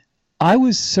had, I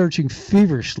was searching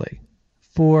feverishly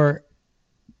for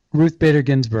Ruth Bader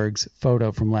Ginsburg's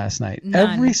photo from last night. None.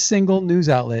 Every single news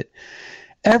outlet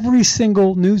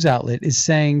is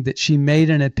saying that she made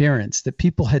an appearance, that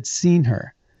people had seen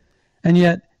her. And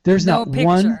yet there's No not picture.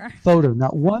 one photo,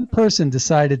 not one person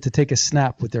decided to take a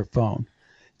snap with their phone.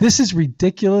 This is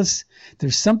ridiculous.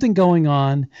 There's something going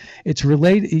on. It's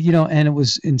related, and it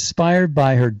was inspired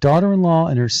by her daughter-in-law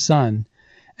and her son.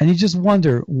 And you just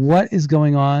wonder what is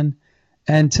going on.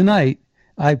 And tonight,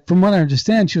 from what I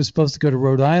understand, she was supposed to go to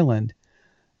Rhode Island.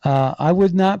 I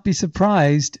would not be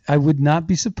surprised. Given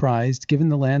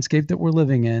the landscape that we're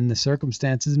living in, the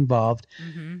circumstances involved,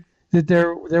 that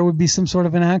there would be some sort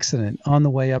of an accident on the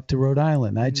way up to Rhode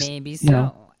Island. Maybe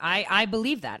so. I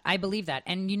believe that.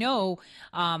 And,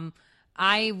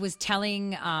 I was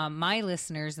telling my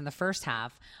listeners in the first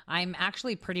half, I'm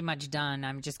actually pretty much done.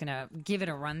 I'm just going to give it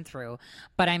a run through,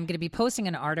 but I'm going to be posting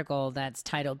an article that's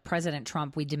titled President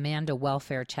Trump, We Demand a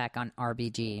Welfare Check on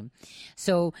RBG.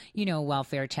 So,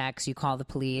 welfare checks, you call the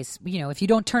police, if you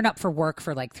don't turn up for work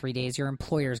for like 3 days, your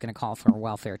employer is going to call for a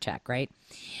welfare check, right?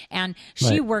 And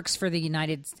she works for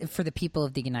the people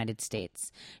of the United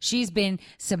States. She's been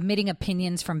submitting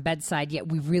opinions from bedside, yet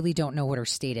we really don't know what her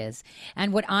state is.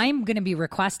 And what I'm going to be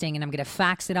requesting, and I'm going to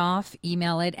fax it off,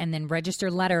 email it, and then register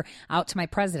a letter out to my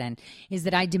president, is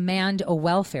that I demand a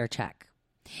welfare check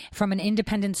from an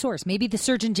independent source, maybe the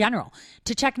Surgeon General,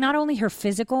 to check not only her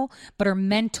physical, but her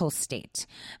mental state.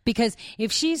 Because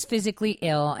if she's physically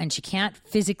ill and she can't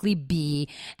physically be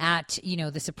at,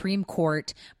 the Supreme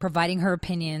Court providing her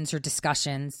opinions or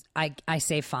discussions, I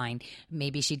say fine.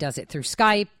 Maybe she does it through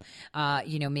Skype.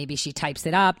 Maybe she types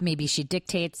it up. Maybe she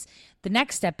dictates. The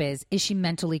next step is she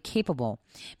mentally capable?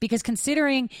 Because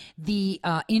considering the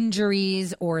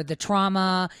injuries or the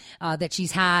trauma that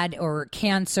she's had, or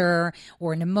cancer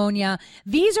or pneumonia,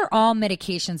 these are all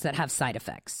medications that have side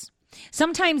effects.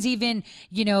 Sometimes even,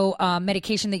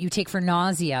 medication that you take for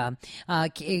nausea,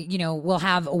 will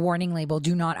have a warning label,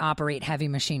 do not operate heavy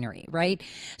machinery, right?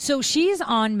 So she's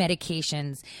on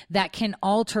medications that can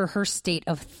alter her state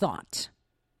of thought.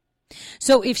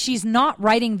 So if she's not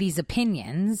writing these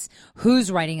opinions, who's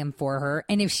writing them for her?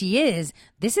 And if she is,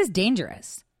 this is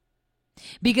dangerous.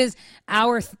 Because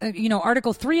our,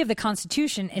 Article 3 of the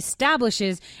Constitution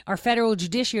establishes our federal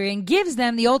judiciary and gives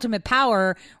them the ultimate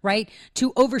power, right,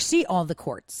 to oversee all the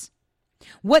courts.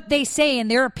 What they say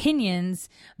and their opinions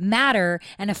matter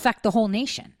and affect the whole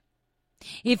nation.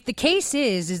 If the case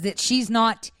is that she's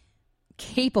not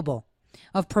capable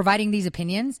of providing these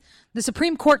opinions, the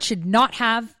Supreme Court should not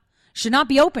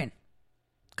be open,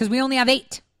 because we only have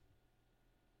 8.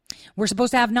 We're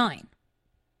supposed to have 9.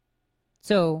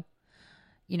 So,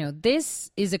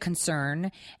 this is a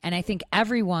concern. And I think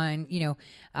everyone,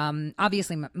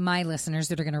 obviously my listeners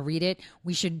that are going to read it,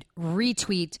 we should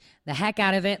retweet the heck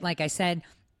out of it. Like I said,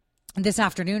 this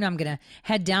afternoon, I'm going to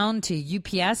head down to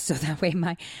UPS so that way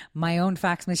my own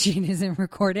fax machine isn't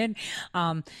recorded,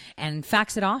 and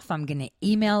fax it off. I'm going to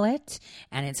email it,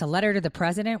 and it's a letter to the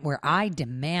president where I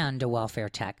demand a welfare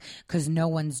check because no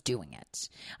one's doing it.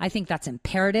 I think that's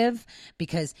imperative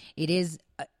because it is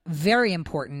very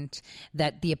important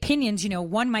that the opinions,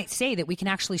 one might say that we can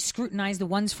actually scrutinize the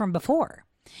ones from before.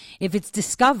 If it's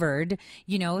discovered,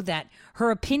 that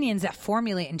her opinions that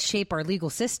formulate and shape our legal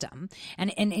system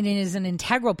and it is an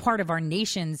integral part of our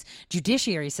nation's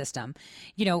judiciary system,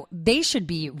 they should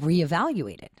be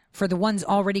reevaluated for the ones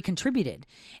already contributed.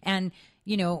 And,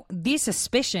 these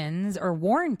suspicions are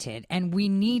warranted and we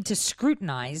need to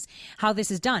scrutinize how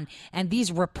this is done. And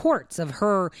these reports of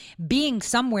her being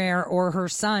somewhere or her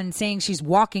son saying she's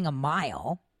walking a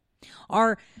mile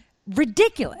are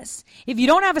ridiculous. If you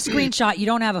don't have a screenshot, you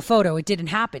don't have a photo. It didn't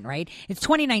happen, right? It's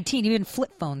 2019. Even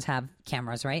flip phones have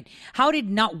cameras, right? How did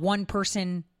not one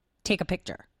person take a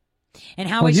picture? And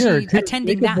how is she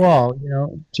attending Jacob that? Wall,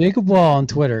 Jacob Wall on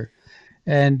Twitter.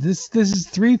 And this is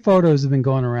 3 photos have been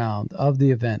going around of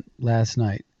the event last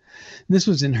night. This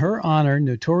was in her honor,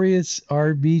 Notorious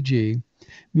RBG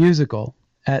musical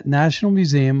at National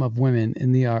Museum of Women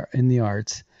in the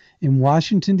Arts in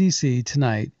Washington, D.C.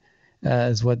 tonight.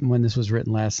 When this was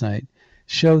written last night,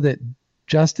 show that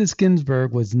Justice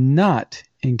Ginsburg was not,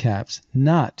 in caps,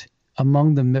 not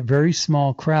among the very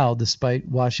small crowd, despite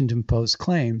Washington Post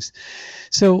claims.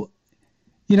 So,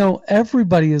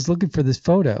 everybody is looking for this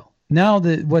photo. Now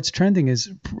that what's trending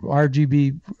is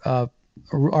RBG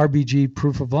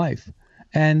proof of life.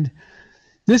 And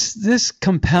this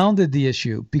compounded the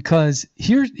issue because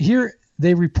here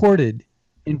they reported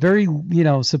in very,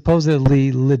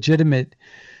 supposedly legitimate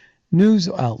news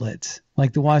outlets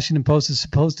like the Washington Post is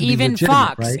supposed to be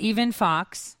legitimate, right? Even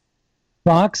Fox,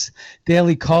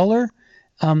 Daily Caller,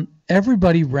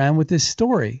 everybody ran with this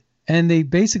story, and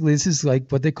this is like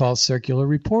what they call circular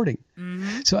reporting.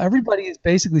 Mm-hmm. So everybody is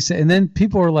basically saying, and then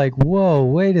people are like, "Whoa,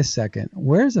 wait a second,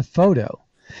 where's a photo?"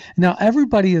 Now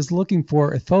everybody is looking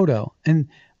for a photo, and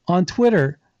on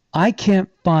Twitter, I can't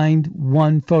find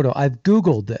one photo. I've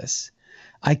Googled this,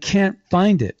 I can't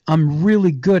find it. I'm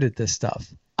really good at this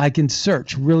stuff. I can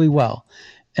search really well,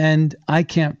 and I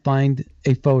can't find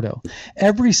a photo.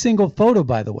 Every single photo,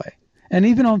 by the way, and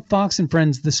even on Fox and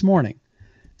Friends this morning,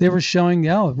 they were showing,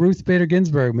 Ruth Bader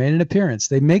Ginsburg made an appearance.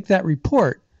 They make that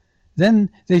report. Then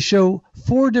they show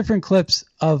 4 different clips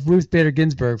of Ruth Bader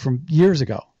Ginsburg from years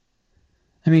ago.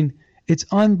 I mean, it's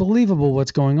unbelievable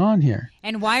what's going on here.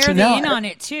 And why are they in on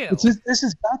it too? This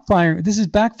is backfiring. This is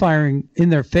backfiring in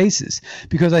their faces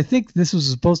because I think this was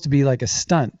supposed to be like a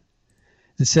stunt.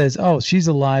 That says, she's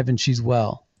alive and she's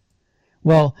well.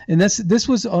 Well, and this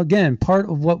was, again, part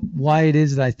of why it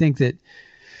is that I think that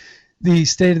the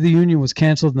State of the Union was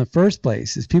canceled in the first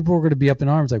place, is people were going to be up in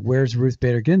arms like, where's Ruth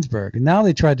Bader Ginsburg? And now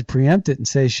they tried to preempt it and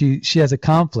say she has a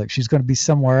conflict. She's going to be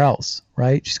somewhere else,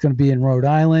 right? She's going to be in Rhode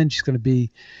Island. She's going to be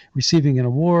receiving an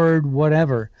award,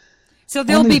 whatever. So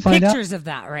there'll be pictures of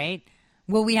that, right?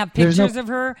 Will we have pictures of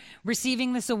her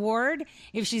receiving this award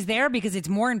if she's there because it's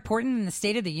more important than the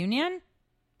State of the Union?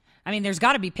 I mean, there's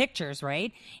got to be pictures,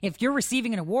 right? If you're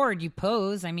receiving an award, you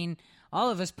pose. I mean, all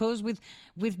of us pose with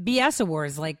BS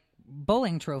awards like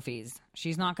bowling trophies.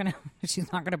 She's not gonna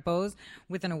pose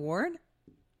with an award.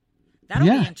 That'll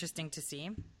be interesting to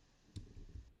see.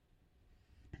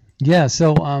 Yeah.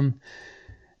 So,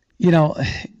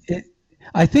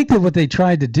 I think that what they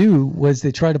tried to do was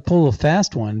they tried to pull a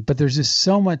fast one, but there's just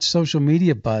so much social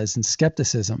media buzz and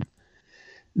skepticism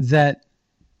that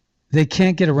they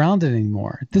can't get around it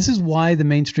anymore. This is why the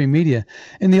mainstream media,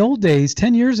 in the old days,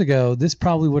 10 years ago, this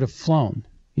probably would have flown.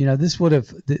 This would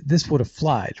have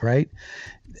flied, right?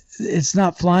 It's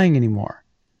not flying anymore.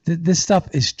 This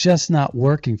stuff is just not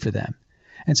working for them.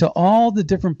 And so all the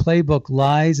different playbook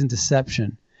lies and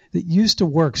deception that used to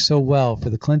work so well for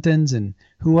the Clintons and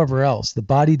whoever else, the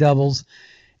body doubles,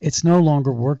 it's no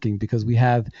longer working because we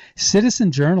have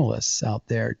citizen journalists out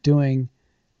there doing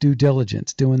due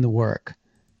diligence, doing the work.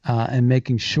 And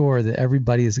making sure that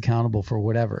everybody is accountable for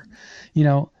whatever.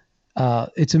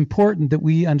 It's important that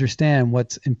we understand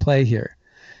what's in play here.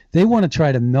 They want to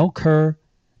try to milk her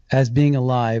as being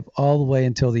alive all the way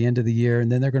until the end of the year,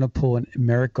 and then they're going to pull in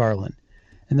Merrick Garland.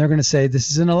 And they're going to say, this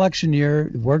is an election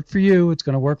year. It worked for you. It's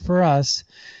going to work for us.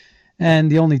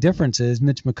 And the only difference is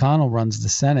Mitch McConnell runs the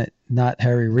Senate, not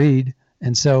Harry Reid.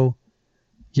 And so,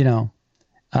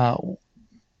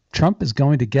 Trump is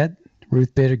going to get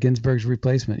Ruth Bader Ginsburg's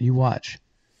replacement. You watch.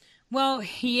 Well,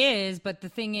 he is, but the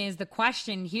thing is, the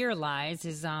question here lies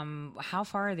is how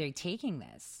far are they taking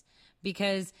this?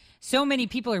 because so many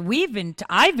people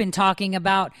I've been talking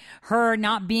about her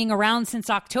not being around since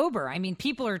October. I mean,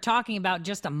 people are talking about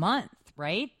just a month,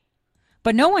 right?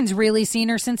 But no one's really seen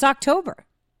her since October.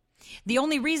 The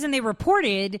only reason they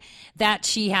reported that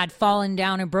she had fallen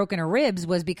down and broken her ribs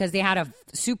was because they had to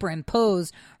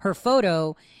superimpose her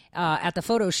photo at the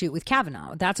photo shoot with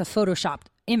Kavanaugh. That's a photoshopped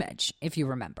image, if you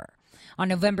remember. On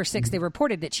November 6th, they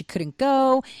reported that she couldn't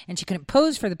go and she couldn't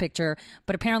pose for the picture,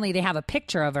 but apparently they have a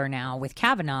picture of her now with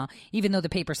Kavanaugh, even though the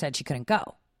paper said she couldn't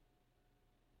go.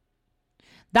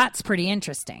 That's pretty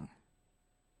interesting.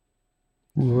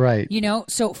 Right. You know,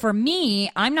 so for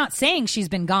me, I'm not saying she's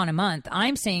been gone a month.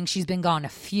 I'm saying she's been gone a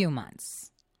few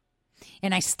months.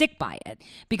 And I stick by it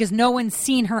because no one's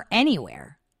seen her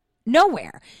anywhere.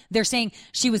 Nowhere. They're saying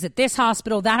she was at this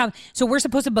hospital, that. So we're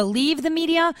supposed to believe the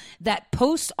media that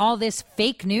posts all this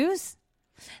fake news,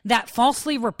 that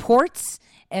falsely reports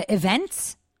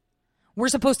events. We're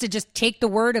supposed to just take the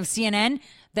word of CNN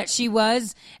that she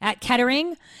was at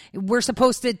Kettering. We're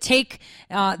supposed to take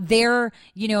their,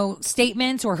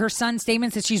 statements or her son's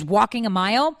statements that she's walking a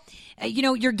mile.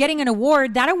 You're getting an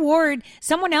award. That award,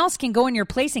 someone else can go in your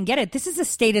place and get it. This is a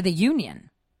State of the Union.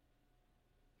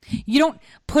 You don't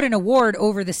put an award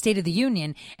over the State of the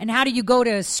Union. And how do you go to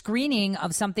a screening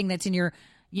of something that's in your,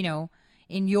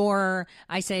 in your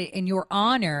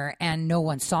honor and no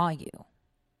one saw you?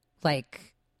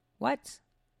 Like, what?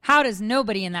 How does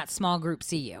nobody in that small group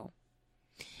see you?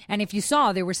 And if you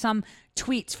saw, there were some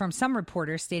tweets from some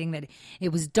reporters stating that it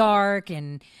was dark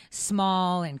and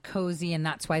small and cozy, and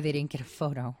that's why they didn't get a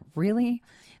photo. Really?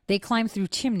 They climbed through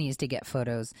chimneys to get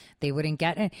photos. They wouldn't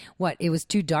get it. What? It was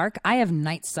too dark? I have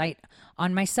night sight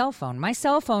on my cell phone. My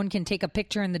cell phone can take a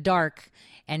picture in the dark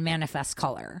and manifest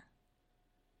color.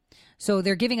 So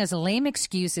they're giving us lame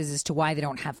excuses as to why they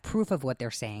don't have proof of what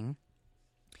they're saying.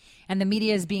 And the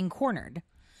media is being cornered.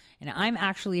 And I'm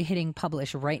actually hitting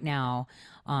publish right now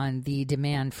on the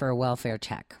demand for a welfare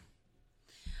check.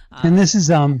 And this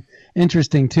is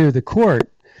interesting, too. The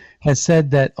court has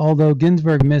said that although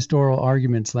Ginsburg missed oral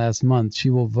arguments last month, she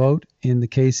will vote in the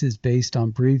cases based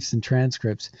on briefs and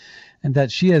transcripts, and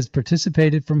that she has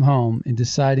participated from home in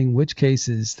deciding which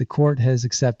cases the court has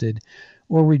accepted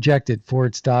or rejected for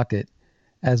its docket,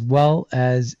 as well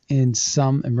as in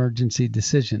some emergency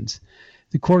decisions.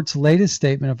 The court's latest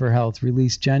statement of her health,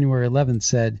 released January 11th,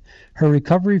 said her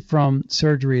recovery from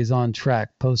surgery is on track,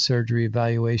 post-surgery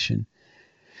evaluation.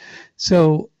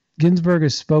 So Ginsburg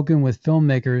has spoken with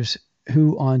filmmakers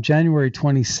who on January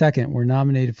 22nd were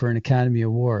nominated for an Academy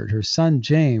Award. Her son,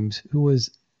 James, who was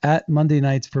at Monday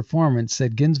night's performance,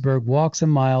 said Ginsburg walks a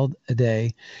mile a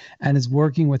day and is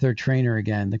working with her trainer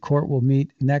again. The court will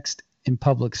meet next in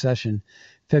public session,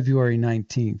 February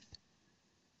 19th.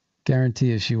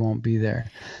 Guarantee is she won't be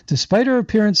there. Despite her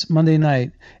appearance Monday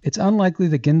night, it's unlikely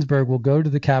that Ginsburg will go to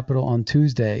the Capitol on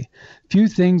Tuesday. Few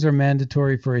things are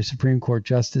mandatory for a Supreme Court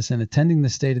justice, and attending the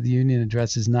State of the Union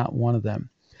address is not one of them.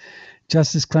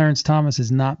 Justice Clarence Thomas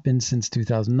has not been since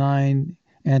 2009.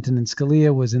 Antonin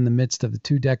Scalia was in the midst of a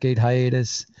 2-decade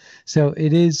hiatus. So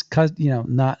it is,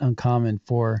 not uncommon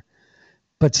for,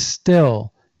 but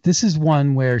still, this is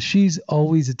one where she's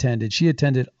always attended. She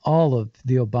attended all of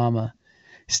the Obama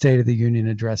State of the Union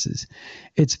addresses.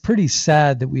 It's pretty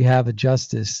sad that we have a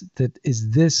justice that is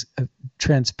this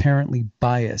transparently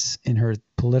biased in her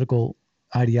political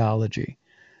ideology.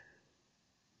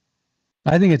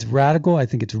 I think it's radical. I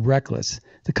think it's reckless.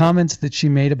 The comments that she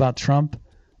made about Trump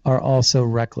are also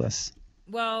reckless.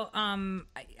 Well,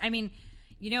 I mean,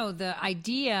 the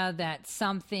idea that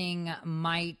something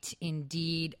might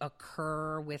indeed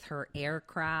occur with her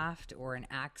aircraft or an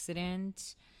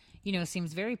accident,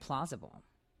 seems very plausible.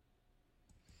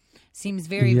 Seems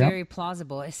very, very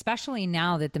plausible, especially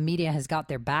now that the media has got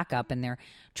their back up and they're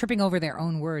tripping over their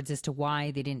own words as to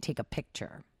why they didn't take a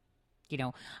picture.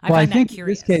 I think in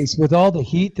this case, with all the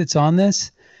heat that's on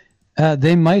this,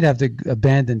 they might have to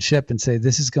abandon ship and say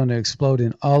this is going to explode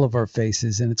in all of our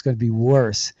faces and it's going to be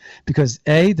worse because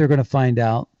A, they're going to find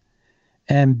out,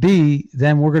 and B,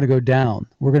 then we're going to go down.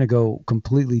 We're going to go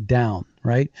completely down,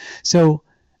 right? So,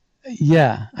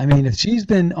 yeah, I mean, if she's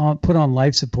been put on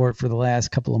life support for the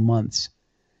last couple of months,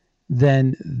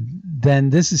 then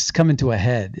this is coming to a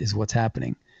head is what's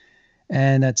happening.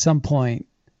 And at some point,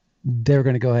 they're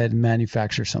going to go ahead and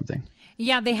manufacture something.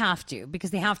 Yeah, they have to, because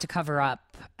they have to cover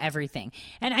up everything.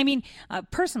 And I mean,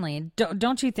 personally,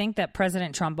 don't you think that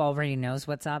President Trump already knows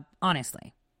what's up?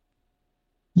 Honestly.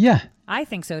 Yeah. I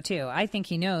think so, too. I think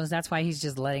he knows. That's why he's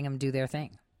just letting them do their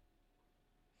thing.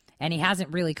 And he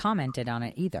hasn't really commented on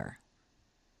it either.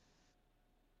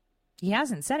 He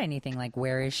hasn't said anything like,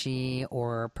 where is she,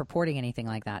 or purporting anything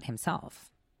like that himself.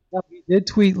 Well, did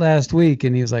tweet last week,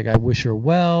 and he was like, I wish her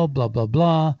well, blah, blah,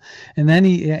 blah. And then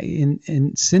he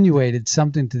insinuated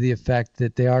something to the effect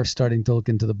that they are starting to look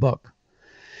into the book,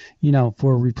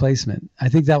 for a replacement. I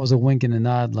think that was a wink and a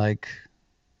nod, like,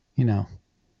 there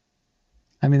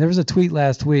was a tweet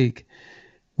last week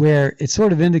where it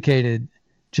sort of indicated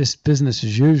just business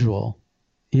as usual,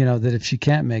 that if she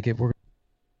can't make it, we're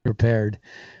prepared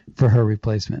for her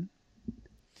replacement.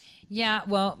 Yeah,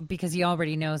 well, because he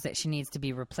already knows that she needs to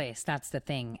be replaced. That's the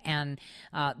thing. And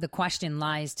the question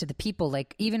lies to the people,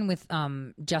 like even with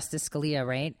Justice Scalia,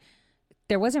 right?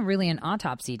 There wasn't really an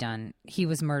autopsy done. He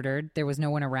was murdered. There was no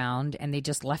one around, and they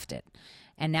just left it.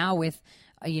 And now with,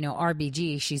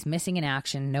 RBG, she's missing in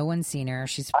action. No one's seen her.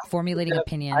 She's formulating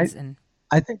opinions.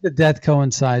 I think the death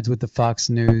coincides with the Fox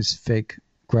News fake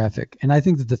graphic. And I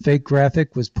think that the fake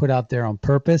graphic was put out there on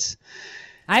purpose.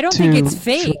 I don't think it's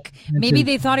fake. Maybe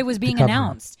they thought it was being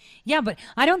announced. Yeah, but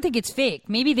I don't think it's fake.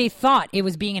 Maybe they thought it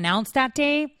was being announced that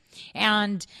day,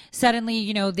 and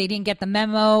suddenly, they didn't get the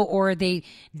memo, or they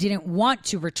didn't want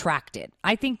to retract it.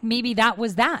 I think maybe that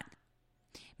was that.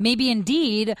 Maybe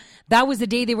indeed that was the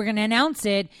day they were going to announce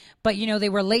it, but they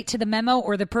were late to the memo,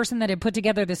 or the person that had put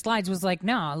together the slides was like,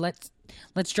 no,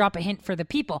 let's drop a hint for the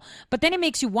people. But then it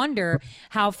makes you wonder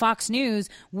how Fox News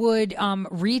would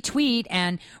retweet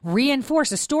and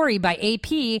reinforce a story by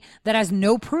AP that has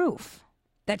no proof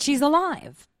that she's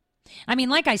alive. I mean,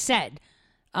 like I said,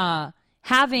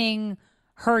 having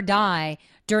her die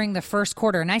during the first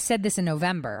quarter, and I said this in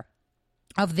November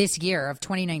of this year, of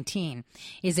 2019,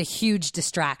 is a huge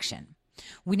distraction.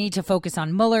 We need to focus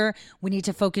on Mueller. We need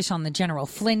to focus on the General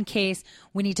Flynn case.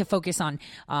 We need to focus on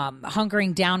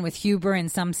hunkering down with Huber and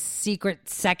some secret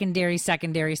secondary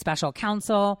special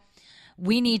counsel.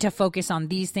 We need to focus on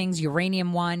these things,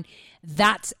 Uranium One.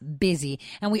 That's busy.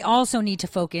 And we also need to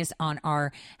focus on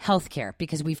our healthcare,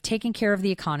 because we've taken care of the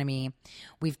economy.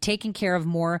 We've taken care of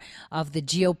more of the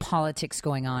geopolitics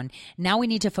going on. Now we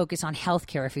need to focus on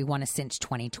healthcare if we want to cinch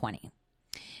 2020.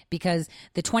 Because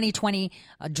the 2020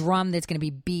 drum that's going to be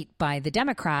beat by the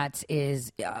Democrats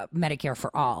is Medicare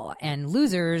for all. And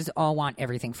losers all want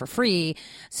everything for free.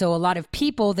 So a lot of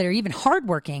people that are even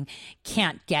hardworking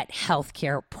can't get health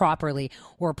care properly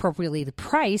or appropriately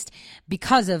priced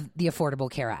because of the Affordable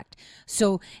Care Act.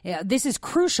 So this is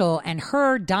crucial. And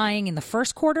her dying in the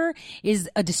first quarter is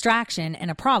a distraction and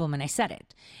a problem. And I said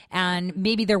it. And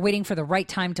maybe they're waiting for the right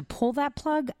time to pull that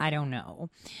plug. I don't know.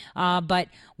 But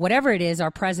whatever it is,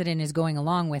 our president is going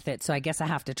along with it. So I guess I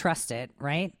have to trust it,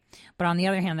 right? But on the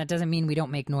other hand, that doesn't mean we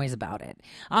don't make noise about it.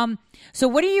 So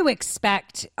what do you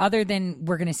expect, other than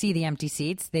we're going to see the empty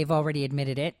seats? They've already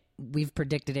admitted it. We've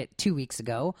predicted it 2 weeks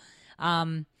ago.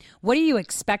 What do you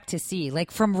expect to see?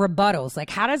 Like from rebuttals,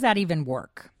 like how does that even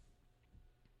work?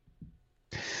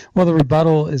 Well, the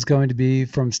rebuttal is going to be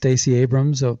from Stacey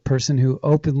Abrams, a person who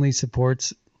openly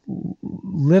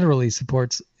literally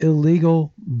supports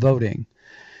illegal voting.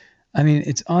 I mean,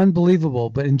 it's unbelievable.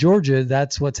 But in Georgia,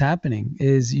 that's what's happening,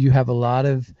 is you have a lot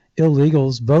of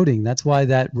illegals voting. That's why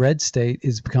that red state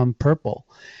has become purple.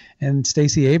 And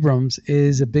Stacey Abrams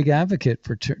is a big advocate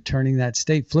for turning that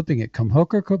state, flipping it, come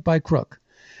hook or by crook.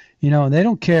 And they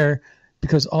don't care,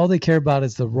 because all they care about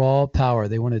is the raw power.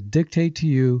 They want to dictate to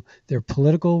you their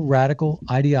political radical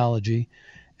ideology.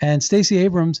 And Stacey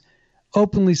Abrams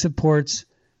openly supports.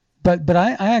 But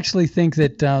I actually think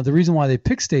that the reason why they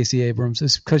picked Stacey Abrams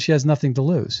is because she has nothing to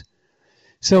lose.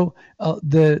 So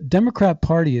the Democrat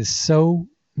Party is so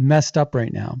messed up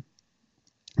right now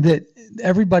that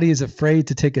everybody is afraid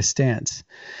to take a stance.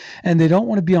 And they don't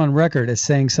want to be on record as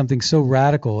saying something so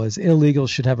radical as illegals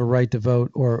should have a right to vote,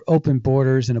 or open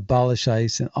borders and abolish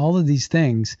ICE, and all of these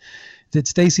things that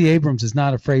Stacey Abrams is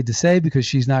not afraid to say, because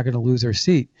she's not going to lose her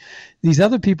seat. These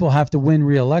other people have to win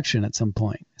re-election at some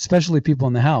point, especially people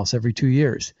in the House every 2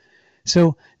 years.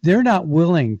 So they're not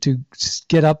willing to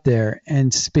get up there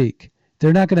and speak.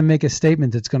 They're not going to make a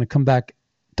statement that's going to come back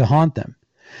to haunt them.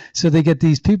 So they get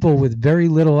these people with very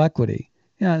little equity.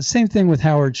 Same thing with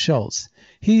Howard Schultz.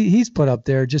 He's put up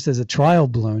there just as a trial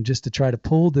balloon, just to try to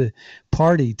pull the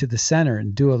party to the center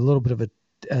and do a little bit of a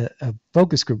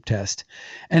focus group test,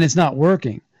 and it's not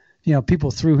working.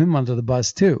 People threw him under the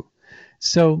bus too.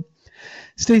 So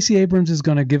Stacey Abrams is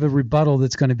going to give a rebuttal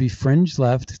that's going to be fringe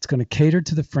left. It's going to cater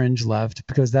to the fringe left,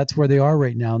 because that's where they are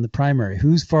right now in the primary.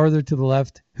 Who's farther to the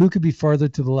left? Who could be farther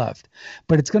to the left?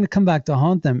 But it's going to come back to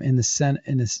haunt them in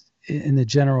the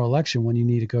general election, when you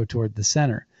need to go toward the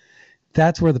center.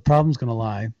 That's where the problem's going to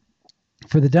lie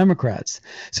for the Democrats.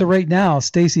 So right now,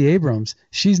 Stacey Abrams,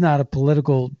 she's not a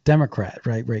political Democrat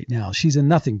right now. She's a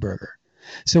nothing burger.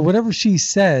 So whatever she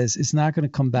says is not going to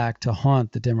come back to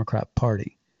haunt the Democrat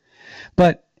Party.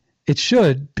 But it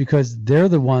should, because they're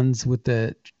the ones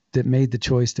that made the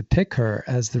choice to pick her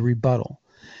as the rebuttal.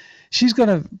 She's going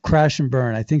to crash and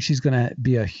burn. I think she's going to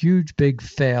be a huge, big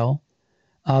fail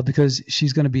because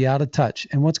she's going to be out of touch.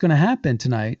 And what's going to happen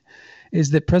tonight is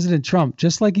that President Trump,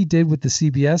 just like he did with the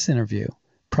CBS interview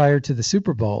prior to the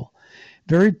Super Bowl,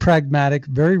 very pragmatic,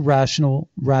 very rational,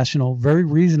 very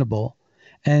reasonable.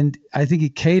 And I think he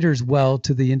caters well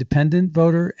to the independent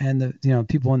voter and the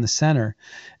people in the center,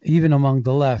 even among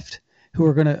the left, who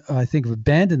are going to, I think,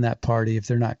 abandon that party if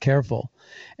they're not careful.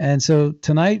 And so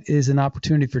tonight is an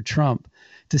opportunity for Trump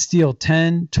to steal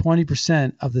 10,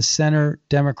 20% of the center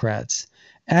Democrats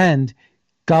and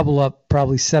gobble up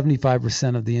probably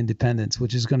 75% of the independents,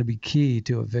 which is going to be key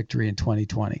to a victory in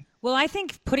 2020. Well, I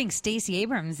think putting Stacey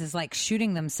Abrams is like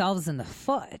shooting themselves in the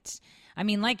foot. I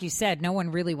mean, like you said, no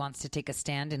one really wants to take a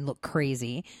stand and look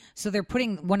crazy. So they're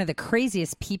putting one of the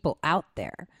craziest people out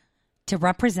there to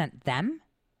represent them.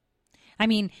 I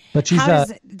mean, but she's a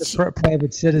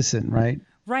private citizen, right?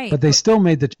 Right. But they still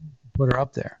made the choice to put her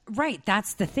up there. Right.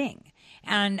 That's the thing.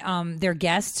 And their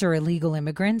guests are illegal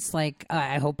immigrants. Like,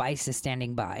 I hope ICE is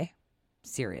standing by.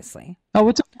 Seriously. Oh,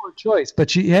 it's a poor choice. But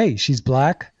she's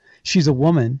black, she's a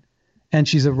woman, and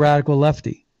she's a radical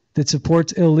lefty that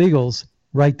supports illegals'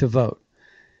 right to vote.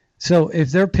 So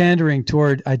if they're pandering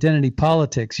toward identity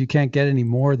politics, you can't get any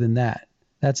more than that.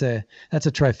 That's a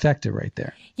trifecta right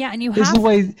there. Yeah, and that's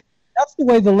the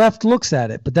way the left looks at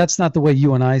it, but that's not the way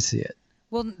you and I see it.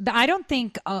 Well, I don't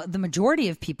think the majority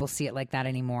of people see it like that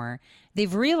anymore.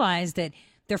 They've realized that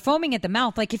they're foaming at the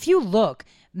mouth. Like, if you look,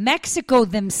 Mexico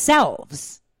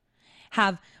themselves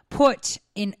have put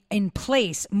in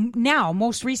place now,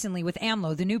 most recently with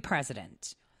AMLO, the new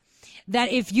president,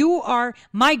 that if you are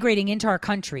migrating into our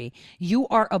country, you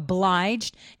are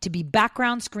obliged to be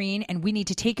background screened, and we need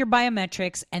to take your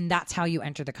biometrics, and that's how you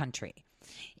enter the country.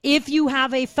 If you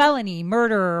have a felony,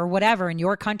 murder, or whatever in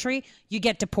your country, you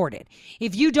get deported.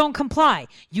 If you don't comply,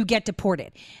 you get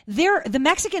deported. The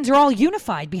Mexicans are all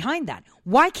unified behind that.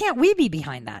 Why can't we be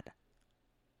behind that?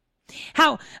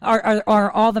 How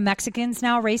are all the Mexicans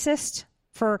now racist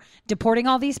for deporting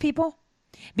all these people?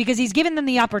 Because he's given them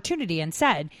the opportunity and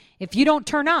said, if you don't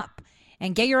turn up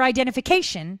and get your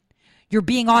identification, you're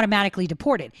being automatically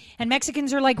deported. And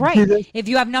Mexicans are like, right, if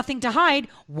you have nothing to hide,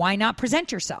 why not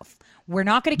present yourself? We're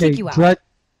not going to kick you out.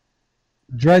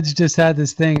 Drudge just had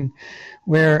this thing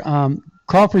where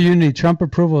call for unity, Trump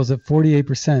approval is at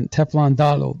 48%, Teflon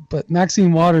Donald. But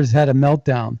Maxine Waters had a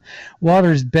meltdown.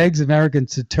 Waters begs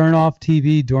Americans to turn off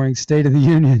TV during State of the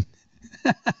Union.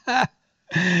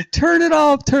 Turn it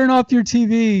off. Turn off your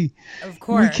TV. Of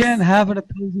course. We can't have an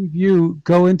opposing view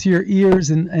go into your ears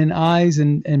and eyes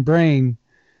and brain.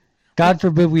 God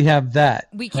forbid we have that.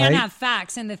 We can't have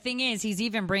facts. And the thing is, he's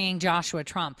even bringing Joshua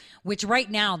Trump, which right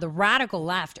now the radical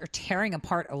left are tearing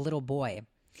apart a little boy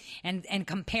and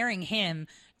comparing him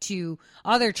to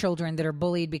other children that are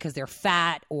bullied because they're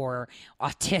fat or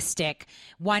autistic.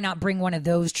 Why not bring one of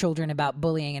those children about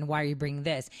bullying, and why are you bringing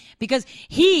this? Because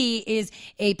he is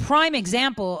a prime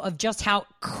example of just how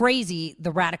crazy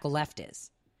the radical left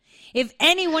is. If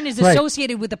anyone is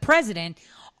associated with the president,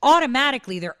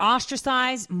 automatically they're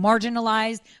ostracized,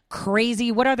 marginalized,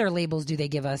 crazy. What other labels do they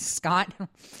give us, Scott?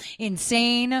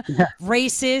 Insane,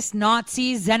 racist,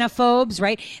 Nazis, xenophobes,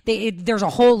 right? There's a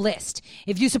whole list.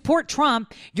 If you support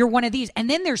Trump, you're one of these. And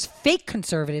then there's fake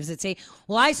conservatives that say,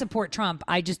 well, I support Trump.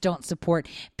 I just don't support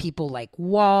people like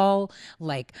Wall,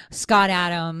 like Scott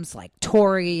Adams, like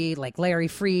Tory, like Larry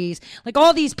Freese, like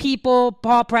all these people,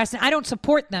 Paul Preston. I don't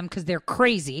support them because they're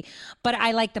crazy, but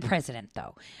I like the president,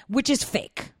 though, which is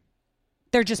fake.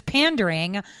 They're just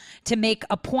pandering to make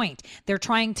a point. They're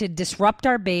trying to disrupt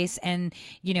our base. And,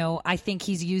 you know, I think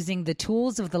he's using the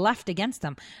tools of the left against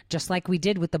them, just like we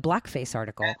did with the blackface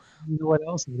article. You know what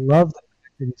else? I love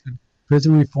that.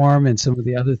 Prison reform and some of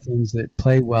the other things that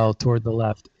play well toward the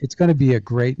left. It's going to be a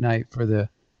great night for the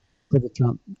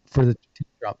Trump.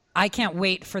 I can't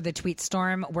wait for the tweet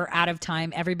storm. We're out of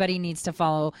time. Everybody needs to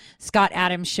follow Scott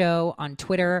Adams Show on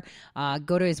Twitter.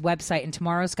 Go to his website. And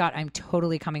tomorrow, Scott, I'm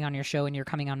totally coming on your show and you're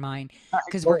coming on mine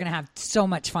because we're going to have so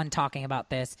much fun talking about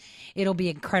this. It'll be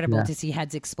incredible to see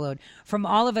heads explode. From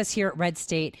all of us here at Red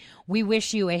State, we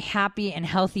wish you a happy and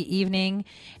healthy evening,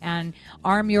 and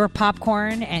arm your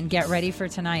popcorn and get ready for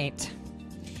tonight.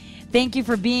 Thank you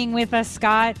for being with us,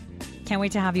 Scott. Can't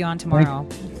wait to have you on tomorrow.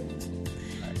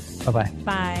 Bye-bye.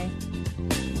 Bye.